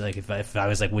guy too? Like if I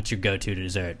was like, what's your go-to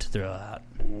dessert to throw out?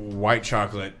 White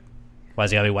chocolate.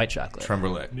 Why's it gotta be white chocolate? Creme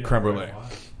brulee.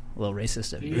 A little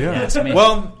racist of you. Yeah.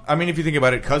 Well, I mean, if you think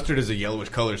about it, custard is a yellowish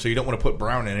color, so you don't want to put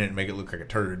brown in it and make it look like a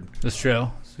turd. That's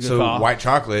true. So white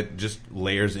chocolate just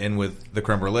layers in with the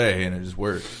creme brulee, and it just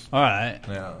works. All right.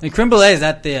 Yeah. And creme brulee is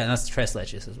that's tres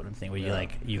leches is what I'm thinking. Where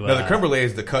No, the creme brulee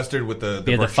is the custard with the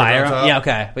fire. On top. Yeah,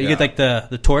 okay. But you get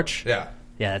the torch. Yeah.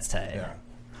 Yeah, that's tight. Yeah.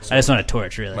 I just want a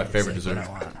torch, really. My favorite dessert.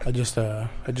 I just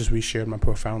reshared my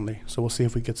profoundly, so we'll see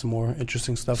if we get some more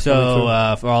interesting stuff. So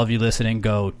for all of you listening,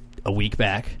 go a week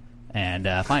back and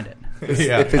find it.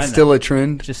 Yeah. If it's still a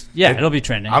trend, it'll be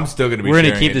trending. I'm still going to be. We're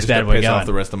going to keep this bad boy piss going. Off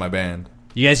the rest of my band.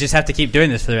 You guys just have to keep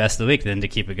doing this for the rest of the week, then to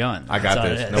keep it going. I got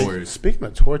this. No worries. Speaking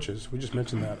of torches, we just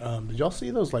mentioned that. Did y'all see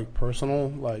those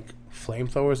personal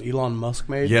flamethrowers Elon Musk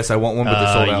made? Yes, I want one, but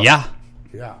they're sold out.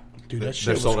 Yeah. Dude, that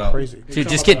shit was crazy. Dude,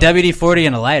 just get WD-40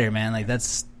 and a lighter, man.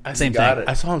 That's the same thing.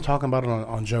 I saw him talking about it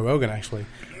on Joe Rogan, actually.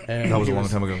 And that was a long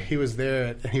time ago. He was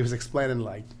there, and he was explaining,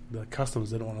 the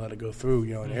customs didn't want to let it go through,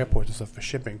 in airports and stuff for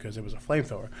shipping because it was a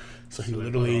flamethrower. So he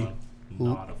literally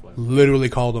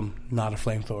called them not a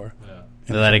flamethrower. Yeah.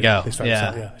 They let it go. They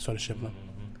started shipping them.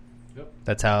 Yep.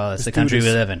 That's the country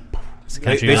we live in. It's the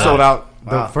country they sold out.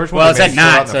 The first one. Well, it's at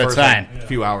night, so it's fine.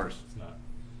 Few hours.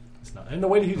 And the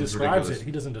way that he describes it,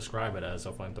 he doesn't describe it as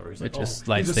a flamethrower. He's it just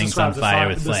lights things on fire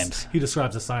with flames. He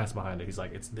describes the science behind it. He's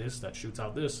like, it's this that shoots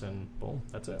out this, and boom,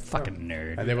 that's it. Fucking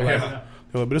nerd. And they were like,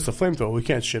 but it's a flamethrower. We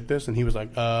can't ship this. And he was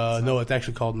like, no, it's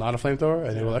actually called not a flamethrower.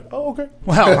 And they were like, oh, okay.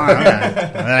 Well,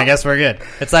 then I guess we're good.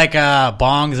 It's like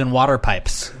bongs and water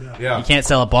pipes. Yeah. You can't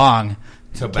sell a bong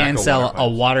Tobacco can sell water a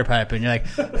water pipe, and you're like,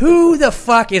 who the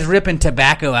fuck is ripping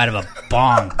tobacco out of a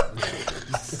bong?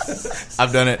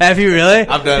 I've done it. Have you really?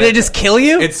 I've done Did it. it just kill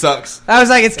you? It sucks. I was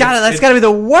like, that's gotta be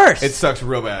the worst. It sucks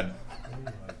real bad.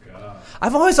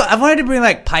 I've wanted to bring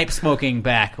like pipe smoking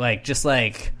back, like just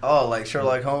like like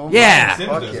Sherlock Holmes. Yeah. Sims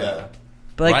does that.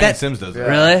 But like Ryan that, Sims does that.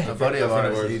 Really? A buddy of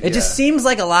ours. It just seems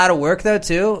like a lot of work though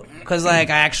too, because like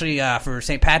I actually for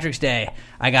St. Patrick's Day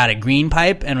I got a green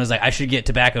pipe and was like I should get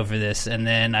tobacco for this, and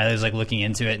then I was like looking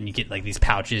into it, and you get like these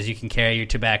pouches you can carry your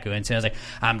tobacco into. I was like,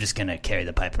 I'm just gonna carry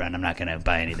the pipe around. I'm not gonna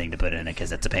buy anything to put in it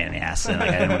because that's a pain in the ass, and like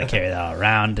I didn't want to carry that all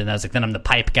around. And I was like, then I'm the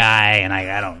pipe guy, and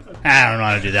I don't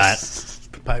want to do that.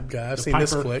 The pipe guy. I've seen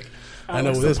this flick. I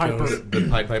know where this goes. The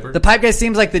pipe piper. The pipe guy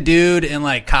seems like the dude in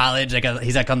like college. Like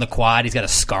he's like on the quad. He's got a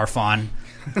scarf on.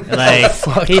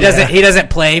 Like he doesn't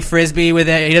play frisbee with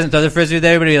it. He doesn't throw the frisbee with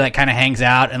everybody. He like kind of hangs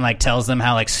out and like tells them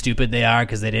how like stupid they are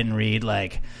because they didn't read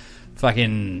like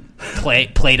fucking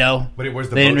Plato. But he wears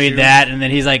the they didn't boat read shoes. that, and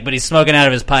then he's like, but he's smoking out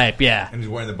of his pipe. Yeah. And he's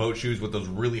wearing the boat shoes with those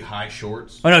really high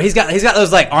shorts. Oh no, he's got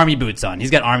those like army boots on.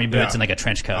 He's got army boots and like a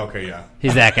trench coat. Okay, yeah.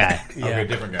 He's that guy. Okay,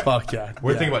 different guy. Fuck yeah.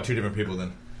 We're thinking about two different people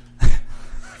then.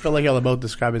 I feel like y'all are both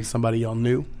describing somebody y'all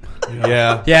knew.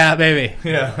 Yeah. Yeah, maybe.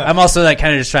 Yeah. I'm also like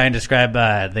kind of just trying to describe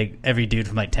every dude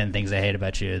from like 10 Things I Hate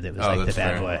About You that was like the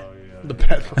bad boy. The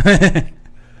bad boy.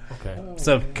 Okay.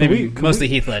 So mostly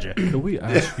Heath Ledger. Can we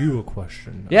ask you a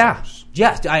question? Yeah.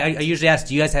 Yes. I usually ask,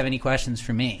 do you guys have any questions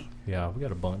for me? Yeah, we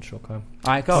got a bunch. Okay. All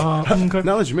right, go. Okay.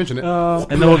 Now that you mention it. And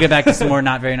then we'll get back to some more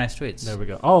not very nice tweets. There we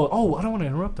go. Oh, I don't want to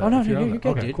interrupt that. Oh, no, if you're on good, that.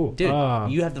 Okay, dude. cool.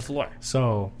 Dude, you have the floor.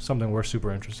 So, something we're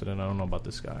super interested in. I don't know about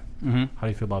this guy. Mhm. How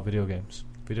do you feel about video games?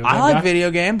 I like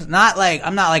video games. I'm not like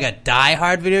a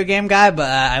diehard video game guy, but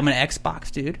I'm an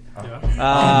Xbox dude.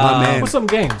 my man. What's some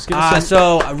games? Give us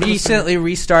some- So I recently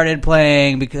restarted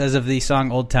playing because of the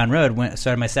song Old Town Road.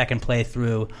 Started my second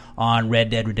playthrough on Red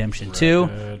Dead Redemption 2.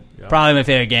 yeah. Probably my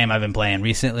favorite game I've been playing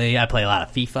recently. I play a lot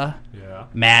of FIFA,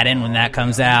 Madden when that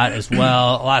comes out as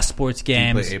well. A lot of sports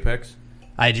games. Do you play Apex?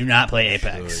 I do not play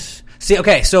Apex. See,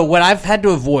 okay, so what I've had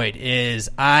to avoid is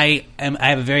I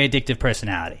have a very addictive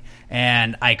personality.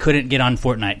 And I couldn't get on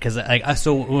Fortnite because,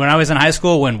 so when I was in high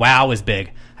school, when WoW was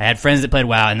big, I had friends that played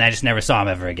WoW, and I just never saw them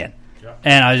ever again. Yeah.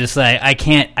 And I was just like, I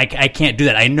can't do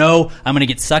that. I know I'm going to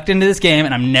get sucked into this game,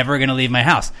 and I'm never going to leave my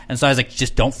house. And so I was like,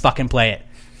 just don't fucking play it.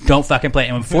 Don't fucking play it.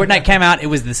 And when Fortnite came out, it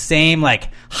was the same like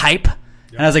hype.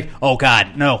 And I was like, oh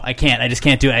god, no, I can't. I just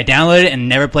can't do it. I downloaded it and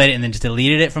never played it, and then just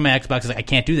deleted it from my Xbox. I was like, I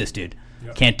can't do this, dude.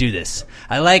 Can't do this.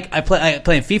 I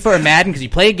play in FIFA or Madden because you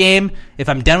play a game. If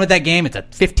I'm done with that game, it's a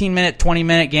 15-minute,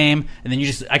 20-minute game, and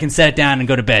then I can set it down and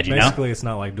go to bed. You Basically, know, it's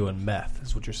not like doing meth.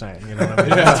 Is what you're saying. You know what I mean?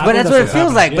 but that's what it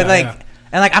feels like. But Yeah.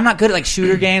 and like I'm not good at like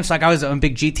shooter games. So, like I'm a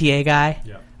big GTA guy.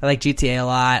 Yeah. I like GTA a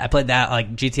lot. I played that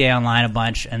like GTA Online a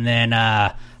bunch, and then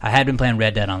I had been playing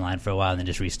Red Dead Online for a while, and then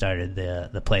just restarted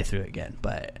the playthrough again.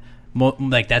 But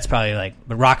like that's probably like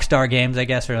the Rockstar games, I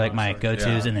guess, are like my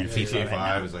go-tos, and then FIFA. GTA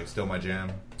 5 is like still my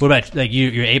jam. What about like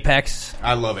your Apex?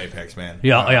 I love Apex, man.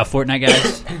 Y'all Fortnite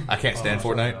guys? I can't stand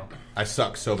Fortnite. I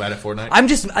suck so bad at Fortnite. I'm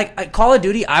just like Call of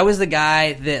Duty. I was the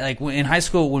guy that like in high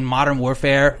school when Modern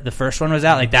Warfare the first one was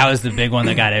out, like that was the big one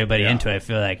that got everybody into it. I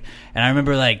feel like, and I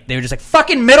remember like they were just like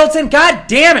fucking Middleton. God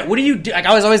damn it! What do you do? Like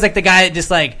I was always like the guy that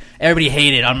just like everybody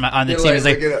hated on the team. It was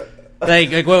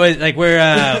like what was like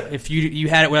where if you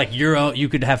had it where like you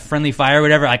could have friendly fire or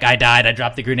whatever. Like I died, I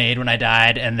dropped the grenade when I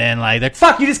died, and then like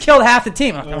fuck, you just killed half the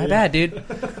team. Like, my bad, dude.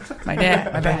 My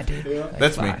bad, dude. Like,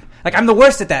 That's me. Like I'm the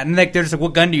worst at that. And like they're just like,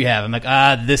 what gun do you have? I'm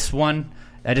like this one.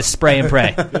 I just spray and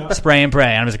pray, spray and pray.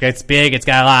 And I was like, it's big, it's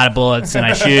got a lot of bullets, and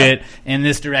I shoot it in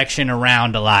this direction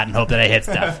around a lot and hope that I hit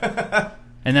stuff.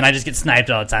 And then I just get sniped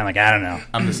all the time. Like I don't know.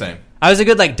 I'm the same. I was a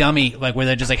good like dummy, like where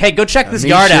they're just like, "Hey, go check this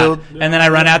yard out," and then I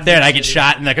run out there and I get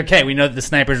shot, and like, okay, we know that the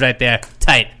sniper's right there.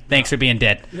 Tight. Thanks for being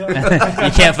dead. You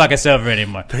can't fuck us over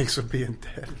anymore. Thanks for being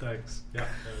dead. Thanks. Yeah.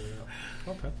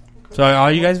 Okay. So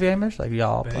are you guys gamers? Like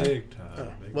y'all play?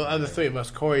 Well, the three of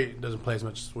us, Corey doesn't play as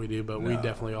much as we do, but we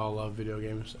definitely all love video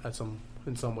games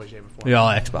in some way, shape, or form. You all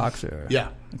Xbox or yeah?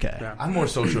 Okay. Yeah. I'm more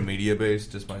social media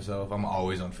based, just myself. I'm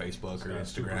always on Facebook or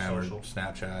Instagram or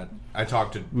Snapchat. I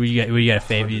talk to. What you got a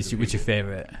favorite? What's your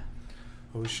favorite?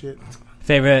 Oh shit!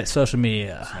 Favorite social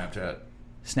media?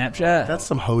 Snapchat. That's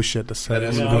some hoe shit to say.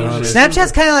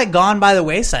 Snapchat's kind of like gone by the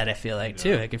wayside. I feel like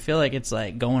too. Like I feel like it's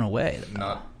like going away.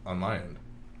 Not on my end.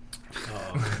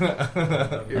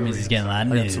 That means he's getting a lot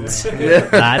of nudes.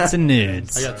 Lots of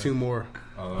nudes. I got two more.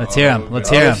 Let's hear him. Let's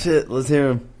hear him. Shit, let's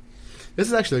hear him. This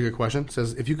is actually a good question. It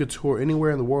says, if you could tour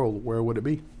anywhere in the world, where would it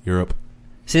be? Europe.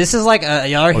 See, this is like y'all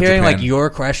are hearing Japan. like your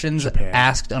questions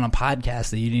asked on a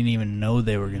podcast that you didn't even know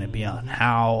they were going to be on.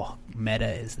 How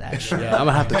meta is that shit? Yeah, I'm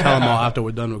gonna have to tell them all after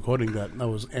we're done recording that I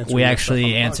was answering. We that actually stuff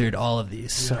on the answered podcast. all of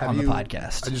these on the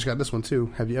podcast. I just got this one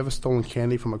too. Have you ever stolen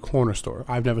candy from a corner store?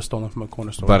 I've never stolen from a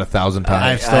corner store. About 1,000 times.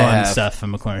 I've stolen stuff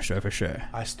from a corner store for sure.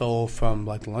 I stole from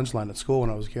like the lunch line at school when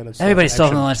I was a kid. I stole Everybody an stole extra-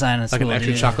 from the lunch line at like school, an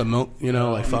extra dude. chocolate milk. You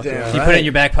know, like fuck yeah. You put it in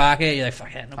your back pocket. You're like,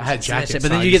 fuck it. I had jackets, But so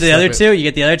then I you get just the other slip two. You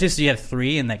get the other two, so you have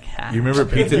three and like half. You remember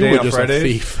Pizza You Day were on just a Fridays?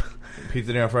 thief.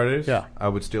 Pizza Day on Fridays? Yeah. I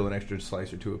would steal an extra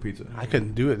slice or two of pizza. I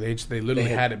couldn't do it. They literally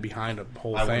had it behind a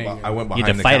whole thing. I went You behind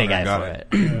had to the fight a counter guy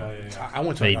and for got it. I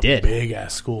went to They like a did. big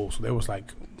ass school, so there was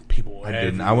like people. I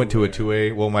didn't. I went to a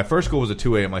 2A. Well, my first school was a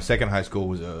 2A, and my second high school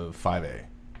was a 5A.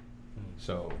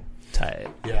 So tight.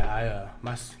 Yeah,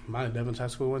 my Devon's high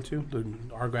school went to.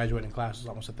 Our graduating class was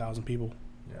almost 1,000 people.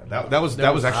 Yeah, that was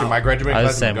actually my graduating I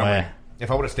was class. the same way. Montgomery.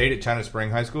 If I would have stayed at China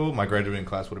Spring High School, my graduating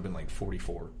class would have been like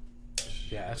 44.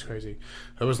 Yeah, that's crazy.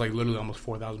 There was like literally almost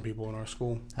 4,000 people in our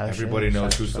school. Everybody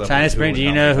knows who's left. China Spring. Do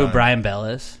you know who Brian Bell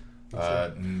is?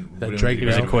 That Drake. He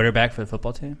was a quarterback for the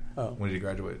football team. Oh. When did he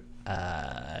graduate?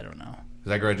 I don't know.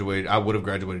 Because I graduated. I would have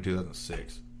graduated in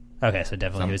 2006. Okay, so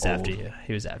definitely I'm he was old. after you.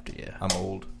 He was after you. I'm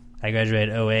old. I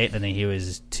graduated 08. I think he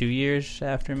was 2 years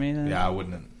after me then. Yeah, I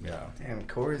wouldn't have. Yeah. Damn,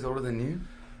 Corey's older than you?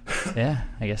 Yeah,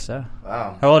 I guess so.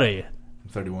 Wow. How old are you? I'm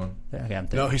 31. Okay, I'm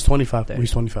 30. No, he's 25.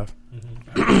 He's 25.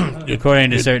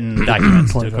 According to certain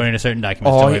documents. According to certain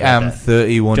documents. don't I worry about am that.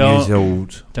 31 years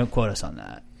old. Don't quote us on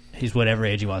that. He's whatever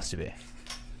age he wants to be.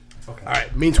 Okay. All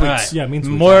right, mean tweets. All right. Yeah, mean tweets.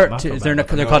 More. I feel They're, bad.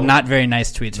 they're called not very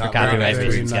nice tweets for Not very copyright nice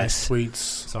reasons, Very guys. nice tweets.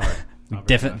 Sorry. Not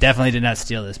very nice. Definitely did not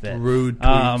steal this bit. Rude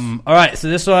tweets. All right, so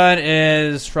this one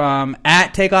is from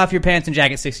 @Take Off Your Pants and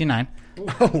Jacket 69.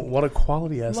 What a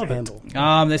quality ass handle.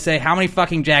 They say, how many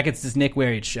fucking jackets does Nick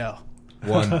wear each show?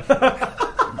 One.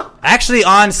 Actually,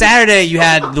 on Saturday you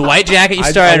had the white jacket you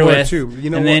started I wore it with, too. You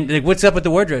know and what? then like, what's up with the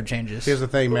wardrobe changes? Here's the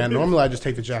thing, man. Normally I just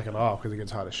take the jacket off because it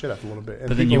gets hot as shit after a little bit. And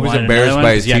But then people- you was wanted embarrassed another by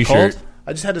one his 'cause you got t-shirt. cold?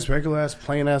 I just had this regular ass,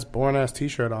 plain ass, boring ass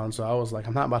t-shirt on, so I was like,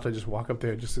 I'm not about to just walk up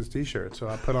there just this t-shirt. So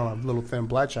I put on a little thin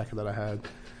black jacket that I had.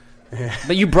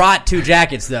 But you brought two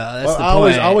jackets though. That's Well, the I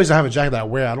point. always have a jacket that I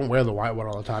wear. I don't wear the white one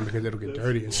all the time because it'll get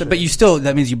dirty. And So, shit. but you still,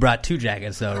 that means you brought two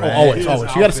jackets though, right? always. You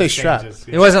gotta stay strapped.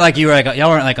 It wasn't like you were like y'all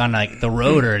weren't like on like the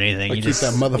road or anything. Like, You keep just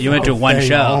that motherfucking you went to one thing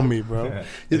show. on me, bro. Yeah.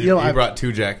 You know, He I brought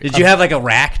two jackets. Did you have like a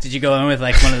rack? Did you go in with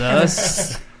like one of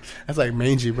those? That's like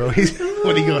mangy, bro. He's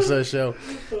when he goes to a show.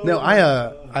 No,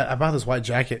 I bought this white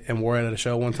jacket and wore it at a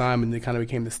show one time, and it kind of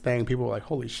became this thing. People were like,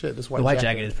 "Holy shit, this white The white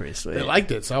jacket is pretty sweet. They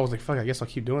liked it, so I was like, "Fuck, I guess I'll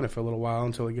keep doing it for a little while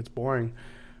until it gets boring."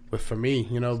 But for me,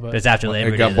 you know, but It's after Labor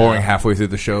Day. It got though. boring halfway through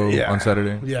the show Yeah. on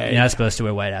Saturday. yeah, You're not supposed to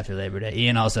wear white after Labor Day.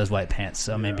 Ian also has white pants,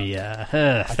 so maybe I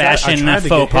fashion tried to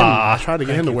faux get him- pas. I tried to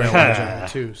get him to wear a white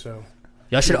jacket too. So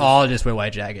Y'all should all just wear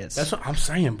white jackets. that's what I'm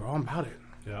saying, bro. I'm about it.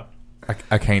 Yeah.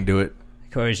 I can't do it.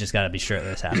 Corey's just got to be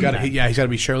shirtless half He's the got to, time. he's got to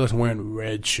be shirtless and wearing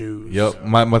red shoes. Yep.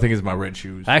 My thing is my red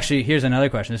shoes. Actually, here's another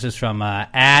question. This is from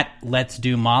Let's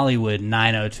Do Mollywood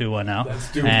 90210.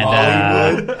 Let's do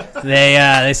Mollywood.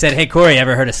 They said, "Hey Corey,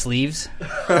 ever heard of sleeves?"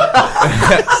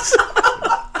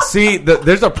 See,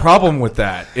 there's a problem with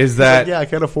that. Is that Yeah, I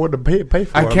can't afford to pay for.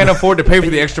 I them. can't afford to pay for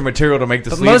the extra material to make the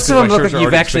But sleeves. most of 'cause them my look shirts like are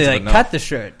you've already actually like expensive enough. cut the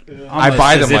shirt. I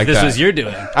buy them as if like this that. was your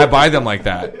doing. I buy them like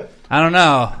that. I don't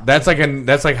know. That's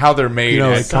like how they're made. You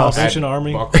know, at it costs- Salvation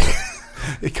Army.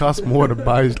 It costs more to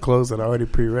buy his clothes that are already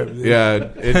pre-ripped. Yeah,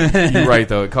 you're right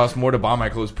though. It costs more to buy my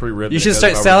clothes pre-ripped. You than it should does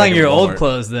start if I was selling taking your them old Walmart.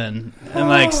 clothes then, and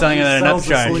like selling it at an Sells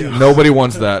the upcharge. sleeve. Nobody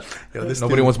wants that. Yo, this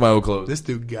Nobody dude- wants my old clothes. This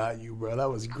dude got you, bro.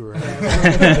 That was great.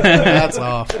 That's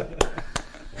off.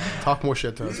 Talk more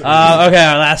shit to us. Okay,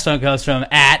 our last one comes from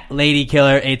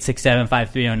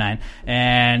 @LadyKiller8675309,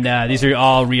 and these are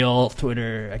all real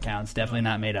Twitter accounts, definitely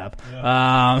not made up.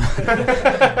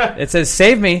 It says,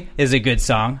 "Save Me" is a good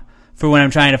song for when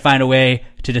I'm trying to find a way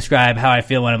to describe how I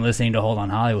feel when I'm listening to Hold on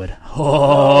Hollywood.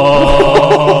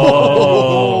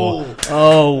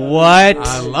 Oh, what?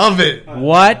 I love it.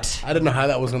 What? I didn't know how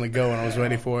that was going to go, and I was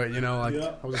ready for it. You know, like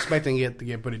I was expecting it to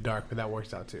get pretty dark, but that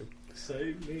works out too.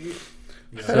 Save me.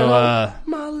 So I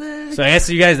guess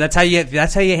you guys, that's how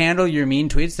you handle your mean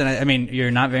tweets. And I mean, your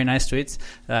not very nice tweets.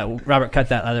 Robert cut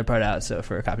that other part out, so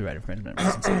for copyright infringement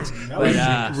reasons.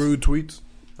 But, Rude tweets.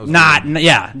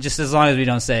 just as long as we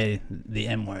don't say the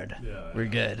M word, we're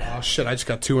good. Oh shit! I just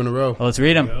got 2 in a row. Well, let's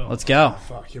read them. Let's go.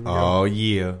 Fuck. Here we go. Oh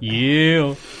yeah.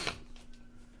 You.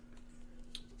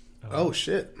 Oh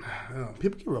shit!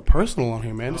 People get real personal on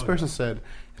here, man. This person said,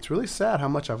 "It's really sad how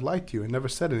much I've liked you and never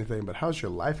said anything, but how's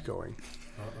your life going?"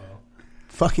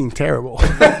 Fucking terrible.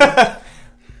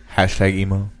 Hashtag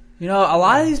emo. You know, a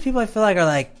lot of these people I feel like are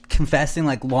like confessing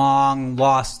like long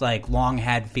lost, like long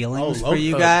had feelings for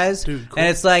you guys. Dude, cool. And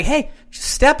it's like, hey,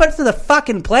 just step up to the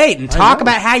fucking plate and talk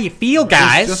about how you feel,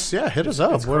 guys. Just, hit us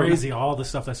up. It's crazy, all the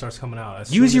stuff that starts coming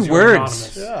out. Use your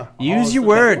words. Use your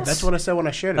words. That's what I said when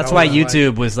I shared it. That's why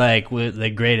YouTube was like the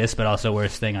greatest but also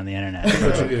worst thing on the internet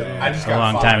for I just got a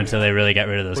long followed. time until they really got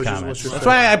rid of those comments. That's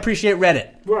why I appreciate Reddit.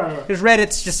 Because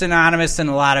Reddit's just anonymous and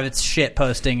a lot of it's shit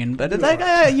posting, but it's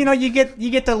like you know, you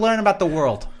get to learn about the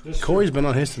world. Corey's been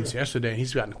on his since yesterday.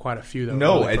 He's gotten quite a few.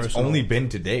 No, it's only been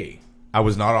today. I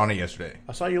was not on it yesterday.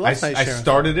 I saw you last night, I Sharon.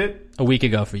 started it a week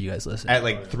ago for you guys listening at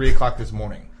like 3 o'clock this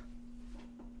morning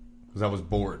because I was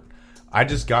bored. I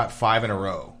just got 5 in a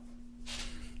row.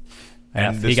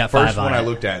 And this first one I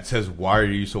looked at says, "Why are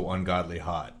you so ungodly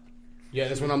hot?" Yeah,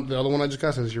 this one. The other one I just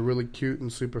got says, "You're really cute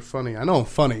and super funny." I know I'm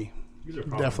funny.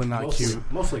 Definitely not cute.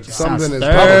 Mostly guys. Something is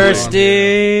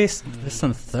thirsty. There's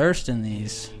some thirst in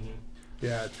these.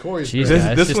 Yeah, Corey's. Jesus,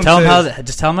 guys. Just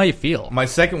tell him how you feel. My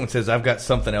second one says, "I've got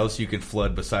something else you can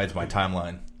flood besides my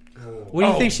timeline." What do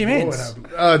you think she means?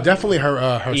 Definitely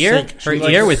her ear. sink. Her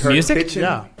ear with music. Kitchen.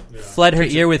 Yeah. Flood her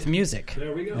ear with music.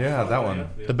 There we go. Yeah, that one.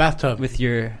 The bathtub with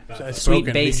your it's sweet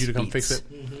broken. bass Need you to come beats. fix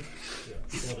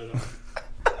it.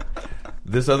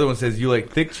 This other one says, "You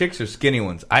like thick chicks or skinny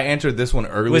ones?" I answered this one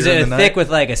earlier. Was it in the thick night. with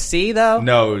like a C though?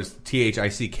 No, it was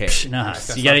THICK. No,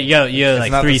 you got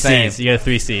like 3 C's. You got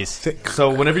 3 C's. So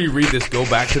whenever you read this, go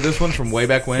back to this one from way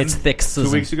back when. It's thick. 2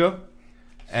 weeks ago,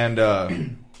 and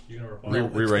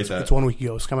rewrite that. It's 1 week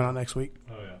ago. It's coming out next week.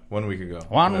 Oh yeah, 1 week ago.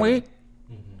 1 week.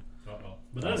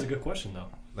 But that is a good question though.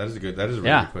 That is a really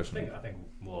good question. I think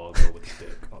we'll all go with the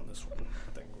dick on this one.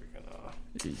 I think we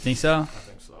can. You think so? I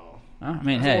think so. I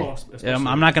mean, hey,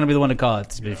 I'm not going to be the one to call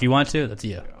it. But if you want to, that's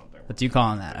you. That's you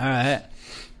calling that. All right.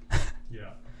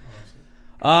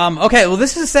 Okay, well,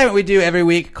 this is a segment we do every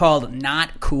week called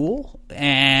Not Cool.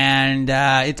 And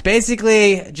it's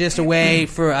basically just a way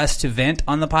for us to vent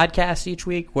on the podcast each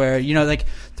week where, you know, like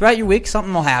throughout your week,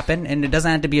 something will happen and it doesn't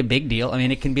have to be a big deal. I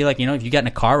mean, it can be like, you know, if you got in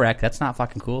a car wreck, that's not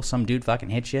fucking cool. Some dude fucking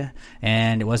hit you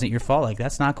and it wasn't your fault. Like,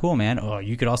 that's not cool, man. Or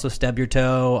you could also stub your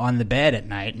toe on the bed at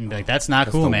night and be like, that's not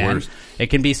cool, man. Worst. It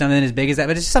can be something as big as that,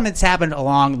 but it's just something that's happened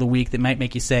along the week that might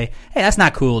make you say, hey, that's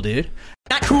not cool, dude.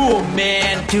 Not cool,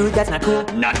 man. Dude, that's not cool.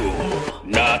 Not cool.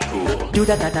 Not cool. Dude,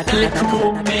 that's not cool. Not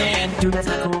cool, man. Dude, that's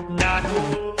not cool. Not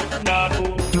cool. Not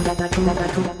cool. Dude, that's not cool. Not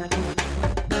cool. Not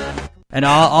cool. And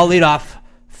I'll lead off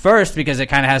first because it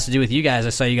kind of has to do with you guys. I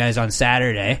saw you guys on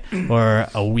Saturday or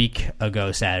a week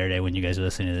ago Saturday when you guys were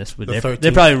listening to this.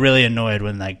 They're probably really annoyed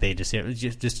when like they just hear it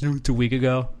just a week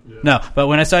ago. Yeah. No, but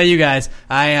when I saw you guys,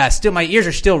 I my ears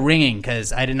are still ringing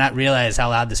because I did not realize how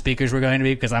loud the speakers were going to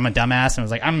be because I'm a dumbass and I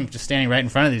was like, I'm just standing right in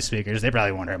front of these speakers. They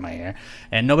probably won't hurt my ear.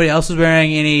 And nobody else was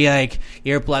wearing any like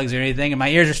earplugs or anything, and my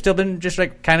ears are still been just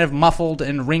like kind of muffled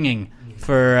and ringing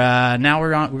for now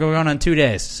we're going on 2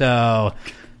 days.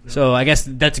 So I guess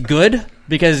that's good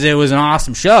because it was an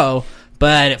awesome show,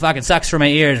 but it fucking sucks for my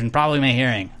ears and probably my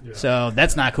hearing. Yeah. So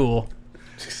that's not cool.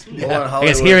 Yeah. I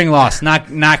guess hearing loss,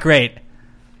 not great.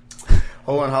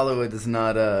 Hole in Hollywood does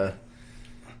not don't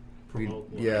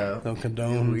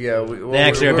condone. Yeah, they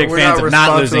actually are big fans of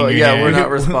not losing your hearing. We're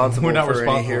not responsible for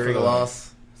any hearing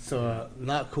loss. So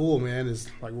not cool, man. Is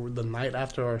like the night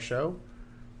after our show,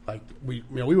 like we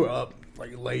were up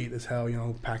like late as hell, you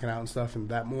know, packing out and stuff. And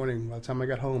that morning, by the time I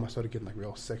got home, I started getting like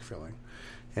real sick feeling.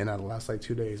 And the last like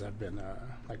 2 days, I've been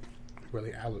like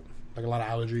really like a lot of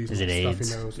allergies. Is it stuffy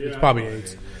AIDS? Nose. Yeah, it's probably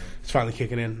AIDS. Yeah. It's finally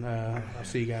kicking in. I'll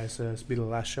see you guys. This will be the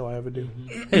last show I ever do.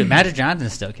 Hey, Magic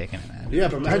Johnson's still kicking it, man. Yeah,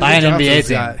 but buy an NBA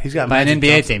team. He's got buy an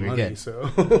NBA Johnson team. You're money, good.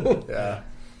 So yeah.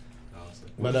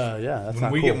 But that's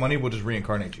when we get money, we'll just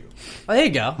reincarnate you. Oh, there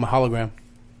you go. I'm a hologram.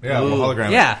 Yeah, I'm a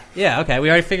hologram. Yeah. Okay, we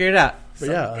already figured it out. But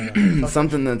yeah,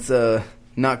 something that's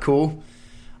not cool.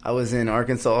 I was in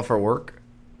Arkansas for work,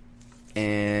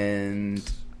 and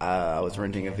I was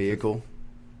renting a vehicle,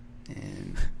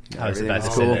 and everything was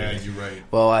cool. Yeah, you're right.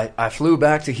 Well, I flew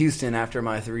back to Houston after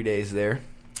my 3 days there,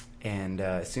 and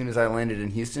as soon as I landed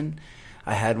in Houston,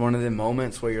 I had one of the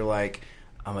moments where you're like,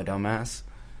 I'm a dumbass.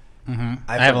 Mm-hmm.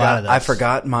 I have a lot of those. I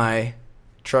forgot my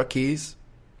truck keys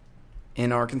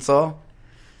in Arkansas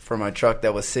for my truck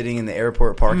that was sitting in the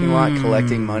airport parking lot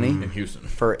collecting money in Houston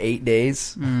for 8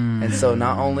 days. And so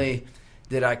not only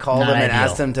did I call them and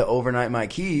ask them to overnight my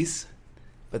keys,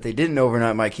 but they didn't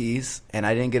overnight my keys, and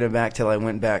I didn't get them back till I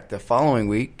went back the following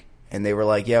week, and they were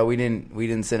like, "Yeah, we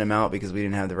didn't send them out because we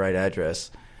didn't have the right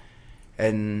address."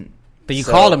 And but you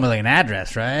called them with like an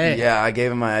address, right? Yeah, I gave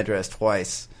them my address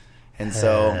twice, and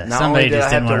so not somebody only did just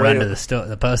I have didn't want to run to to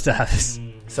the post office.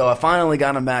 So I finally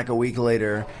got them back a week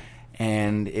later,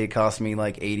 and it cost me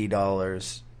like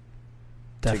 $80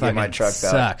 That to get my truck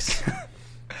back. sucks.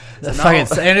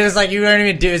 And it was like you weren't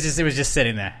even do it. It was just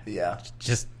sitting there. Yeah,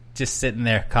 just sitting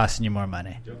there, costing you more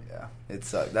money. Yeah, it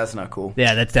sucked. That's not cool.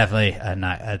 Yeah, that's definitely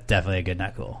definitely a good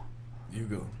not cool. You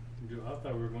go. I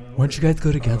thought we were going Why don't you guys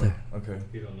go together? Okay.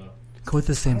 You don't know. Go at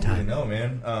the same I don't time. really know,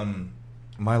 man.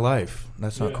 My life.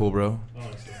 That's not cool, bro.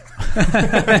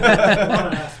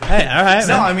 Hey, all right.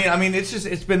 No, man. I mean,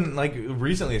 it's been like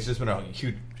recently. It's just been a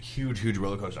huge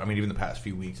roller coaster. I mean, even the past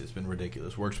few weeks, it's been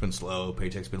ridiculous. Work's been slow,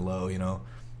 paycheck's been low. You know,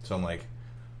 so I'm like,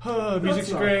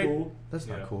 music's not great. cool. That's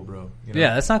not cool, bro. You know?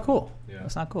 Yeah, that's not cool. Yeah.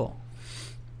 That's not cool.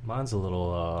 Mine's a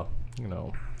little,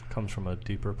 comes from a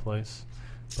deeper place.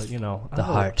 But, The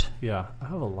heart. I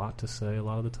have a lot to say a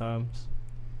lot of the time.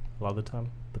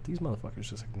 But these motherfuckers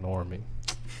just ignore me.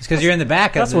 It's because you're in the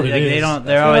back. That's what it like, is. They don't.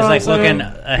 They're always like looking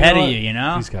ahead of you. You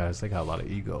know. These guys, they got a lot of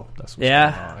ego. That's what's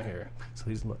Yeah. going on here.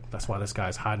 So that's why this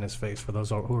guy's hiding his face. For those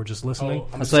who are just listening,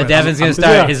 That's why Devin's gonna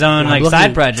start his own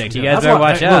side project. You guys better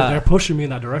watch out. They're pushing me in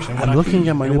that direction. I'm looking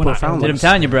at my new profound. Dude, I'm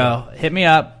telling you, bro. Hit me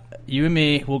up. You and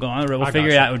me, we'll go on the road. We'll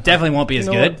figure it out. It definitely won't be as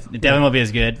good. It definitely won't be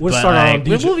as good. We'll but start our own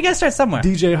we gotta start somewhere.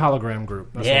 DJ hologram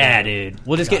group. That's Yeah, dude.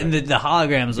 We'll just get in the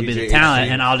holograms. Will be the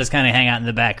talent, and I'll just kind of hang out in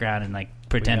the background and like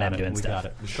pretend I'm doing stuff.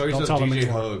 Don't tell them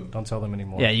anymore. Don't tell them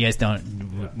anymore. Yeah, you guys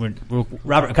don't. We're,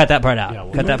 Robert, cut that part out. Yeah,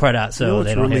 cut that part out so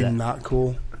they don't really hear that. not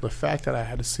cool. The fact that I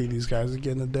had to see these guys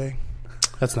again today.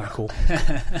 That's not cool.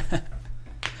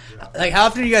 Like, how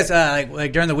often do you guys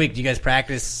like during the week? Do you guys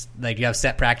practice? Like, do you have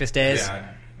set practice days?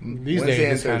 Yeah. These Wednesday days,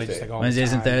 and it's kind of Thursday. just like all Wednesdays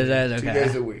the and time. Thursdays. Okay. 2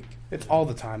 days a week. It's all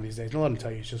the time these days. Don't let them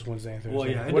tell you it's just Wednesday and Thursday. Well,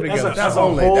 yeah, What it that's goes. that's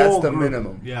only. whole That's the group.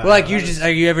 minimum. Yeah. Well, like are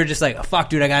you ever just like, oh, fuck,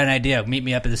 dude, I got an idea. Meet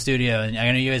me up at the studio, and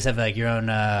I know you guys have like your own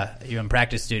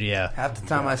practice studio. Half the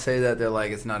time I say that, they're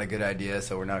like, it's not a good idea,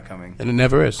 so we're not coming. And it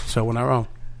never is, so we're not wrong.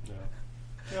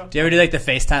 Do you ever do like the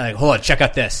FaceTime? Like, hold on, check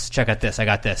out this, I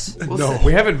got this. No.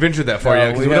 We haven't ventured that far No,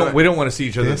 yet because we don't want to see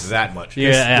each other that much.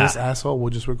 This asshole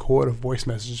will just record a voice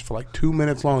message for like 2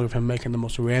 minutes long of him making the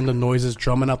most random noises,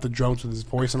 drumming out the drums with his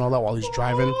voice and all that while he's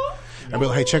driving. I'll be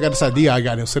like, hey, check out this idea I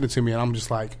got. He'll send it to me, and I'm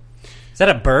just like, is that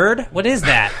a bird? What is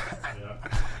that?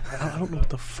 I don't know what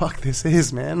the fuck this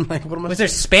is, man. Like, what am I? Was there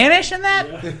Spanish in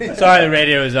that? Sorry, the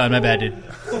radio was on. My bad, dude.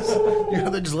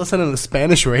 They're just listening to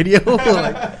Spanish radio.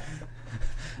 Like,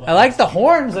 I like the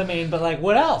horns. I mean, but like,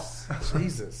 what else?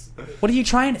 Jesus. What are you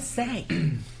trying to say?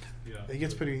 It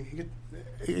gets pretty.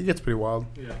 It gets pretty wild.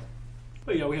 Yeah.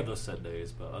 But yeah, we have those set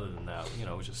days. But other than that,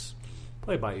 we just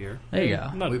play by ear. There you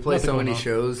go. We play so many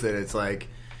shows that it's like,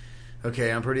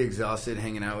 okay, I'm pretty exhausted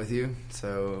hanging out with you,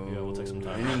 so we'll take some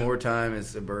time. Any more time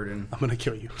is a burden. I'm gonna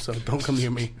kill you, so don't come near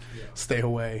me. Stay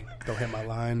away. Don't hit my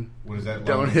line. What is that?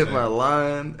 Don't hit my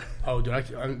line. Oh, dude,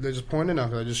 they're just pouring it now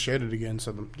because I just shared it again,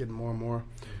 so I'm getting more and more.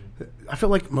 I feel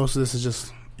like most of this is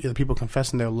just either people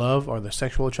confessing their love or their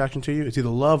sexual attraction to you. It's either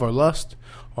love or lust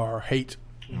or hate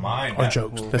or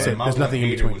jokes. That's it. There's nothing in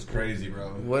between. Was crazy, bro.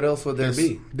 What else would there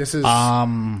be? This is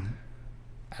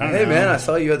Hey man, I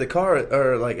saw you at the car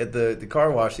or like at the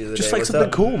car wash the other just day. like What's something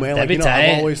up? cool, man. That'd Like, be I've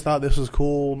tight. always thought this was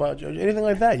cool about anything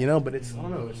like that, But it's I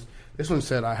don't know. This one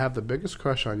said, "I have the biggest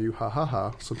crush on you, ha ha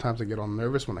ha. Sometimes I get all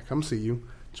nervous when I come see you.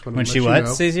 Just wanna When let she you what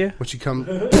know. sees you? When she come."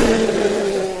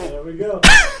 There we go.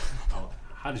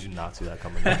 How did you not see that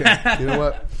coming? Okay, you know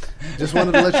what? Just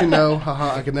wanted to let you know,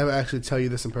 haha, I could never actually tell you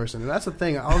this in person. And that's the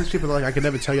thing. All these people are like, I could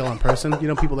never tell y'all in person.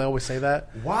 People, they always say that.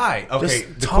 Why? Okay,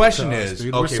 Just the talk question to us, is,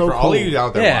 dude. We're okay, so for all of cool. you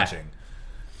out there Yeah. watching,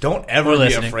 don't ever We're be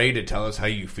listening. afraid to tell us how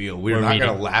you feel. We're We're not going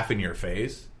reading. to laugh in your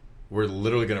face. We're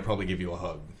literally going to probably give you a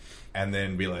hug and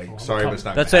then be like, sorry, but it's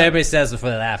not That's what gonna everybody says before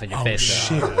they laugh in your Oh, face.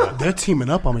 shit. They're teaming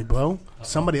up on me, bro.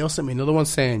 Somebody else sent me another one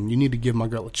saying, you need to give my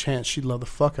girl a chance. She'd love the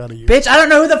fuck out of you. Bitch, I don't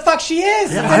know who the fuck she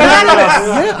is.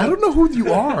 I don't know who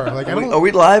you are. Like, Are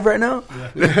we live right now?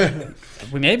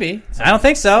 We may be. I don't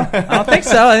think so. How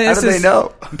do they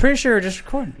know? I'm pretty sure we're just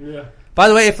recording. Yeah. By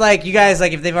the way, if like you guys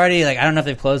if they've already I don't know if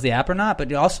they've closed the app or not,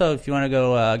 but also if you want to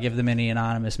go give them any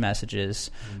anonymous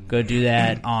messages, go do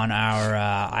that on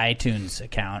our iTunes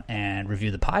account and review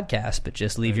the podcast. But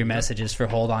just leave your messages for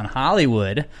Hold On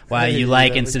Hollywood while you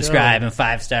like and subscribe and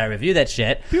 5-star review that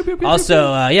shit.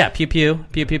 Also, pew pew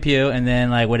pew pew pew, and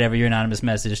then whatever your anonymous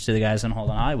message to the guys on Hold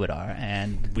On Hollywood are,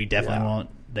 and we definitely won't.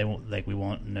 They won't we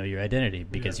won't know your identity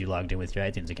because you logged in with your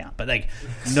iTunes account. But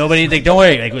nobody, don't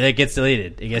worry, it gets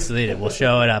deleted. It gets deleted. We'll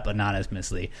show it up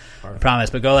anonymously. I promise.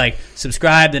 But go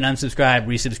subscribe, then unsubscribe,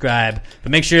 resubscribe.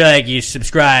 But make sure you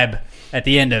subscribe at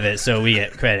the end of it so we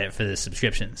get credit for the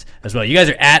subscriptions as well. You guys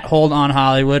are at Hold On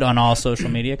Hollywood on all social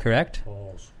media, correct?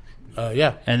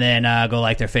 Yeah. And then go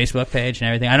like their Facebook page and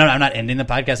everything. I'm not ending the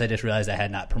podcast. I just realized I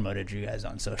had not promoted you guys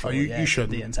on social. You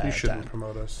shouldn't. The entire you shouldn't time.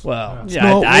 promote us. Well,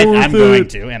 I'm going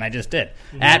to, and I just did.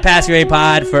 At Pass Grade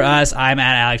Pod for us. I'm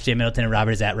at Alex J. Middleton, and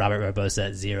Robert is at Robert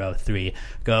Barbosa 03.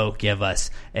 Go give us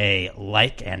a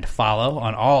like and follow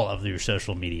on all of your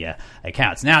social media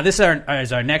accounts. Now, this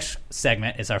is our next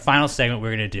segment. It's our final segment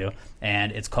we're going to do,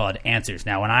 and it's called Answers.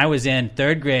 Now, when I was in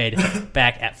third grade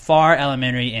back at Farr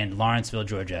Elementary in Lawrenceville,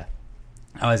 Georgia,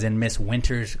 I was in Miss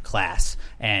Winter's class,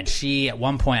 and she, at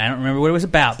one point, I don't remember what it was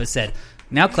about, but said,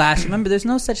 "Now, class, remember, there's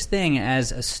no such thing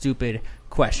as a stupid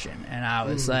question." And I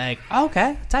was like, oh,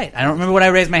 okay, tight. I don't remember what I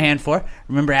raised my hand for. I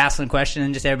remember asking a question,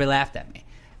 and just everybody laughed at me.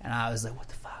 And I was like, what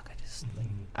the fuck?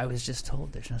 I was just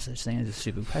told there's no such thing as a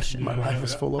stupid question. My life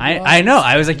is full of lies. lies. I know.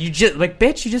 I was like,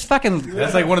 bitch, you just fucking...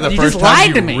 That's like one of the you first just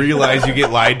lied times to you me. realize you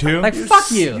get lied to. Like,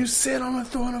 fuck you. You sit on a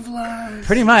throne of lies.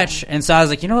 Pretty much. And so I was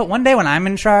like, you know what? One day when I'm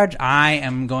in charge, I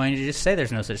am going to just say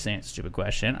there's no such thing as a stupid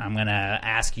question. I'm going to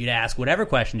ask you to ask whatever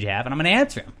questions you have, and I'm going to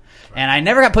answer them. Right. And I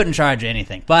never got put in charge of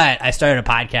anything. But I started a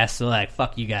podcast, so like,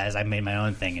 fuck you guys. I made my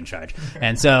own thing in charge.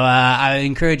 And so I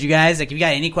encourage you guys, like, if you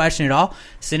got any question at all,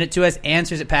 send it to us,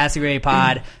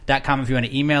 answers@passthegradepod.com if you want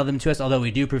to email them to us, although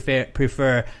we do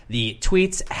prefer the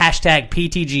tweets,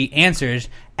 #PTG Answers,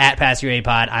 at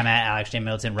PassYourAPod. I'm at Alex J.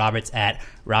 Middleton. Robert's at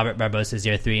Robert Barbosa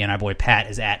 03, and our boy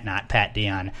Pat is at not Pat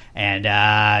Dion.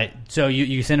 And so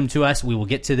you send them to us. We will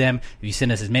get to them. You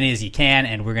send us as many as you can,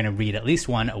 and we're going to read at least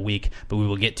one a week, but we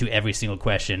will get to every single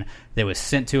question that was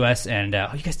sent to us. And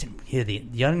you guys didn't hear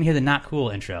the not cool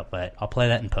intro, but I'll play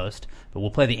that in post. But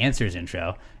we'll play the Answers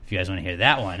intro if you guys want to hear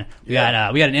that one. We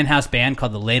got an in-house band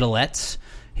called the Ladlettes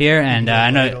here, and I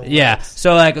know,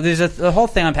 so like there's a whole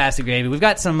thing on Pass the Gravy. We've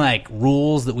got some like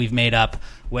rules that we've made up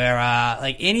where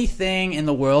like anything in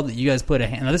the world that you guys put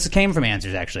now this came from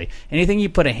Answers actually. Anything you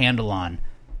put a handle on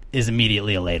is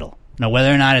immediately a ladle. Now whether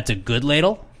or not it's a good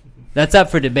ladle, that's up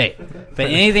for debate. But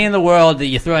anything in the world that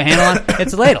you throw a handle on,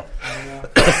 it's a ladle.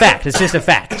 It's a fact. It's just a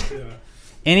fact.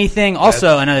 Anything,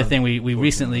 also another thing we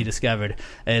recently discovered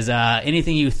is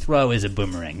anything you throw is a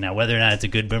boomerang. Now, whether or not it's a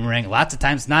good boomerang, lots of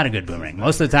times it's not a good boomerang.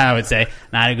 Most of the time, I would say,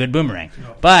 not a good boomerang.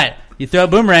 But you throw a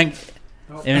boomerang,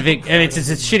 and if it's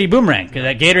a shitty boomerang, because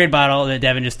that Gatorade bottle that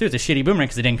Devin just threw is a shitty boomerang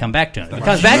because it didn't come back to him. If it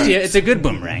comes back to you, it's a good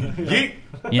boomerang.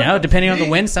 You know, depending on the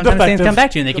wind, sometimes things come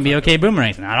back to you and they can be okay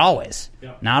boomerangs. Not always.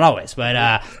 Not always.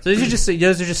 But so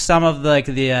those are just some of the like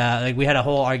we had a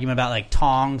whole argument about like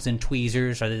tongs and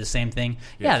tweezers. Are they the same thing?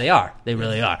 Yeah, they are. They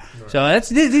really are. So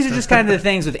these are just kind of the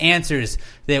things with answers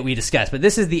that we discuss. But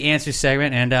this is the answer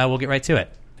segment, and we'll get right to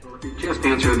it. Just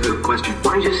answer the question.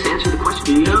 Why don't you just answer the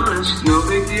question? Be honest. No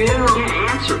big deal.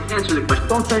 Yeah, answer the question.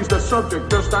 Don't change the subject.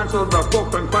 Just answer the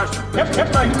fucking question.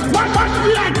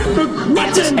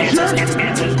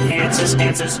 Answers.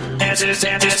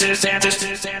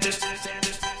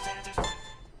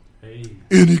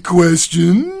 Any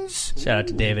questions? Shout out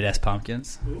to David S.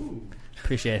 Pumpkins.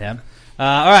 Appreciate him.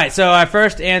 All right, so our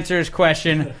first answers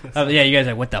question. You guys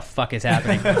are like, what the fuck is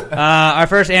happening? Our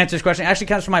first answers question actually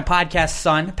comes from my podcast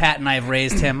son. Pat and I have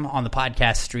raised him on the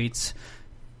podcast streets.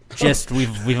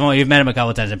 We've met him a couple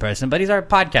of times in person, but he's our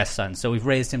podcast son, so we've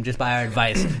raised him just by our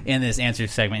advice in this answer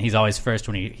segment. He's always first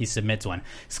when he submits one.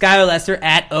 Skylar Lester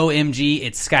at OMG.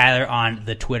 It's Skylar on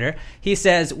the Twitter. He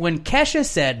says, when Kesha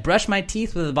said, brush my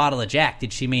teeth with a bottle of Jack,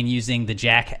 did she mean using the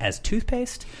Jack as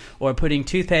toothpaste or putting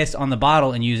toothpaste on the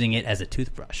bottle and using it as a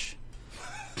toothbrush?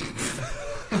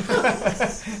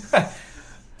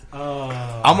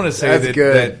 I'm going to say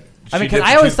that I mean, because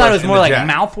I always thought it was more like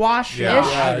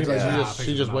mouthwash-ish.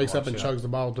 She just wakes up and chugs the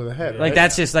bottle to the head. Like,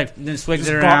 that's just like, then swigs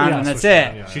it around and that's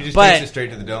it. She just takes it straight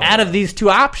to the dome. Out of these two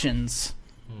options,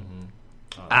 he's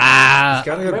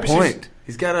got a good point.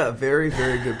 He's got a very,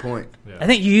 very good point. I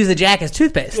think you use the Jack as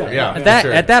toothpaste.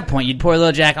 At that point, you'd pour a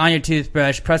little Jack on your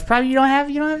toothbrush. Plus, probably you don't have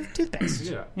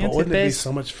toothpaste. But wouldn't it be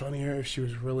so much funnier if she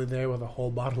was really there with a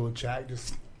whole bottle of Jack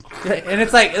just... And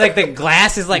it's like the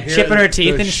glass is like chipping her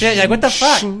teeth and shit. You're like, what the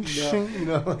fuck?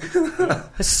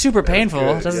 It's super painful.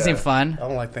 It doesn't seem fun. I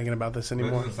don't like thinking about this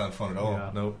anymore. It's not fun at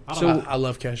all. Nope. I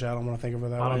love Kesha. I don't want to think of her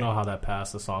that way. I don't know how that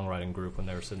passed the songwriting group when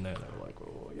they were sitting there. They were like,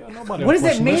 nobody. What does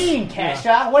it mean,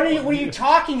 Kesha? What are you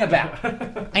talking about?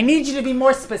 I need you to be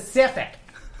more specific.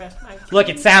 Look,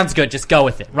 it sounds good. Just go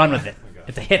with it. Run with it.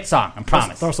 It's a hit song. I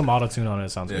promise. Throw some auto-tune on it. It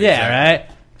sounds good. Yeah, right?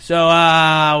 So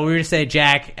we're going to say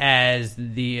Jack as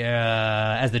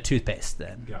the toothpaste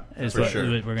then. Yeah, is what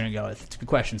we're going to go with. It's a good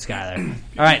question, Skylar.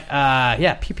 All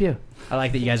right. Pew pew. I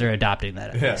like that you guys are adopting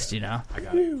that at least, you know. I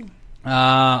got it. A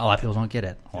lot of people don't get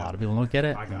it.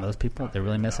 And those people, they're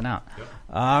really missing out. Yep.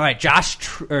 All right. Josh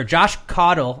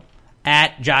Caudle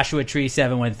At Joshua Tree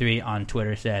 713 on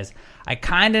Twitter says, I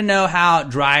kind of know how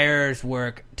dryers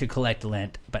work to collect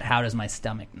lint, but how does my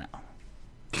stomach know?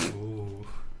 Ooh.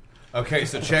 Okay,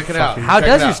 so check it out. How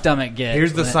does your stomach get?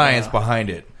 Here's the science behind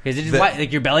it. Is it just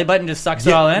like your belly button just sucks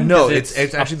it all in? No, it's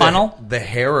actually a funnel. The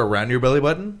hair around your belly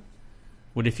button.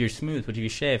 What if you're smooth? What if you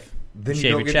shave? Then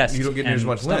shave your chest. You don't get near as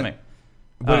much stomach. lint.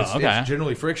 But it's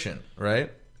generally friction,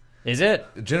 right? Is it?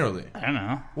 Generally. I don't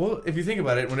know. Well, if you think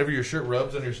about it, whenever your shirt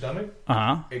rubs on your stomach,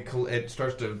 it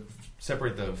starts to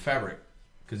separate the fabric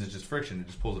because it's just friction. It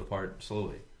just pulls it apart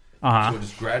slowly. So it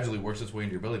just gradually works its way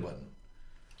into your belly button.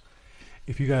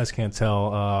 If you guys can't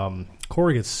tell,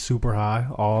 Corey gets super high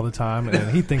all the time, and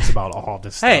he thinks about all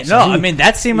this stuff. Hey, I mean,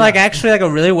 that seemed like actually like a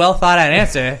really well thought out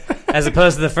answer, as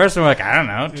opposed to the first one. Like, I don't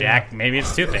know, Jack. Maybe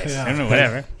it's toothpaste. I don't know,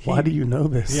 whatever. Why do you know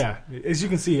this? Yeah, as you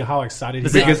can see, how excited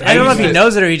he is. I don't know if he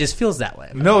knows it or he just feels that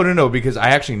way. No, because I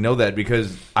actually know that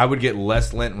because I would get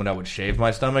less lint when I would shave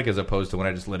my stomach as opposed to when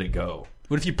I just let it go.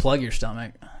 What if you plug your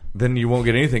stomach? Then you won't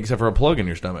get anything except for a plug in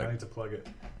your stomach. I need to plug it.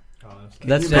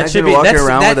 That should be walking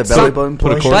around with a belly button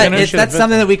plug. That's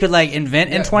something that we could like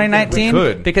invent in 2019 we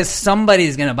could. Because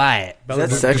somebody's gonna buy it. Is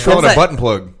that sexual? Call it a button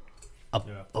plug.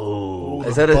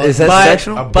 Is that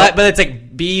sectional? But it's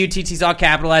like BUTT's all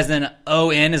capitalized, and then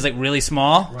ON is like really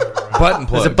small. Button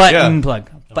plug. It's a button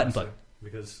plug. Button plug.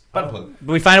 Because button plug.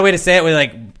 But we find a way to say it with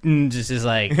like just is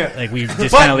like we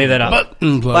just kind of leave that up.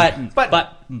 Button plug.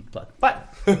 Button plug.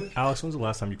 Alex, when's the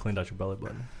last time you cleaned out your belly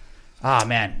button? Ah,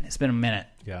 man, it's been a minute.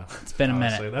 Yeah, it's been a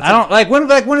honestly, minute. I don't like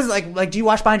when is like do you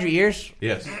wash behind your ears?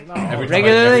 Yes,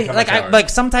 regularly. Like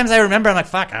sometimes I remember I'm like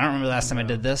fuck, I don't remember the last time I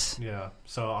did this. Yeah.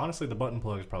 So honestly, the button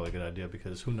plug is probably a good idea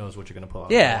because who knows what you're gonna pull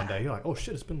out one day. You're like, oh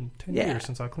shit, it's been 10 years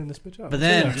since I cleaned this bitch up. But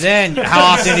then how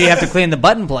often do you have to clean the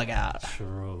button plug out?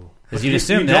 True. Because you'd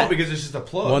assume that. Don't because it's just a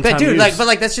plug. But dude,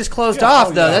 but that's just closed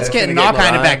off though. That's getting all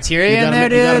kind of bacteria in there,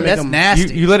 dude. That's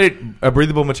nasty. You let it a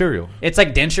breathable material. It's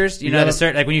like dentures. You know,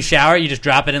 like when you shower, you just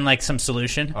drop it in like some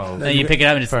solution. Oh, then you pick it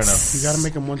up and just. You got to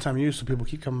make them one-time use so people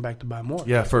keep coming back to buy more.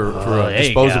 Yeah, for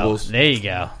disposables. There you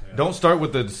go. Don't start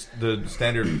with the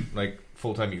standard like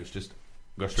full-time use. Just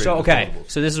go straight. So to okay,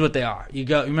 disposables. so this is what they are. You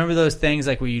remember those things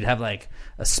like where you'd have like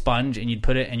a sponge and you'd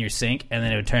put it in your sink and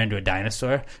then it would turn into a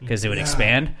dinosaur because it would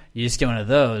expand. You just get one of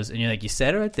those and you're like you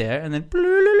set it right there and then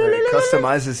it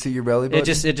customizes to your belly button.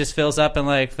 It just fills up and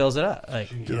like fills it up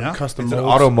like you know custom it's molds.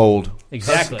 An auto mold.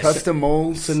 Exactly. Custom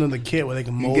molds. Send them the kit where they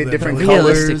can mold get different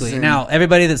realistically. colors. Now,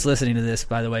 everybody that's listening to this,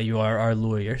 by the way, you are our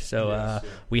lawyer, so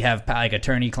we have like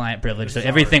attorney-client privilege. So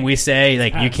everything we say,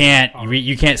 like you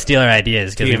can't steal our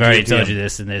ideas because we've already told you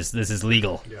this, and this is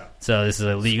legal. Yeah. So this is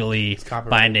a legally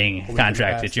binding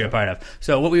contract that you're a part of.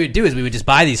 So what we would do is we would just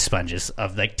buy these sponges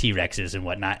of like T-Rexes and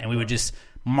whatnot, and we would just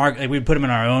we'd put them in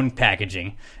our own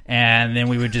packaging, and then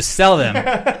we would just sell them.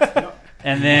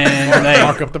 And then like,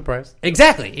 mark up the price.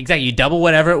 Exactly. You double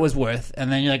whatever it was worth,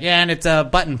 and then you're like, yeah, and it's a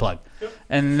button plug.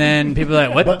 And then people are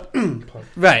like, what? Button plug.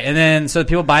 Right. And then so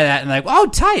people buy that and like, oh,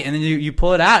 tight. And then you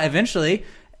pull it out eventually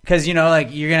because you know like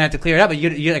you're gonna have to clear it up. But you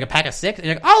get like a pack of 6, and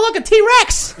you're like, oh, look, a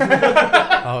T-Rex.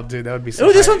 Oh, dude, that would be so.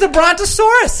 Oh, this one's a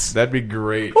Brontosaurus. That'd be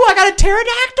great. Oh, I got a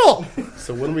pterodactyl.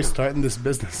 So when are we starting this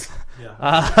business?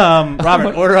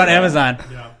 Robert, order on Amazon.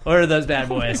 Yeah. Order those bad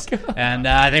boys. And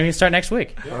I think we can start next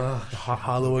week. Yeah.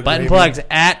 Hollywood Button gravy. plugs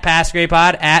at Pass Gray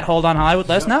Pod, at Hold On Hollywood.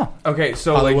 Let us know. Okay,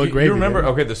 so Hollywood like gravy, you remember,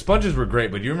 baby. okay, the sponges were great,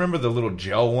 but you remember the little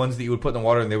gel ones that you would put in the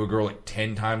water and they would grow like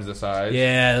 10 times the size?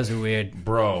 Yeah, those are weird.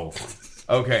 Bro.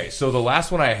 Okay, so the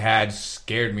last one I had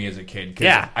scared me as a kid.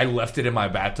 Yeah. I left it in my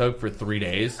bathtub for 3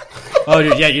 days. Oh,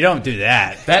 dude, yeah, you don't do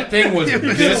that. That thing was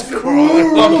this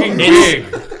fucking big.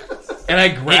 And I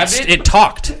grabbed it. It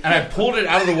talked. And I pulled it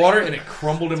out of the water and it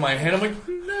crumbled in my hand. I'm like,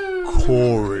 no.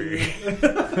 Corey.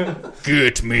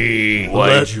 Get me.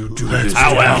 Why did you do this?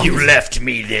 How have you left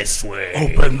me this way?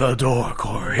 Open the door,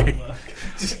 Corey.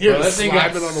 Bro, that thing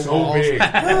got so big.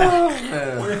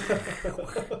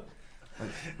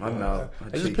 My mouth.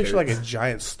 I just picture like a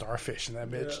giant starfish in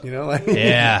that bitch, you know? Like,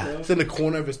 yeah. It's in the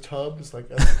corner of his tub. It's like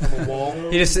on the wall.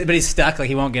 But he's stuck, like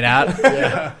he won't get out.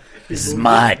 Yeah. This is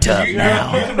my tub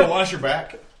now. Use him to wash your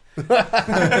back. Hey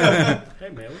man,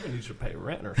 we're gonna need you to pay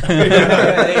rent or something.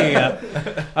 There you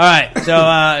go. All right,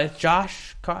 so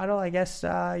Josh Cottle, I guess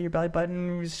your belly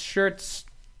button shirts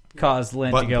cause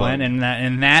lint to go in,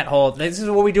 and that whole. This is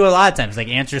what we do a lot of times. Like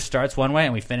answer starts one way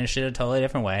and we finish it a totally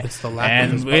different way. It's the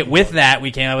and with that,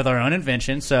 we came up with our own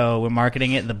invention. So we're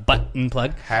marketing it the button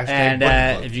plug. Hashtag and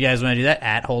button plug. if you guys want to do that,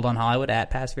 at Hold On Hollywood, at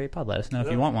Pass Great Pod, let us know if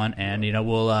you want one, and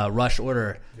we'll rush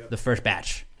order the first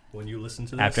batch. when you listen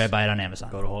to this, after I buy it on Amazon,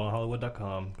 go to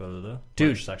holdonhollywood.com, go to the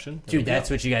merch section. Dude, that's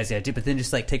what you guys gotta do. But then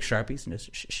just like take Sharpies and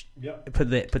just put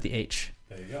the H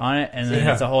on it, and then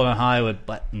it's a Hold on Hollywood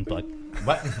button plug.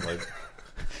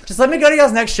 Just let me go to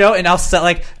y'all's next show, and I'll set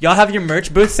like y'all have your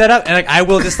merch booth set up, and like I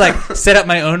will just like set up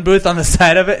my own booth on the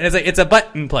side of it, and it's like it's a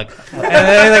button plug, and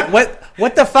they're like,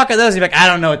 what the fuck are those? You're like, I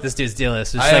don't know what this dude's deal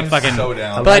is. It's like fucking so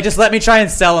down. But like, just let me try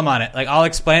and sell them on it. Like I'll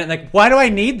explain it. Like, why do I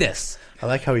need this? I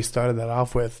like how he started that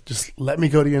off with, just let me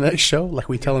go to your next show. Like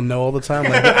we tell him no all the time.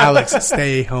 Like, Alex,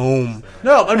 stay home.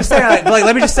 No, I'm just saying, like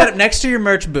let me just set up next to your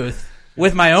merch booth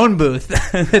with my own booth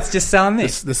that's just selling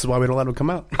these. This is why we don't let him come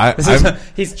out.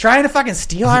 He's trying to fucking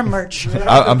steal our merch.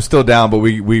 I'm still down, but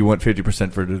we went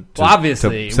 50% for to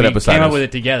obviously to set up we a side came up us. with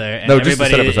it together, and no, just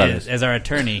everybody to set up a is our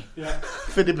attorney.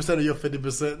 50% of your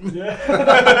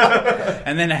 50%.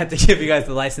 And then I have to give you guys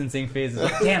the licensing fees.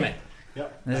 Like, damn it.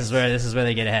 Yep. This is where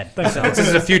they get ahead. So this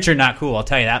is a future not cool. I'll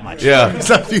tell you that much. Yeah, it's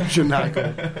a future not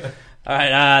cool. All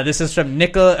right, this is from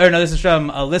this is from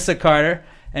Alyssa Carter,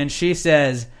 and she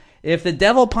says, "If the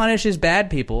devil punishes bad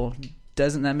people,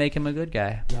 doesn't that make him a good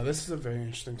guy?" Now this is a very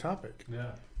interesting topic.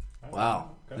 Yeah. Wow.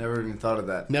 Never even thought of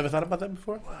that. Never thought about that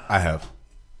before? I have.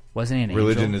 Wasn't he an angel?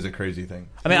 Religion is a crazy thing.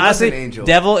 I mean, honestly,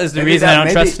 devil is the reason I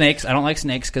don't trust snakes. I don't like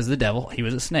snakes because the devil, he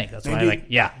was a snake. That's why I'm like,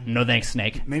 no thanks,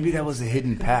 snake. Maybe that was a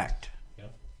hidden pact.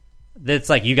 It's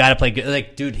like, you got to play good.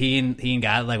 Like, dude, he and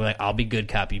God, like, I'll be good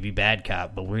cop, you be bad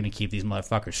cop, but we're going to keep these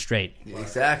motherfuckers straight.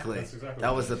 Exactly.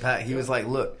 That was the pact. He was like,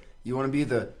 look, you want to be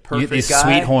the perfect these guy?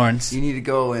 Sweet horns. You need to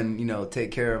go and,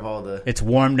 take care of all the... It's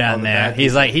warm down there.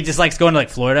 He's like, he just likes going to like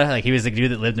Florida. Like, he was the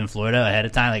dude that lived in Florida ahead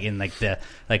of time, like in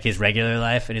like his regular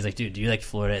life. And he's like, dude, do you like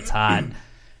Florida? It's hot.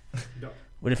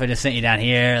 What if I just sent you down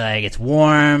here? Like, it's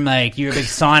warm. Like, you're a big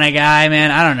sauna guy,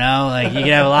 man. I don't know. Like, you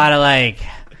could have a lot of like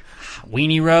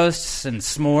weenie roasts and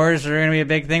s'mores are going to be a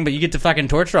big thing, but you get to fucking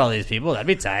torture all these people. That'd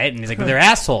be tight. And he's like, they're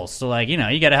assholes. So, like, you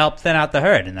got to help thin out the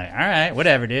herd. And like, all right,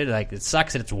 whatever, dude. Like, it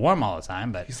sucks that it's warm all the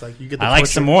time, but he's like, I like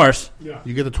s'mores. Yeah.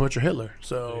 You get to torture Hitler.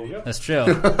 So that's true.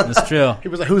 That's true. He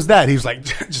was like, who's that? He was like,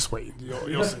 just wait.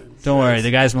 You'll see. Don't worry.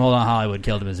 The guys from Hold on Hollywood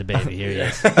killed him as a baby. Here he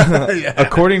is.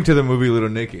 According to the movie Little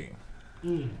Nicky.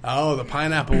 Oh, the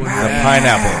pineapple. The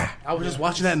pineapple. I was just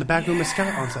watching that in the back room of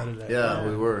Scout on Saturday. Yeah,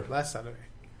 we were. Last Saturday.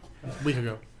 A week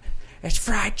ago. It's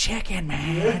fried chicken,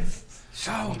 man.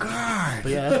 So good. But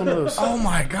yeah, that's one of those. Oh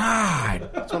my god.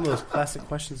 That's one of those classic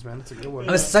questions, man. That's a good one.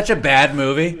 It was such a bad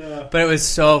movie, but it was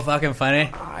so fucking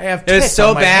funny. I have it was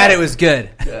so bad, it was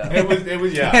good. Yeah. It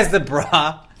was. Yeah. He has the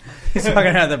bra. He's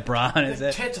fucking around the bra on his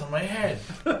head. Tits on my head.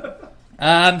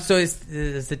 So is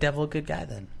the devil a good guy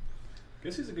then?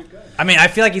 Guess he's a good guy. I mean, I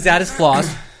feel like he's got his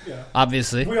flaws. Yeah.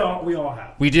 Obviously, we all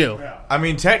have. We do. Yeah. I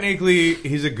mean, technically,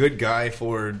 he's a good guy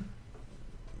for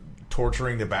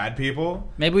torturing the bad people.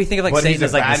 Maybe we think of like Satan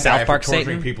as like the South Park torturing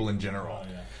Satan. people in general. Oh,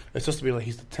 yeah. It's supposed to be like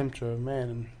he's the tempter of man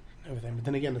and everything. But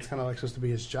then again, it's kind of like supposed to be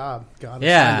his job. God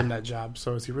Yeah. assigned him that job.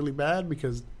 So is he really bad?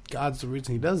 Because God's the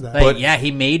reason he does that. Like, yeah,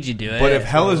 he made you do it. But if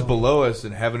hell is below us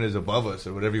and heaven is above us,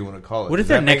 or whatever you want to call it, What if does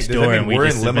they're that mean- next does that door mean and we we're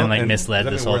just in have been, limbo? like, And misled does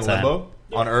that this mean whole we're in limbo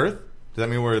on Earth? Does that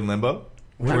mean we're in limbo?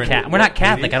 We're not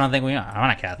Catholic. I don't think we are. I'm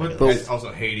not Catholic. But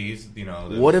also Hades,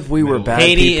 What if we were bad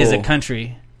Haiti people? is a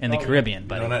country in the Caribbean,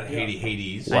 buddy. No, not Haiti.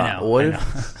 Hades. Wow.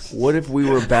 What if we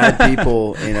were bad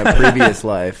people in a previous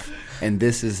life, and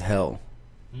this is hell?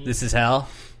 This is hell.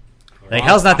 Like,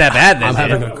 hell's not that bad. Then, I'm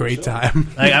having dude. a great time.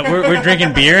 Like, we're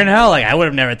drinking beer in hell. Like, I would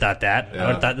have never thought that. I would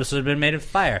have thought this would have been made of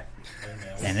fire,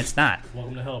 and it's not.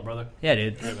 Welcome to hell, brother. Yeah,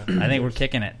 dude. I think we're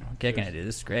kicking it. We're kicking it, dude.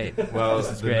 This is great. Well,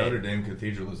 this is the great. Notre Dame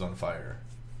Cathedral is on fire.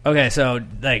 Okay, so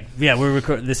like, yeah, we're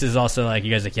this is also like,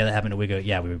 you guys are like, yeah, that happened a week ago.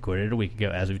 Yeah, we recorded it a week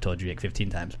ago, as we've told you like 15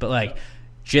 times. But like,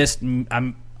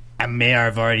 I may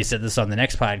have already said this on the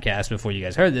next podcast before you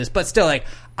guys heard this, but still, like,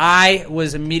 I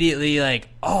was immediately like,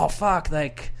 oh fuck,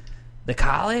 like the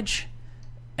college,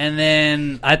 and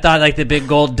then I thought like the big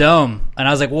gold dome, and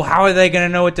I was like, well, how are they gonna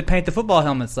know what to paint the football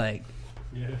helmets like?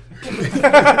 Yeah.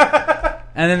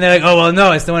 And then they're like, oh well,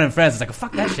 no, it's the one in France. It's like,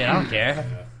 fuck that shit, I don't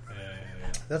care.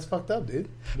 That's fucked up, dude.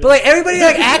 But like, everybody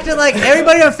like acted like,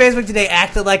 everybody on Facebook today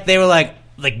acted like they were like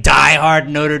diehard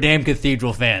Notre Dame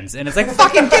Cathedral fans, and it's like,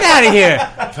 fucking get out of here.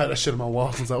 I've had that shit on my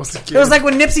wall since I was a kid. It was like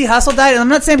when Nipsey Hussle died, and I'm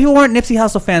not saying people weren't Nipsey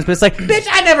Hussle fans, but it's like, bitch,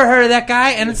 I never heard of that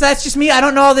guy, and that's just me. I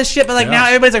don't know all this shit, but like now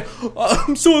everybody's like, oh,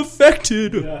 I'm so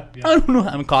affected. I don't know.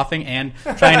 I'm coughing and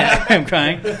trying to. I'm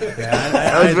crying. That was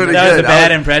That pretty was good. a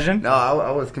bad impression. No,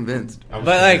 I was convinced. But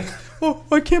like, oh,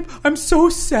 I can't. I'm so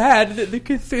sad that the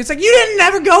cathedral. It's like, you didn't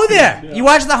never go there. You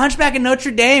watched The Hunchback of Notre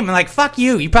Dame, and like, fuck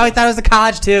you. You probably thought it was the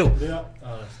college too. Yeah,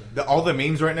 honestly. all the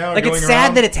memes right now. Are Like, it's going sad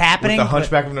around that it's happening, With the but-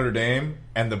 Hunchback of Notre Dame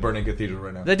and the burning cathedral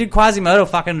right now. That dude Quasimodo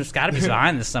fucking has got to be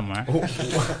behind this somewhere.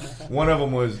 One of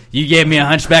them was. You gave me a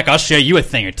hunchback, I'll show you a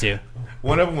thing or two.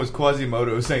 One of them was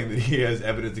Quasimodo saying that he has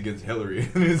evidence against Hillary,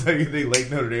 and it's like they light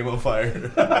Notre Dame on fire.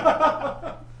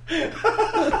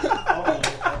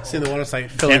 See the one that's like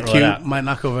feeling Can't roll it cute, out. might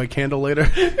knock over a candle later.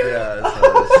 Yeah,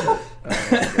 oh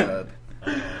my god.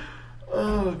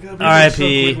 Oh god!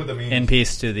 R.I.P. in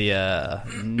peace to the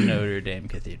Notre Dame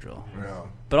Cathedral. Yeah.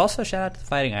 But also shout out to the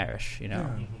Fighting Irish. You know,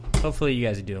 hopefully you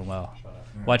guys are doing well.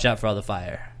 Watch out for all the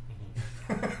fire.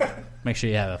 Make sure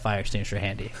you have a fire extinguisher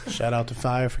handy. Shout out to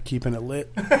Fire for keeping it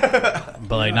lit. But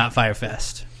like not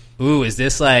Firefest. Ooh, is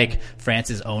this like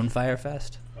France's own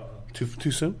Firefest?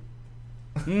 Too soon?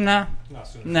 Nah.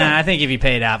 Nah, I think if you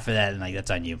paid out for that, then like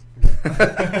that's on you.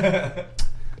 Yeah,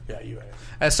 you right.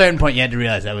 At a certain point, you had to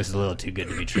realize that was a little too good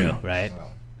to be true, right?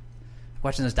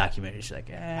 Watching those documentaries, you're like,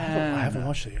 I haven't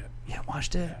watched it yet. You haven't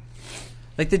watched it?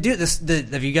 Like the dude,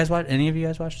 have you guys watched? Any of you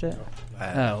guys watched it?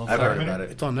 I've heard about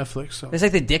it. It's on Netflix. So. It's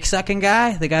like the dick sucking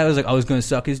guy. The guy was like, I was going to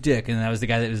suck his dick, and that was the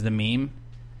guy that was the meme.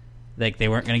 Like they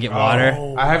weren't going to get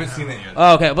water. I haven't seen it yet.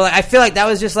 Oh, okay. Well, I feel like that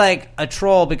was just like a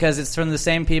troll because it's from the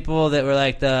same people that were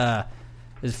like the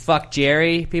fuck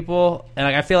Jerry people, and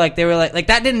like I feel like they were like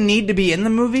that didn't need to be in the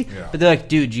movie, but they're like,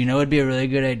 dude, you know what'd be a really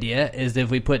good idea is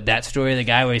if we put that story of the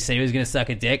guy where he said he was going to suck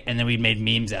a dick, and then we made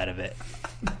memes out of it.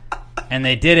 And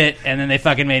they did it, and then they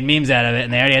fucking made memes out of it,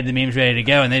 and they already had the memes ready to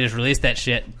go, and they just released that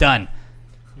shit. Done.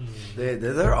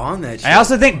 They're on that shit. I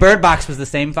also think Bird Box was the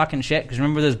same fucking shit, because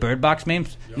remember those Bird Box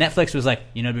memes? Yep. Netflix was like,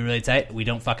 you know, it'd be really tight. We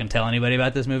don't fucking tell anybody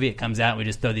about this movie. It comes out, and we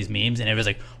just throw these memes, and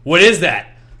everybody's like, what is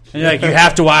that? And you're like, you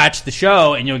have to watch the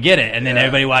show, and you'll get it. And then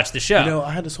everybody watched the show. You know,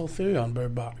 I had this whole theory on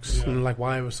Bird Box, and like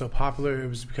why it was so popular. It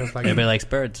was because like everybody likes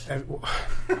birds.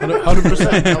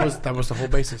 100%. That was the whole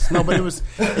basis. No, but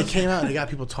it came out and it got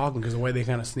people talking because the way they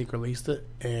kind of sneak released it,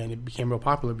 and it became real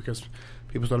popular because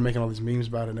people started making all these memes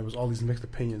about it, and there was all these mixed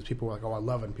opinions. People were like, "Oh, I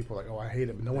love it," and people were like, "Oh, I hate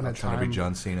it." But no one had time. Trying to be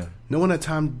John Cena. No one had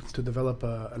time to develop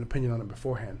an opinion on it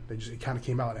beforehand. It kind of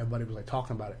came out, and everybody was like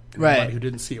talking about it. And right. Everybody who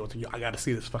didn't see it was like, I got to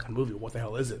see this fucking movie. What the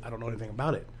hell is it? I don't know anything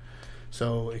about it.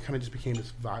 So it kind of just became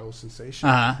this viral sensation.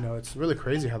 Uh-huh. You know, it's really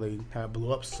crazy how it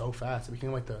blew up so fast. It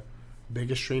became like the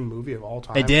biggest streamed movie of all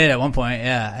time. It did at one point.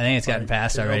 Yeah, I think it's gotten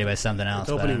passed already by something else.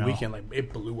 Its opening weekend, like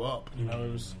it blew up. You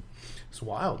know, it's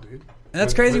wild, dude. And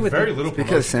that's crazy with very little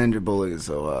because Sandra Bullock is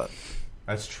so hot.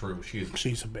 That's true.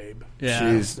 She's a babe. Yeah,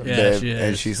 she's a babe,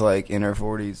 and she's like in her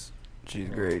 40s. She's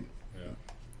great.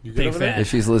 You Big fan. If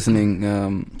she's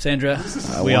listening, Sandra,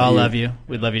 we all love you.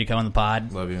 We'd love you to come on the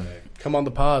pod. Love you. Come on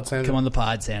the pod, Sandra. Come on the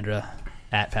pod, Sandra.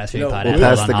 At Pass You know, Pod. we'll At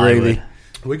pass Hold the on gravy. Hollywood.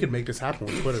 We could make this happen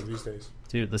with Twitter these days.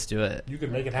 Dude, let's do it. You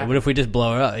could make it happen. What if we just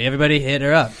blow her up? Everybody hit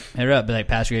her up. Hit her up. Be like,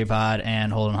 Pass Gravy Pod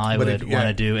and Hold on Hollywood want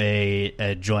to do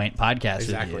a joint podcast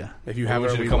with you. If you have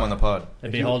her, we come on the pod.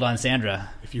 It'd be Hold on Sandra.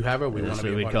 If you have her, we want to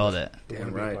be we called it.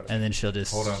 Damn right. And then she'll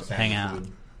just hang out.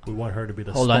 We want her to be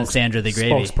the Hold on, Sandra the Gravy.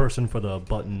 spokesperson for the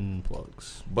button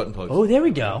plugs. Button plugs. Oh, there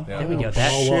we go. Yeah. There we go.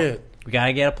 That shit. We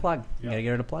gotta get a plug. We gotta get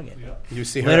her to plug it. Yeah. You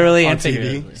see her literally on and TV.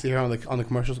 figuratively. See her on the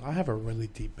commercials. I have a really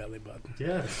deep belly button.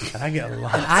 Yes. And I get a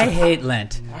lot. I hate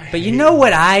Lent, but you know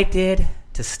what I did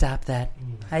to stop that?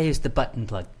 I used the button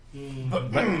plug.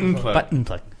 Button plug. Button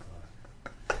plug.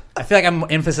 I feel like I'm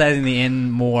emphasizing the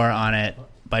end more on it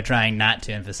by trying not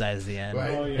to emphasize the end.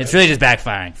 Right. Oh, yeah. It's really just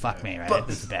backfiring. Fuck me, right?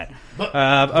 This is bad.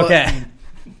 Okay.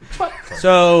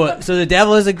 So the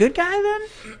devil is a good guy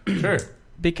then? Sure.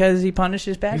 Because he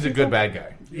punishes bad He's a people? good bad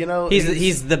guy. You know,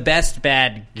 He's the best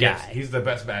bad guy. Yes, he's the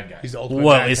best bad guy. he's the ultimate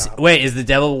Whoa, bad cop. is the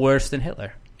devil worse than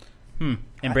Hitler?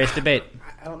 Embrace debate.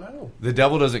 I don't know. The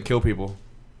devil doesn't kill people.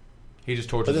 He just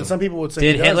tortures But then them. some people would say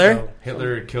Did he does, Hitler? though.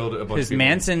 Hitler killed a bunch of Because people.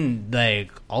 Manson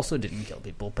also didn't kill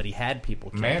people, but he had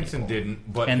people kill Manson people.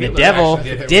 didn't, but And Hitler the devil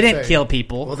actually did. didn't kill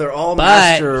people. well, they're all but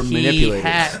master he manipulators.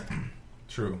 had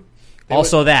True.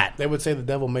 also that. They would say the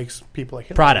devil makes people like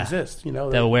Hitler Prada. exist. You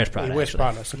know, Devil wears Prada, He wears actually.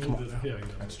 Prada. So come on. Now. Yeah,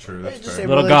 That's true. That's Just fair. say,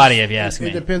 Little brother, gaudy, if you ask me.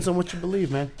 It depends on what you believe,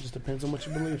 man. It just depends on what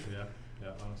you believe. yeah,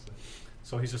 honestly.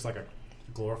 So he's just like a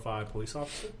glorified police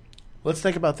officer? Let's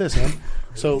think about this, man.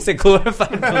 So It's a glorified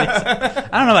police. I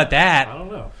don't know about I that.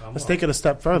 don't know. let's take it a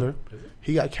step further.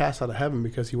 He got cast out of heaven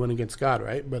because he went against God,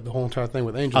 right? But the whole entire thing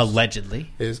with angels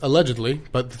Allegedly. is allegedly.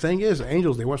 But the thing is,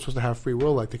 angels, they weren't supposed to have free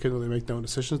will. Like they couldn't really make their own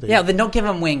decisions. Yeah, then don't give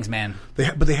him wings, man.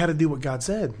 But they had to do what God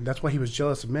said. That's why he was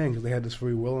jealous of man, because they had this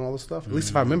free will and all this stuff. At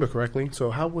least if I remember correctly. So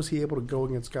how was he able to go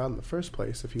against God in the first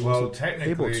place if he Well, wasn't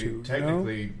able to?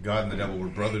 technically, God and the devil were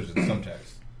brothers in some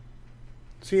texts.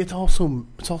 See, it's also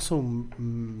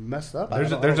messed up.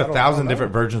 There's a thousand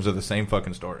different versions of the same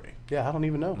fucking story. Yeah, I don't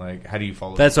even know. Like, how do you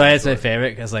follow? That's why it's my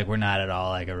favorite, because like we're not at all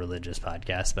like a religious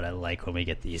podcast, but I like when we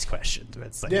get these questions.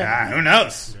 It's like, who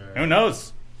knows? Who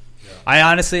knows? I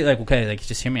honestly like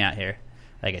just hear me out here.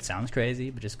 Like, it sounds crazy,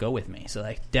 but just go with me. So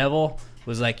like, Devil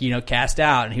was like, cast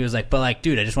out, and he was like, but like,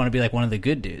 dude, I just want to be like one of the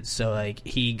good dudes. So like,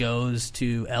 he goes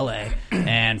to LA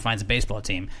and finds a baseball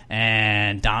team,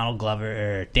 and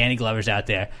Danny Glover's out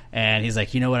there, and he's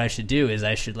like, you know what I should do is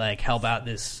I should like help out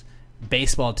this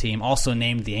baseball team, also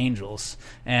named the Angels,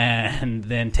 and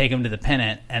then take him to the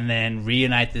pennant, and then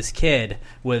reunite this kid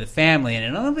with a family,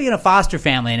 and it'll be in a foster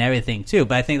family and everything too.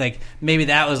 But I think like maybe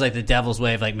that was like the Devil's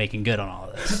way of like making good on all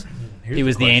of this. He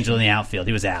was the angel in the outfield.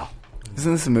 He was Al.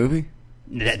 Isn't this a movie?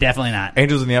 Definitely not.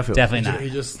 Angels in the Outfield. Definitely not. He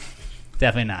just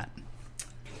Definitely not.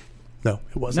 No,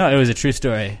 it wasn't. No, it was a true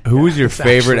story. Who was your It's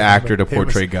favorite actually- actor to it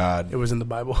portray was- God? It was in the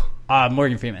Bible.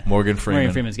 Morgan Freeman. Morgan Freeman.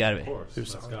 Morgan Freeman's got to be. Of course.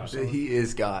 That's God. He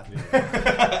is God.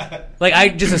 Like, I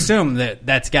just assume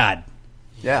that's God.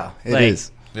 Yeah, it Like,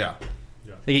 is. Yeah.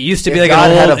 Like, it used to If be like God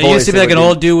had an old. a It used voice, to be it like would an be-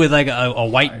 old dude with like a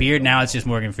white beard. Now it's just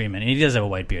Morgan Freeman, and he does have a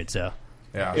white beard. So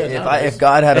Yeah. If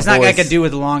God had it's a not voice, like a dude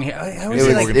with long hair.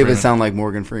 it would sound like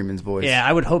Morgan Freeman's voice. Yeah,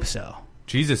 I would hope so.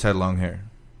 Jesus had long hair.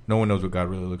 No one knows what God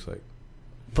really looks like.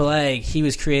 But like, he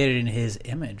was created in His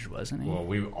image, wasn't he? Well,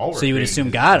 we all were so you would created assume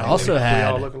in His God image. also We had.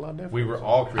 all look a lot different. We were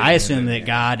all created. I in assume His that image.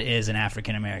 God is an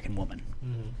African American woman.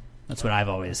 That's what I've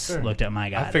always looked at my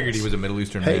God. I figured as. he was a Middle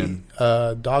Eastern Hey, man.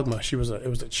 Dogma. It was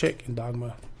a chick in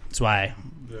Dogma. That's why.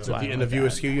 That's why I In the like View that.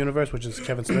 Askew universe, which is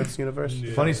Kevin Smith's universe.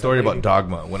 Funny story about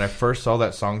Dogma. When I first saw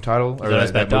that song title or Thought it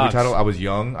was that about movie dogs. title, I was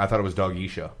young. I thought it was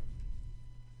Dogisha.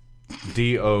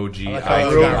 Real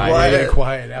quiet.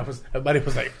 quiet. Everybody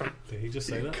was like, Did he just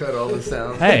say that? Cut all the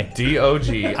sounds. Hey,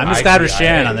 D-O-G. I'm just glad we're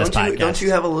sharing on this podcast. Don't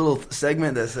you have a little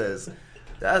segment that says,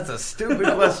 "That's a stupid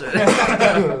question"?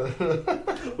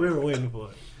 We were waiting for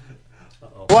it.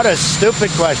 What a stupid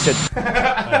question.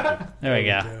 There we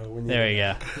go. There we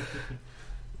go.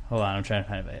 Hold on, I'm trying to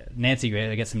find it. Nancy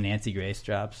Grace. I get some Nancy Grace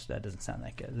drops. That doesn't sound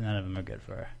that good. None of them are good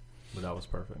for her. But that was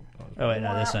perfect. Oh wait,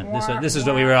 no, this one. This is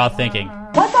what we were all thinking.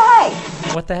 What the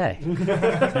hey? What the hey? Who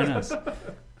knows? All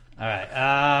right.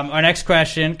 Our next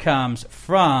question comes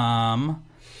from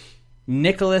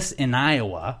Nicholas in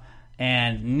Iowa,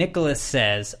 and Nicholas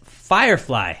says,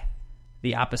 "Firefly,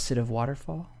 the opposite of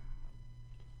waterfall."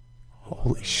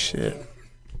 holy shit.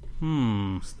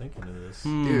 I was thinking of this.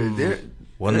 Dude,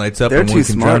 One lights up they're and too one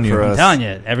can smart drown you. for I'm us. telling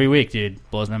you, every week,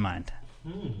 dude, blows my mind.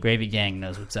 Gravy Gang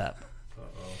knows what's up.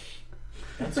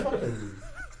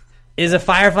 Is a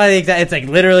firefly the exact? It's like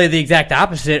literally the exact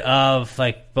opposite of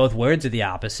like both words are the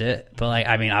opposite, but like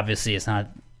I mean, obviously it's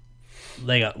not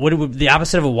like what would the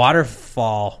opposite of a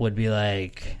waterfall would be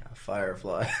like A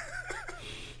firefly.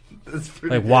 That's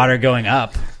pretty like good. water going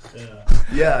up,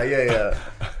 Yeah.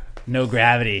 no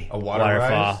gravity, A water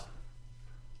waterfall. rise?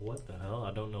 What the hell?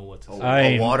 I don't know what to say. I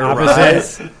mean, A water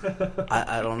opposite. rise?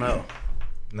 I don't know.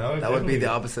 No, That would be the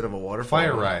opposite of a waterfall.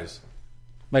 Fire rise.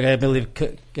 Like I believe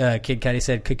Kid Cudi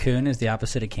said, cocoon is the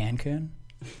opposite of Cancun.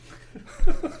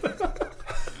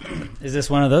 Is this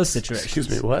one of those situations? Excuse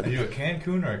me, what? Are you a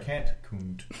Cancun or a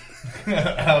Cant-Coont?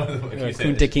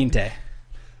 Kunta Kinte.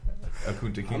 A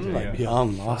Kunta Kinte, I'm like yeah.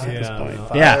 beyond lost at this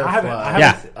point.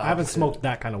 Yeah. I haven't smoked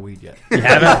that kind of weed yet. You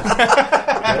haven't?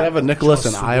 Whatever Nicholas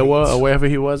in Iowa or wherever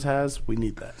he has, we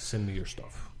need that. Send me your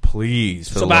stuff. Please.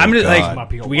 For So, the but love I'm of just God.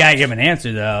 like, we gotta give him an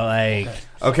answer though. Like,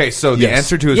 Okay, so the Yes.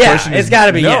 answer to his Yeah, question is it's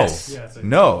gotta be no. yes.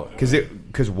 No,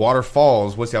 because water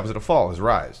falls. What's the opposite of fall? Is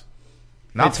rise.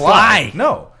 Not It's fly. fly.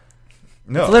 No.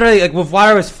 it's literally like if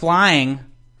water was flying.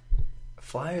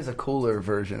 Fly is a cooler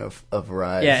version of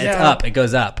rise. Yeah, it's up. It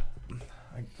goes up.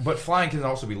 But flying can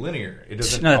also be linear. It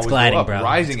doesn't. No, it's always gliding, go up. bro.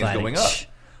 Rising It's is going gliding. up. Shh.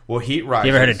 Well, heat rises.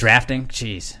 You ever heard of drafting?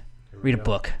 Jeez, read a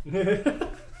book.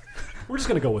 We're just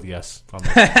gonna go with yes. On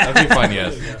That'd be fun.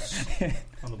 Yes.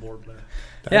 on the board there.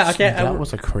 Yeah, okay. That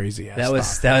was a crazy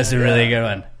ass. That was a really good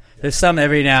one. There's some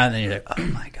every now and then you're like, oh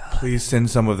my god. Please send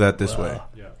some of that this way.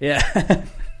 Yeah.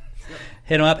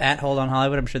 Hit them up at Hold On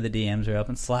Hollywood. I'm sure the DMs are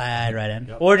open. Slide right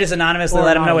in, or just anonymously Or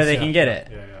let them know where they anonymous, can yeah.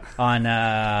 get it Yeah.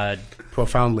 on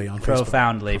Profoundly on Facebook.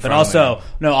 Profoundly. But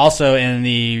Profoundly. also in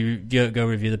the go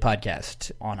review the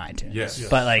podcast on iTunes. Yes.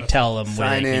 But like tell them where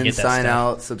Sign they can in, get that sign stuff.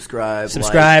 out, subscribe,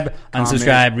 Subscribe, like, comment.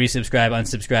 unsubscribe, resubscribe,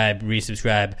 unsubscribe,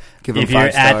 resubscribe. Give 'em if you're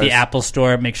 5 at the stars. Apple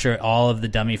Store, make sure all of the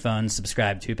dummy phones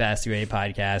subscribe to Past the Grade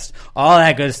Podcast, all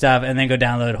that good stuff, and then go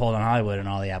download Hold On Hollywood and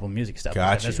all the Apple Music stuff.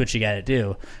 Gotcha. That's what you got to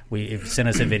do. If you send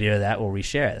us a video of that, we'll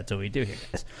reshare it. That's what we do here,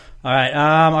 guys. All right.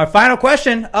 Our final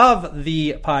question of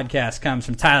the podcast comes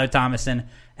from Tyler Thomason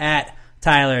at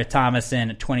Tyler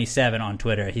Thomason 27 on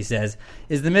Twitter. He says,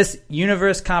 "Is the Miss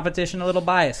Universe competition a little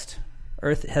biased?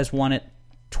 Earth has won it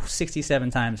 67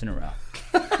 times in a row."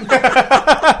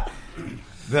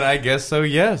 Then I guess so.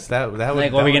 Yes, that would.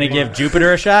 Like, are we going to give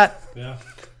Jupiter a shot? Yeah.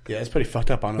 Yeah, it's pretty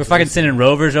fucked up, honestly. We're fucking sending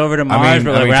rovers over to Mars. I mean,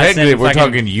 but like, technically, if we're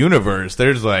fucking... talking universe,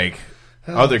 there's like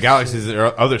other galaxies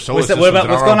or other solar What's systems. what's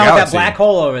in our going own on with that galaxy. black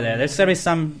hole over there? There's going to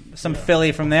be some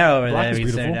Philly from there over Black there. is we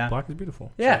can send beautiful. it down. Black is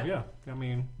beautiful. Yeah. So, yeah. I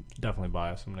mean, definitely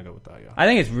biased. I'm gonna go with that. Yeah. I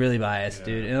think it's really biased,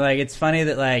 dude. And like, it's funny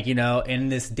that like, you know, in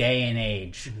this day and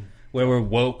age where we're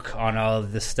woke on all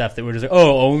of this stuff that we're just like,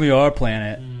 oh, only our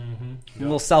planet. A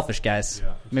little selfish, guys.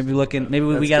 Yeah. Maybe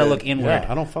we got to look inward. Yeah,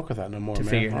 I don't fuck with that no more, to man.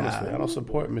 figure it Honestly, out. I don't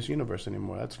support Miss Universe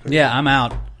anymore. That's crazy. Yeah, I'm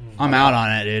out. I'm out on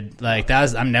it, dude. Like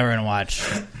I'm never gonna watch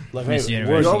Miss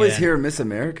Universe. You always again. hear Miss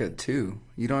America too.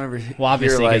 You don't ever. Well,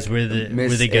 obviously, hear, because we're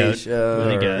the goat. Asia,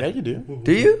 We're the goat. Yeah, you do.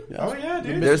 Do you? Oh yeah,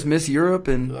 dude. There's Miss Europe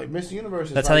and like Miss Universe.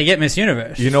 That's how they get Miss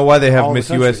Universe. You know why they have All Miss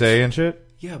the countries. USA and shit?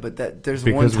 Yeah, but there's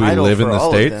Because one we title live for in the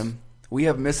all States? of them. We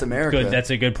have Miss America. Good. That's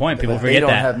a good point. People but forget they don't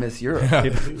that. have Miss Europe.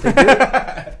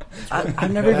 Yeah.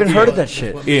 I've never even heard of that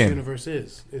shit. What Miss Ian, Universe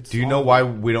is. It's do you know why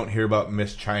we don't hear about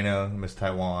Miss China, Miss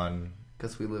Taiwan?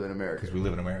 Because we live in America. Because we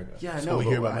live in America. Yeah, I So know. we but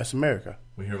hear about why? Miss America.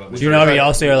 We hear about. Do you know we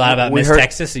also hear a lot about We Miss heard-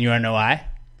 Texas, and you want to know why?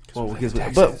 Well, because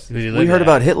Texas. we live heard there.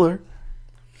 about Hitler.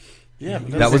 Yeah,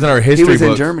 but That was in our He history was in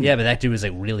books. Germany. Yeah, but that dude was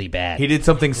like really bad. He did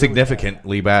something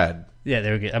significantly bad. Yeah,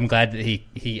 they were good. I'm glad that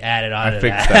he added on I to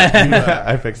fixed that. that.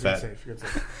 I fixed that.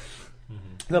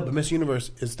 No, but Miss Universe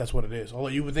that's what it is. Although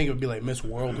you would think it would be like Miss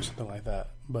World or something like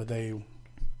that, but they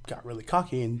got really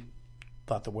cocky and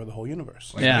thought that we're the whole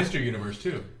universe. Like Yeah. Mr. Universe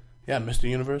too. Yeah, Mr.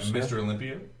 Universe. And yeah. Mr.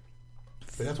 Olympia.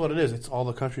 But that's what it is. It's all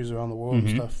the countries around the world and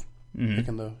stuff.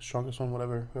 Picking the strongest one,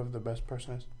 whoever the best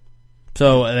person is.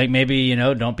 So, like, maybe,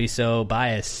 don't be so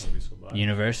biased,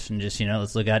 universe, and just,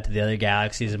 let's look out to the other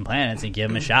galaxies and planets and give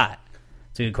them a shot.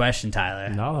 It's a good question, Tyler.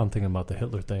 Now that I'm thinking about the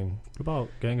Hitler thing, what about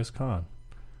Genghis Khan?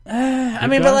 I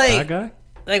mean, Good but guy? like, Bad guy?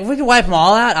 like, if we could wipe them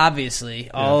all out,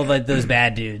 obviously, all of like those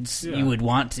bad dudes, you would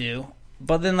want to.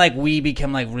 But then, like, we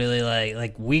become like really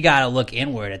like we gotta look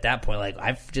inward at that point. Like,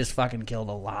 I've just fucking killed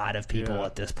a lot of people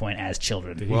at this point as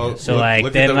children. Well, so look like,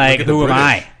 at then the- like, look at the who am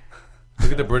I? British.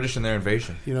 Look at the British and their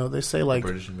invasion. They say like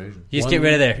British invasion. You just get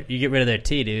rid of their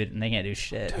tea, dude, and they can't do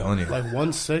shit. Telling you. like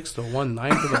 1/6 or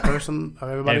 1/9 of the person of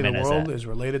everybody in the Everybody knows world that. is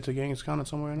related to Genghis Khan in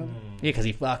some way or another. Yeah, because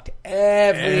he fucked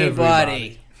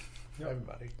everybody.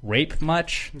 Everybody. Rape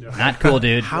much? Not cool,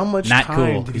 dude. How much Not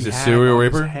time cool. did He's he a have serial on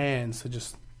his raper? hands to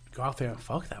just go out there and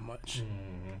fuck that much?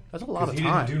 That's a lot of He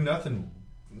time. didn't do nothing.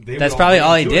 They That's would probably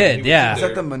all he do it. did, would yeah. sit Is that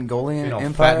there, the Mongolian fat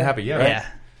Empire? and happy. Yeah, Yeah,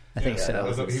 I think Yeah, so. that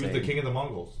was He was the insane. king of the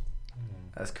Mongols.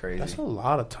 That's crazy. That's a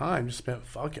lot of time just spent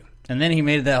fucking. And then he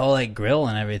made that whole like grill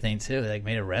and everything too. Like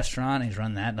made a restaurant. He's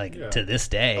run that to this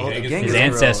day. Oh, the His Genghis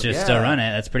ancestors Grill, still yeah. run it.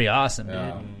 That's pretty awesome,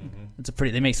 Yeah. dude. It's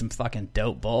they make some fucking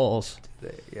dope bowls.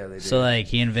 They do. So like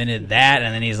he invented that,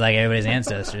 and then he's like everybody's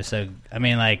ancestor. So I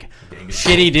mean, like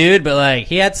shitty dude, but like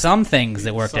he had some things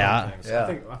that worked out. Things.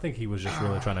 Yeah. I think he was just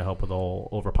really trying to help with the whole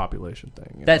overpopulation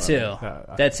thing. you That know? too.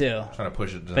 I- That too. Trying to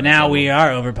push it. to But now some we level.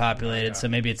 are overpopulated, so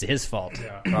maybe it's his fault.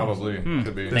 Probably.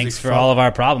 Could be. Thanks he for fuck- all of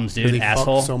our problems, Because dude. he fucked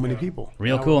Asshole. so many people.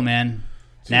 Real cool, man.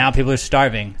 Now people are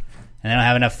starving, and they don't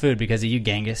have enough food because of you,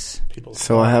 Genghis.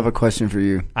 So I have a question for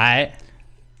you.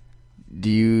 Do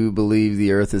you believe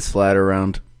the Earth is flat or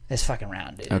round? It's fucking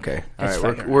round, dude. Okay, all It's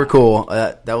right, fucking we're cool.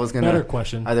 That was Better gonna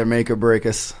question. either make or break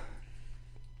us.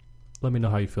 Let me know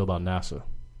how you feel about NASA.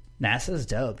 NASA's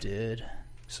dope, dude.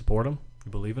 Support him?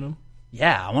 You believe in him?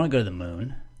 Yeah, I want to go to the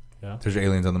moon. Yeah. There's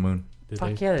aliens on the moon.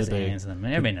 Fuck yeah, there's aliens on the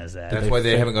moon. Everybody knows that. That's why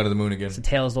they haven't gone to the moon again. It's a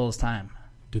tale as old as time.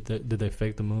 Did they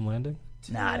fake the moon landing?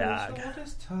 Nah, dog.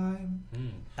 Time.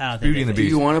 I don't think Beauty and the Do Beast.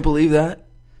 you want to believe that?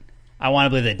 I want to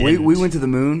believe they didn't. We went to the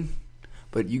moon,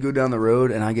 but you go down the road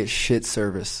and I get shit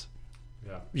service.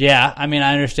 Yeah, I mean,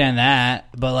 I understand that,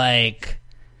 but like,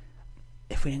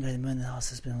 if we didn't go to the moon, then all this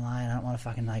has been lying. I don't want to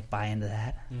fucking like buy into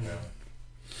that.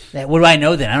 That- what do I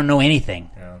know then? I don't know anything.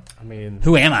 Yeah. I mean,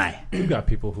 Who am I? You got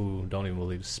people who don't even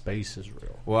believe space is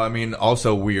real. Well, I mean,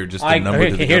 also weird. Just the number.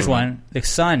 to the Here's government. one. The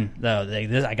sun, though.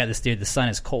 I got this theory. The sun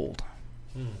is cold.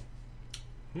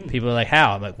 People are like,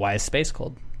 how? I'm like, why is space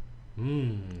cold?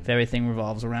 If everything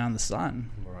revolves around the sun,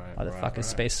 why the fuck is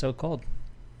space so cold?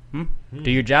 Do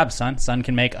your job, son. Sun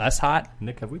can make us hot.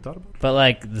 Nick, have we thought about that? But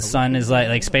like the sun is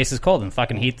like space is cold and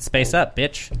fucking heat the space up,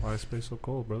 bitch. Why is space so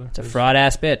cold, brother? It's a fraud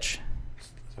ass bitch.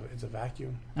 It's a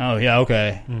vacuum. Oh yeah,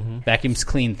 okay. Vacuums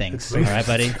clean things. All right,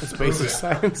 buddy. It's basic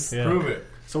science. Yeah. Prove it.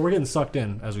 So we're getting sucked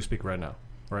in as we speak right now.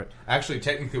 Right. Actually,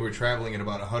 technically, we're traveling at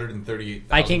about 138,000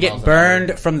 I can get miles an hour.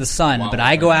 burned from the sun, but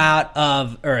I go out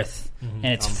of Earth, and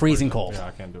it's freezing cold. Yeah,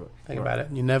 I can't do it. Think about it.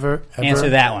 You never ever Answer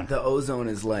that one. The ozone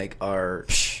is like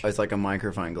it's like a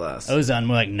microfine glass. Ozone,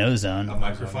 more like no zone. A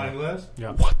microfine glass?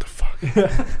 Yeah. What the fuck?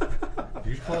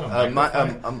 You just call it a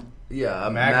microfine? Yeah,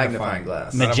 a magnifying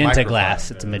glass. Magenta glass.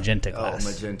 It's a magenta glass. Oh,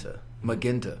 magenta.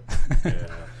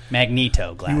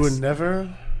 Magneto glass. You were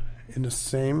never in the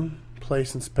same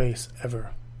place in space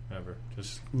ever. Never.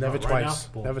 Just Never not right twice.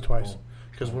 now? Boom, Never twice. boom.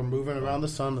 Because we're moving around the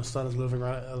sun. The sun is moving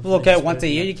around. Well, okay, once a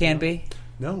year you can be.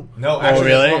 No. No, Oh, actually,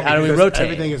 really? it's wrong How do we because rotate?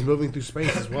 Everything is moving through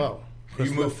space as well.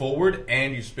 You move forward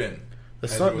and you spin. The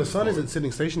as sun, you the move sun forward. isn't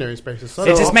sitting stationary in space. The sun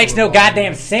It is just also makes no revolving.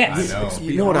 goddamn sense. I know.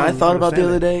 You know what I thought about the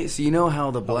other day? So you know how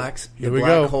the black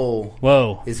go. hole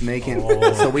Whoa. is making.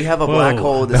 So we have a black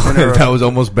hole at the center. That was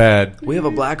almost bad. We have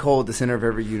a black hole at the center of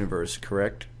every universe,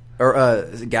 correct? Or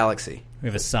galaxy. We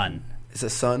have a sun. It's a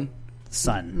sun.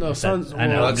 Sun. No, sun's I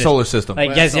know. well, I'm just- solar system.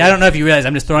 Like, yes, I don't know if you realize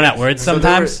I'm just throwing out words So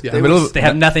sometimes. they They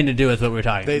have nothing to do with what we're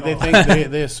talking They about.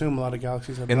 think they assume a lot of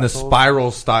galaxies have In the black holes.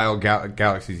 spiral style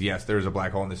galaxies, yes, there is a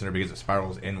black hole in the center because it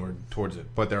spirals inward towards it.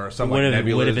 But there are some What like if-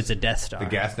 nebulas, what if it's a Death Star? the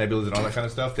gas nebulas, and all that kind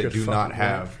of stuff that Good do not fucking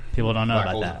have. People don't know black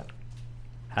about holes. that.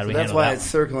 How do So we that's handle why that it's one?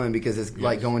 circling because it's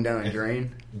like going down a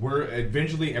drain. We're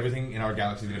eventually everything in our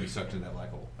galaxy is going to be sucked into that black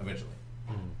hole. Eventually.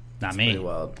 Not Pretty me.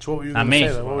 wild. So what were you Not gonna me. say,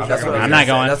 though? What was That's your- what I was I'm gonna not say.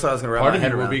 going. That's what I was going to wrap Part my of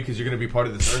head you will be around. because you're going to be part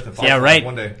of this Earth and Yeah, follow right.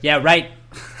 one day. Yeah, right.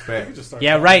 Bet.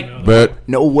 Yeah, right. But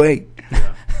No way.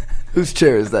 Whose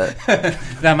chair is that?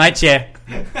 Not my chair.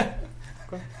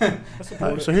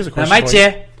 So here's a Not question. my for you.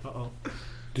 chair.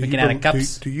 Do Drinking you, out of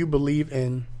cups. do you believe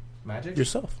in Magic?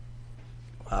 yourself?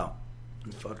 Wow.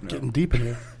 Fuck no. Getting deep in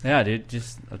here. Yeah, dude.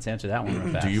 Just let's answer that one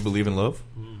real fast. do you believe in love?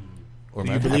 Or Do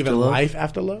you magic? believe After in love? life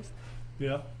after love?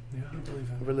 Yeah.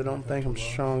 I really don't think I'm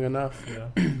strong enough.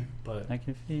 Yeah. But I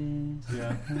confused.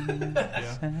 yeah.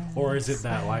 Yeah. Or is it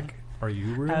that like, are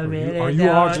you real? I Are really you, are you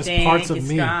all don't just think parts of it's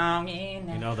me? strong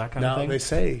enough. You know that kind Now of thing. they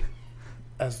say,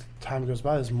 as time goes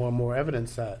by, there's more and more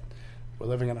evidence that we're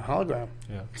living in a hologram.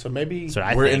 Yeah. So maybe That's what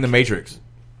I We're think. in the Matrix.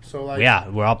 so like Yeah,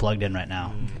 we're all plugged in right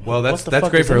now. Well, What the that's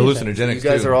fuck great is for anything? hallucinogenics. You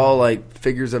guys too. are all like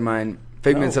figures of mine,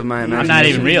 figments of my I'm imagination. I'm not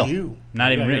even real. You.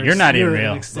 Not even Yeah, real. You're not even you're an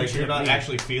real. extension Like you're of not me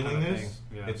actually feeling kind of this. thing.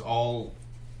 Yeah. It's all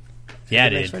Yeah,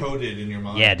 Makes dude. sense. coded in your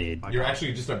mind. Yeah, dude. You're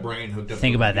actually just a brain hooked up.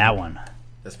 Think to a about that computer. one.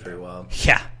 That's pretty wild.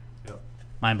 Yeah. Yep.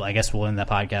 Mind blown. I guess we'll end the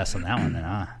podcast on that one then,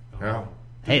 huh? Yeah.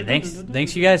 Hey,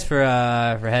 thanks you guys for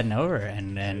heading over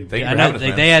and Thank you I for know, having us, like,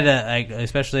 man. they had to like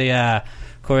especially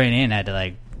Corey and Ian had to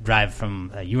like drive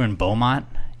from you were in Beaumont.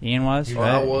 Ian was Well,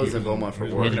 right. I was in Beaumont for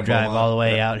We work. had to in drive Beaumont. all the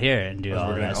way out here and do I was all of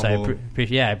working that. at So I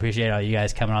Humboldt. appreciate all you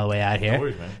guys coming all the way out here. No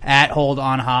worries, man. At Hold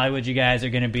On Hollywood, you guys are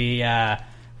going to be.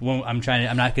 I'm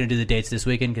not going to do the dates this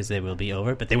weekend because they will be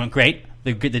over, but they went great.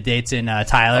 The dates in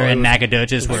Tyler and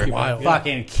Nacogdoches were wild.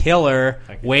 fucking killer.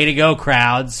 Way to go,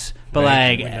 crowds! But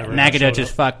like we never Nacogdoches,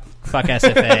 showed fuck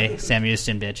SFA, Sam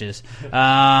Houston bitches.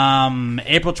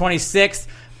 April 26th,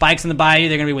 Bikes in the Bayou.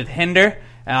 They're going to be with Hinder.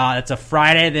 That's a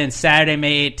Friday. Then Saturday,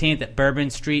 May 18th at Bourbon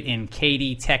Street in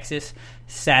Katy, Texas.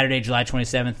 Saturday, July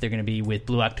 27th, they're going to be with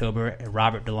Blue October,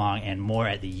 Robert DeLong, and more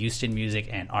at the Houston Music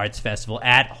and Arts Festival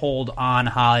at Hold On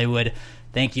Hollywood.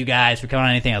 Thank you guys for coming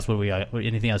on. Anything else?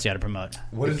 Anything else you got to promote?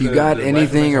 If you got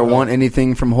anything or want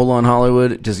anything from Hold On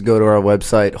Hollywood, just go to our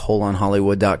website,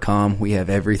 holdonhollywood.com. We have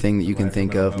everything that you can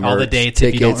think of. All the merch, dates,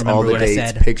 if tickets, you don't remember all the what I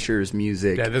dates, said. pictures,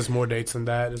 music. Yeah, there's more dates than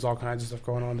that. There's all kinds of stuff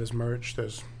going on. There's merch.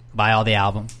 There's Buy all the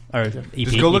album or EP.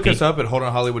 Just go look EP. us up at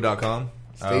holdonhollywood.com.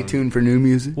 Stay tuned for new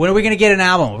music. When are we going to get an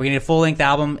album? We're going to get a full-length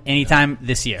album anytime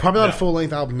this year. probably not a full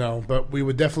length album, no, but we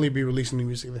would definitely be releasing new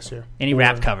music this year. Any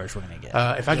rap covers we're going to get.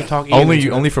 If I could talk Ian into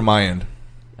it. Only from my end.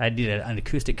 I need an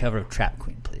acoustic cover of Trap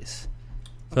Queen, please.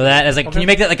 So that as like, can you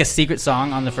make that like a secret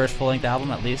song on the first full-length album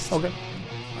at least? Okay.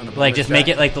 Like just make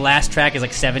it like the last track is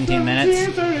like 17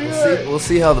 minutes. We'll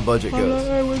see how the budget goes.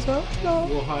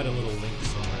 We'll hide a little link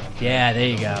somewhere. Yeah, there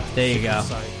you go. There you go.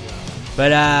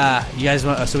 But you guys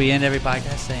want? So we end every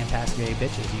podcast saying "Pass the gravy,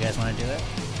 bitches." You guys want to do it?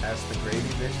 Pass the gravy,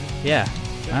 bitch. Yeah.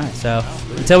 All right. So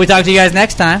until we talk to you guys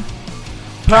next time.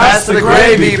 Pass the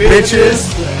gravy,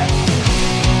 bitches.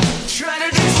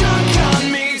 Trying to do some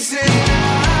on me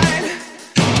tonight.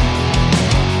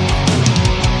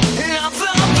 And I'm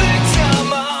the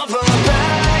victim of a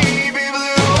baby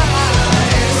blue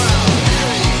eyes.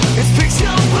 It's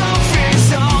picture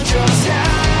perfect, all just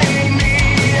hang me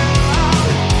up.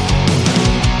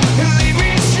 Leave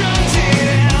me stranded,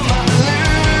 am I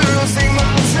losing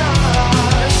my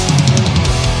touch?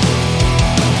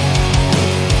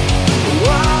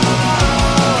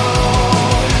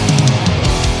 Whoa.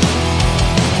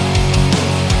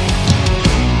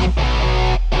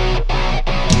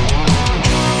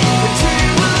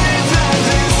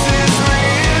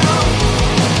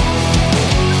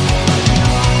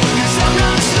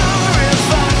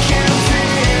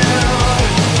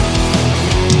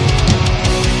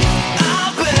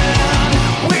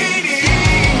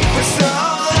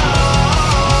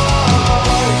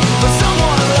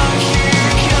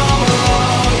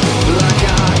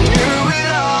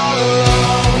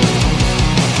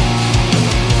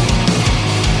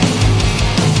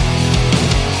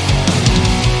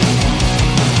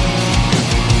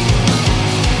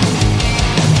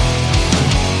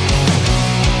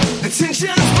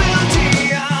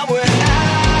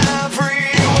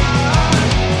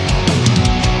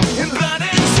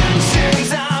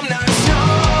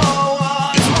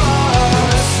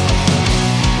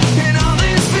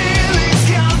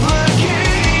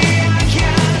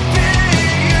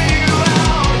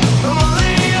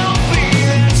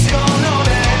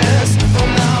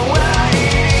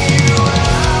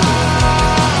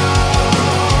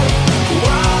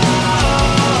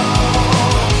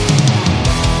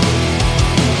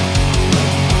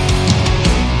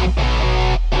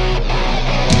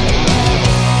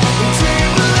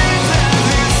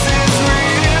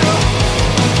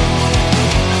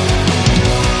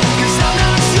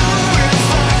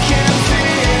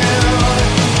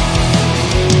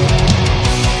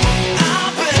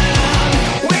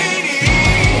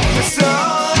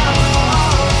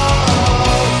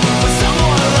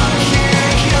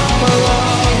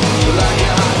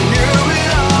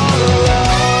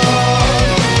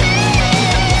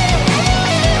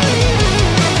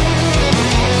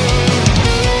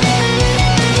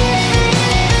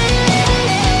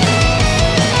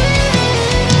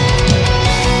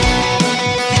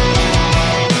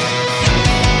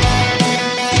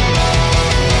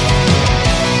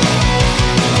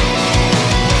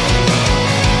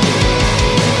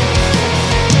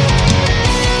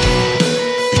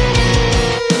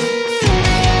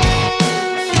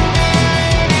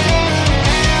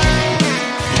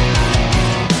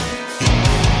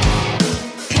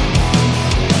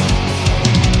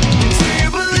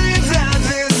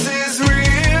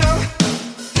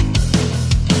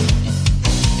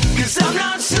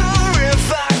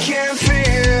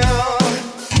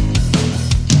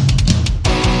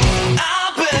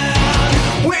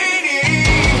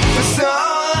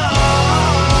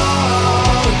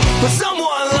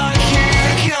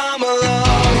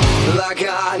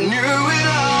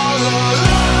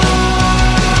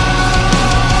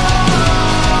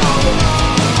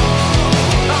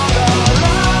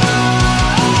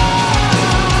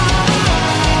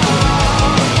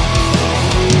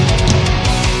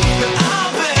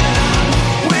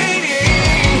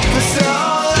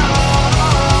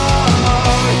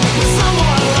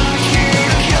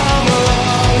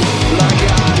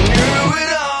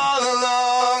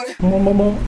 mama.